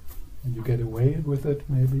kind, and you get away with it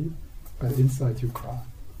maybe, but inside you cry.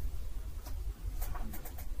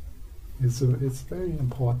 It's very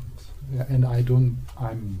important. Yeah, and I'm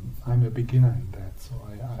a beginner in that. So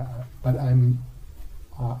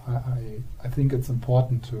I think it's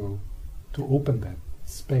important to open that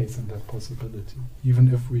space and that possibility,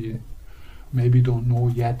 even if we maybe don't know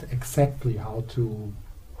yet exactly how to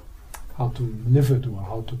live it or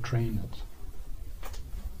how to train it.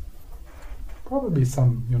 Probably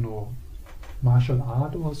some, martial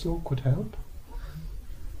art or so could help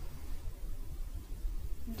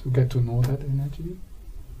to get to know that energy.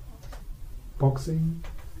 Boxing.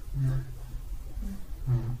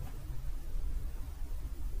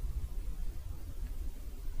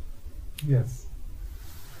 Yes.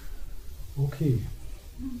 Okay.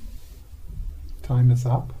 Time is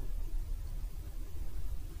up.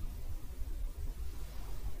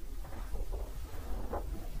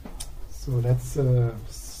 So let's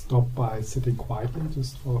stop by sitting quietly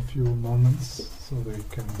just for a few moments so that we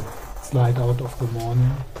can slide out of the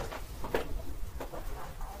morning.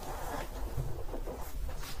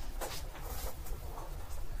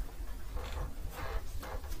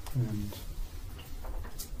 And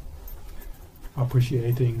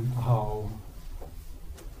appreciating how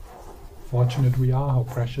fortunate we are, how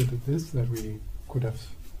precious it is that we could have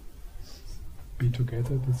be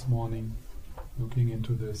together this morning, looking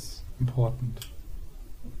into this important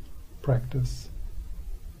practice.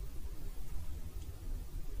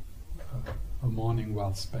 A morning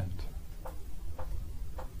well spent.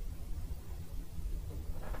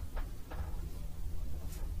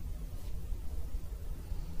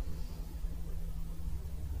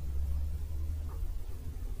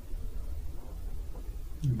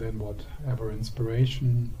 And then whatever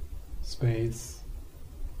inspiration, space,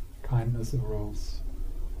 kindness arose,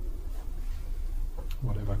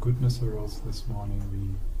 whatever goodness arose this morning, we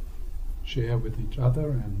share with each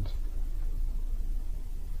other, and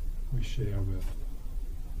we share with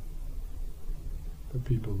the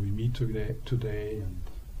people we meet today and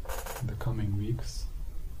in the coming weeks,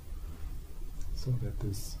 so that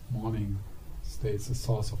this morning stays a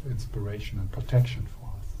source of inspiration and protection for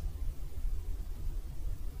us.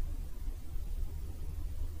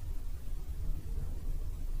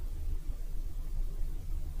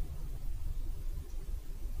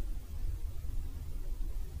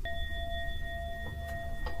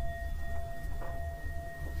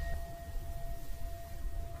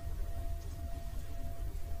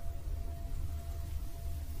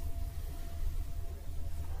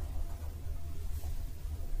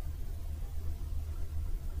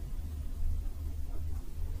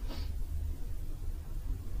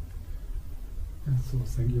 So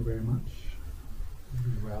thank you very much.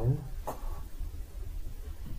 Be well.